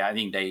 I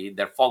think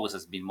their focus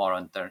has been more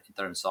in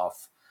terms of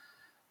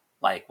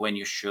like when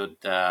you should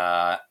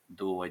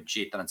do a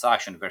G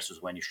transaction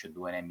versus when you should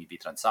do an MEV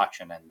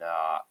transaction, and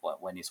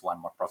when is one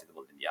more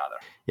profitable than the other.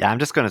 Yeah, I'm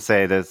just going to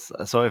say this.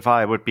 So if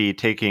I would be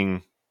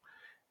taking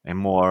a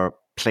more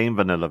plain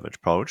vanilla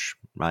approach,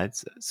 right?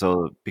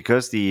 So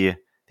because these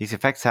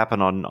effects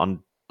happen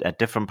on at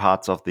different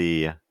parts of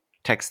the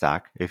tech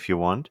stack, if you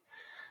want,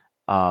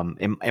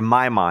 in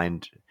my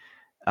mind,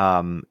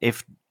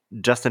 if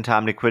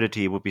just-in-time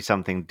liquidity would be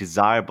something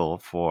desirable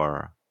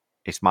for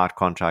a smart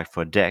contract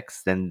for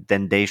DEX, then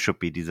they should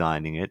be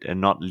designing it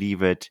and not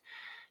leave it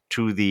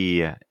to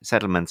the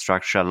settlement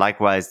structure.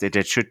 Likewise,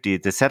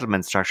 the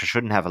settlement structure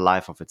shouldn't have a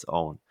life of its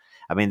own.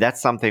 I mean, that's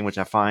something which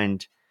I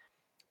find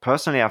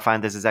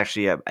this is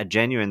actually a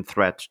genuine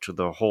threat to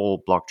the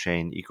whole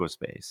blockchain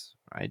ecospace,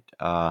 right?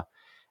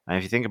 And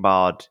if you think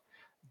about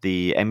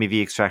the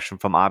MEV extraction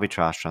from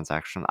arbitrage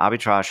transaction,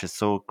 arbitrage is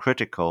so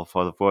critical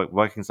for the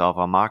workings of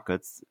our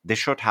markets. This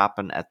should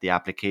happen at the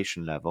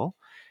application level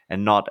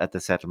and not at the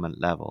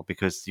settlement level,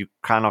 because you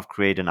kind of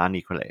create an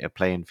unequal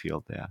playing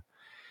field there.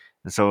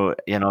 And so,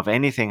 if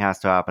anything has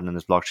to happen in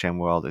this blockchain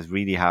world, is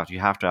really you have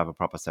to have a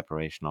proper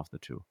separation of the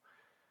two.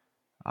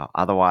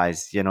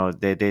 Otherwise,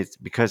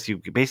 because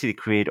you basically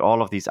create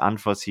all of these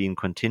unforeseen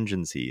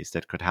contingencies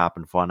that could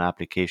happen for an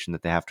application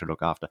that they have to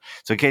look after.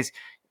 So in case,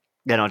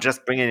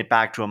 just bringing it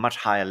back to a much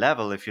higher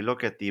level, if you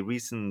look at the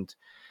recent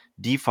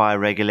DeFi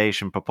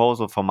regulation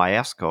proposal for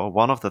MyEsco,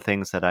 one of the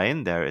things that are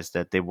in there is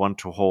that they want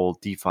to hold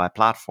DeFi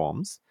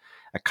platforms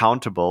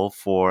accountable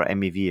for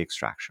MEV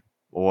extraction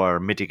or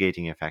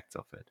mitigating effects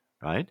of it,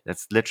 right?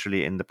 That's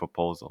literally in the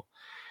proposal.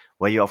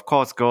 Where you, of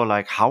course, go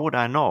like, how would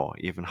I know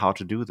even how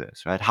to do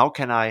this, right? How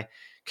can I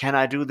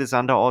do this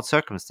under all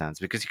circumstances?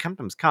 Because you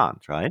sometimes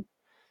can't, right?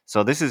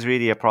 So this is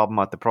really a problem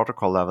at the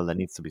protocol level that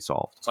needs to be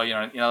solved. So,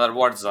 in other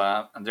words,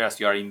 Andreas,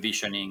 you are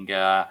envisioning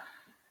a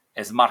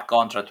smart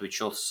contract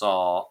which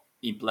also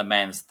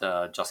implements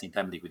the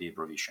just-in-time liquidity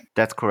provision.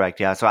 That's correct.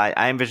 Yeah. So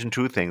I envision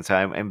two things.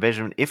 I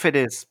envision if it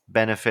is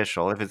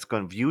beneficial, if it's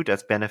viewed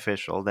as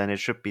beneficial, then it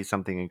should be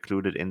something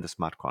included in the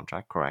smart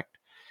contract. Correct.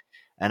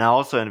 And I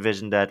also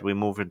envision that we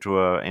move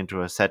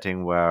into a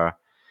setting where,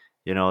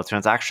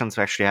 transactions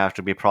actually have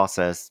to be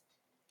processed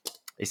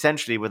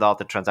essentially without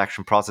the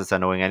transaction processor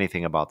knowing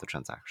anything about the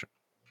transaction,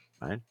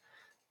 right?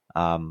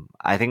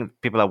 I think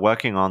people are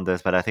working on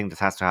this, but I think this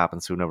has to happen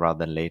sooner rather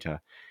than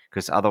later,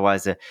 because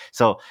otherwise,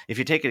 so if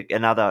you take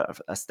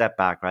a step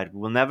back, right,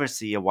 we'll never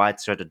see a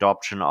widespread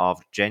adoption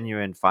of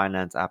genuine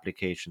finance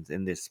applications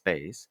in this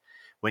space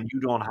when you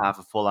don't have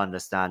a full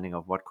understanding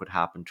of what could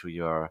happen to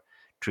your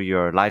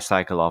life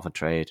cycle of a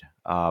trade.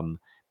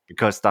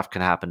 Because stuff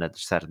can happen at the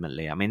settlement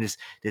layer. I mean, this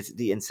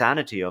the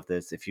insanity of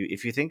this. If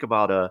you think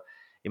about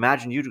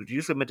imagine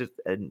you submit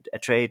a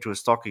trade to a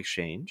stock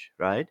exchange,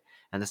 right?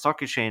 And the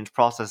stock exchange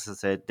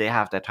processes it, they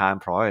have their time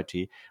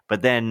priority,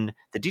 but then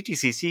the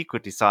DTCC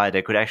could decide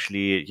they could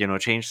actually,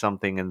 change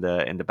something in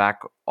the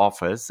back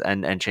office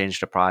and change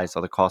the price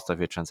or the cost of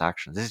your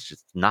transaction. This is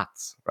just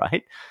nuts,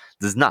 right?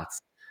 This is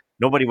nuts.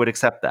 Nobody would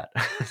accept that.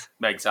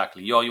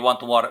 Exactly. You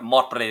want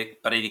more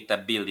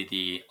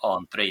predictability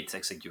on trades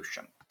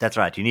execution. That's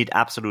right. You need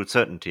absolute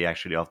certainty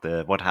actually of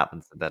what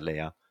happens in that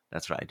layer.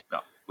 That's right. Yeah.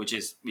 Which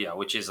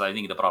is I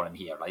think the problem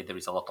here, right? There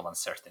is a lot of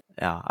uncertainty.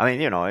 Yeah, I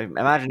mean,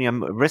 imagine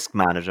you're a risk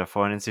manager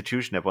for an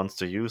institution that wants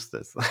to use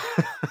this.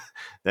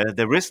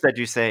 The risk that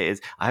you say is,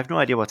 I have no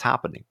idea what's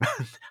happening.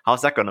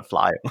 How's that going to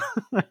fly?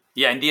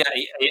 Yeah,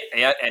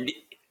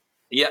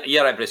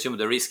 here I presume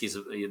the risk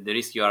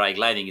you are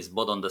highlighting is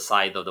both on the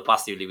side of the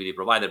passive liquidity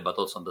provider, but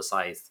also on the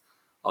side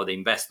of the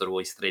investor who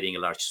is trading a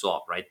large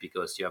swap, right?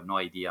 Because you have no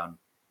idea on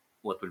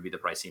what will be the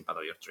price impact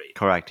of your trade.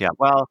 Correct. Yeah.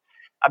 Well,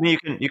 I mean,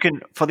 you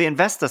can for the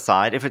investor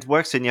side, if it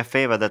works in your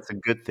favor, that's a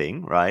good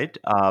thing, right?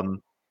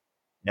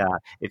 Yeah,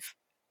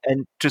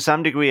 and to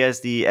some degree,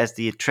 as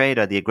the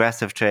trader, the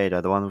aggressive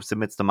trader, the one who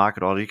submits the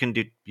market order,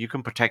 you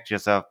can protect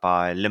yourself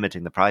by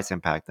limiting the price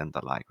impact and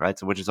the like, right?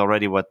 So, which is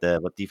already what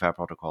DeFi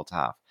protocols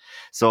have.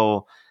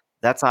 So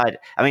that side,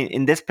 I mean,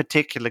 in this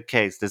particular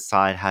case, this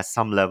side has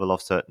some level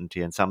of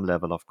certainty and some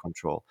level of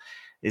control.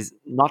 It's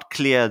not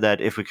clear that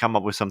if we come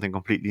up with something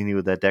completely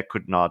new, that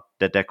could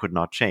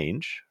not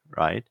change,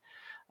 right?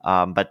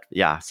 But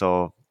yeah,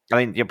 so I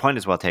mean, your point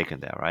is well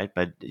taken there, right?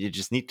 But you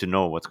just need to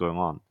know what's going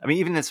on. I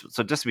mean,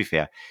 so just to be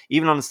fair,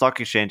 even on the stock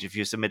exchange, if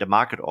you submit a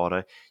market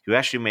order, you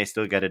actually may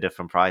still get a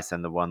different price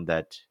than the one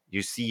that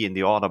you see in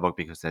the order book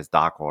because there's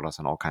dark orders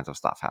and all kinds of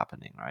stuff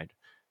happening, right?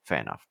 Fair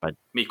enough. But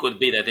it could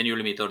be that a new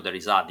limit order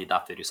is added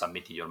after you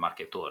submitted your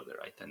market order,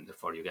 right? And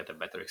therefore you get a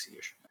better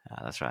execution. Yeah,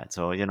 that's right.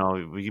 So,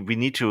 we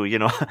need to,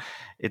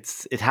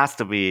 it has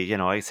to be,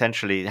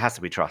 essentially it has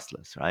to be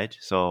trustless, right?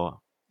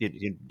 So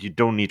you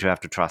don't need to have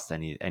to trust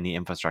any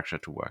infrastructure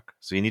to work.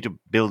 So you need to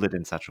build it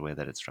in such a way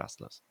that it's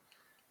trustless.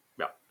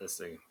 Yeah,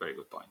 that's a very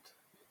good point.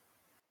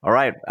 All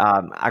right,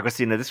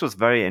 Agostino, this was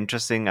very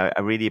interesting. I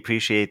really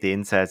appreciate the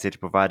insights that you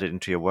provided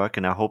into your work,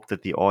 and I hope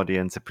that the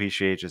audience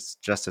appreciates it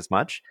just as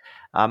much.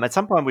 At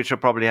some point, we should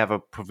probably have a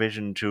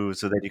provision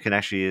so that you can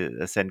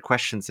actually send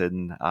questions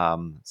in,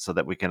 so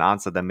that we can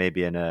answer them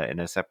maybe in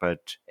a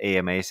separate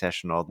AMA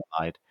session or the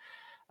like.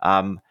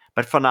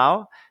 But for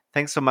now,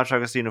 thanks so much,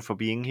 Agostino, for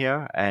being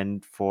here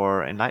and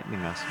for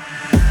enlightening us.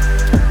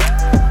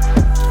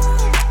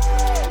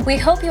 We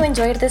hope you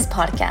enjoyed this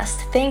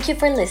podcast. Thank you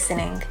for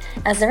listening.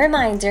 As a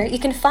reminder, you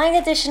can find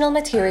additional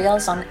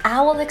materials on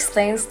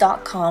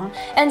owlexplains.com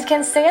and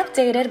can stay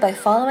updated by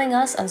following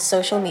us on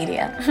social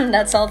media.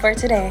 That's all for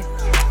today.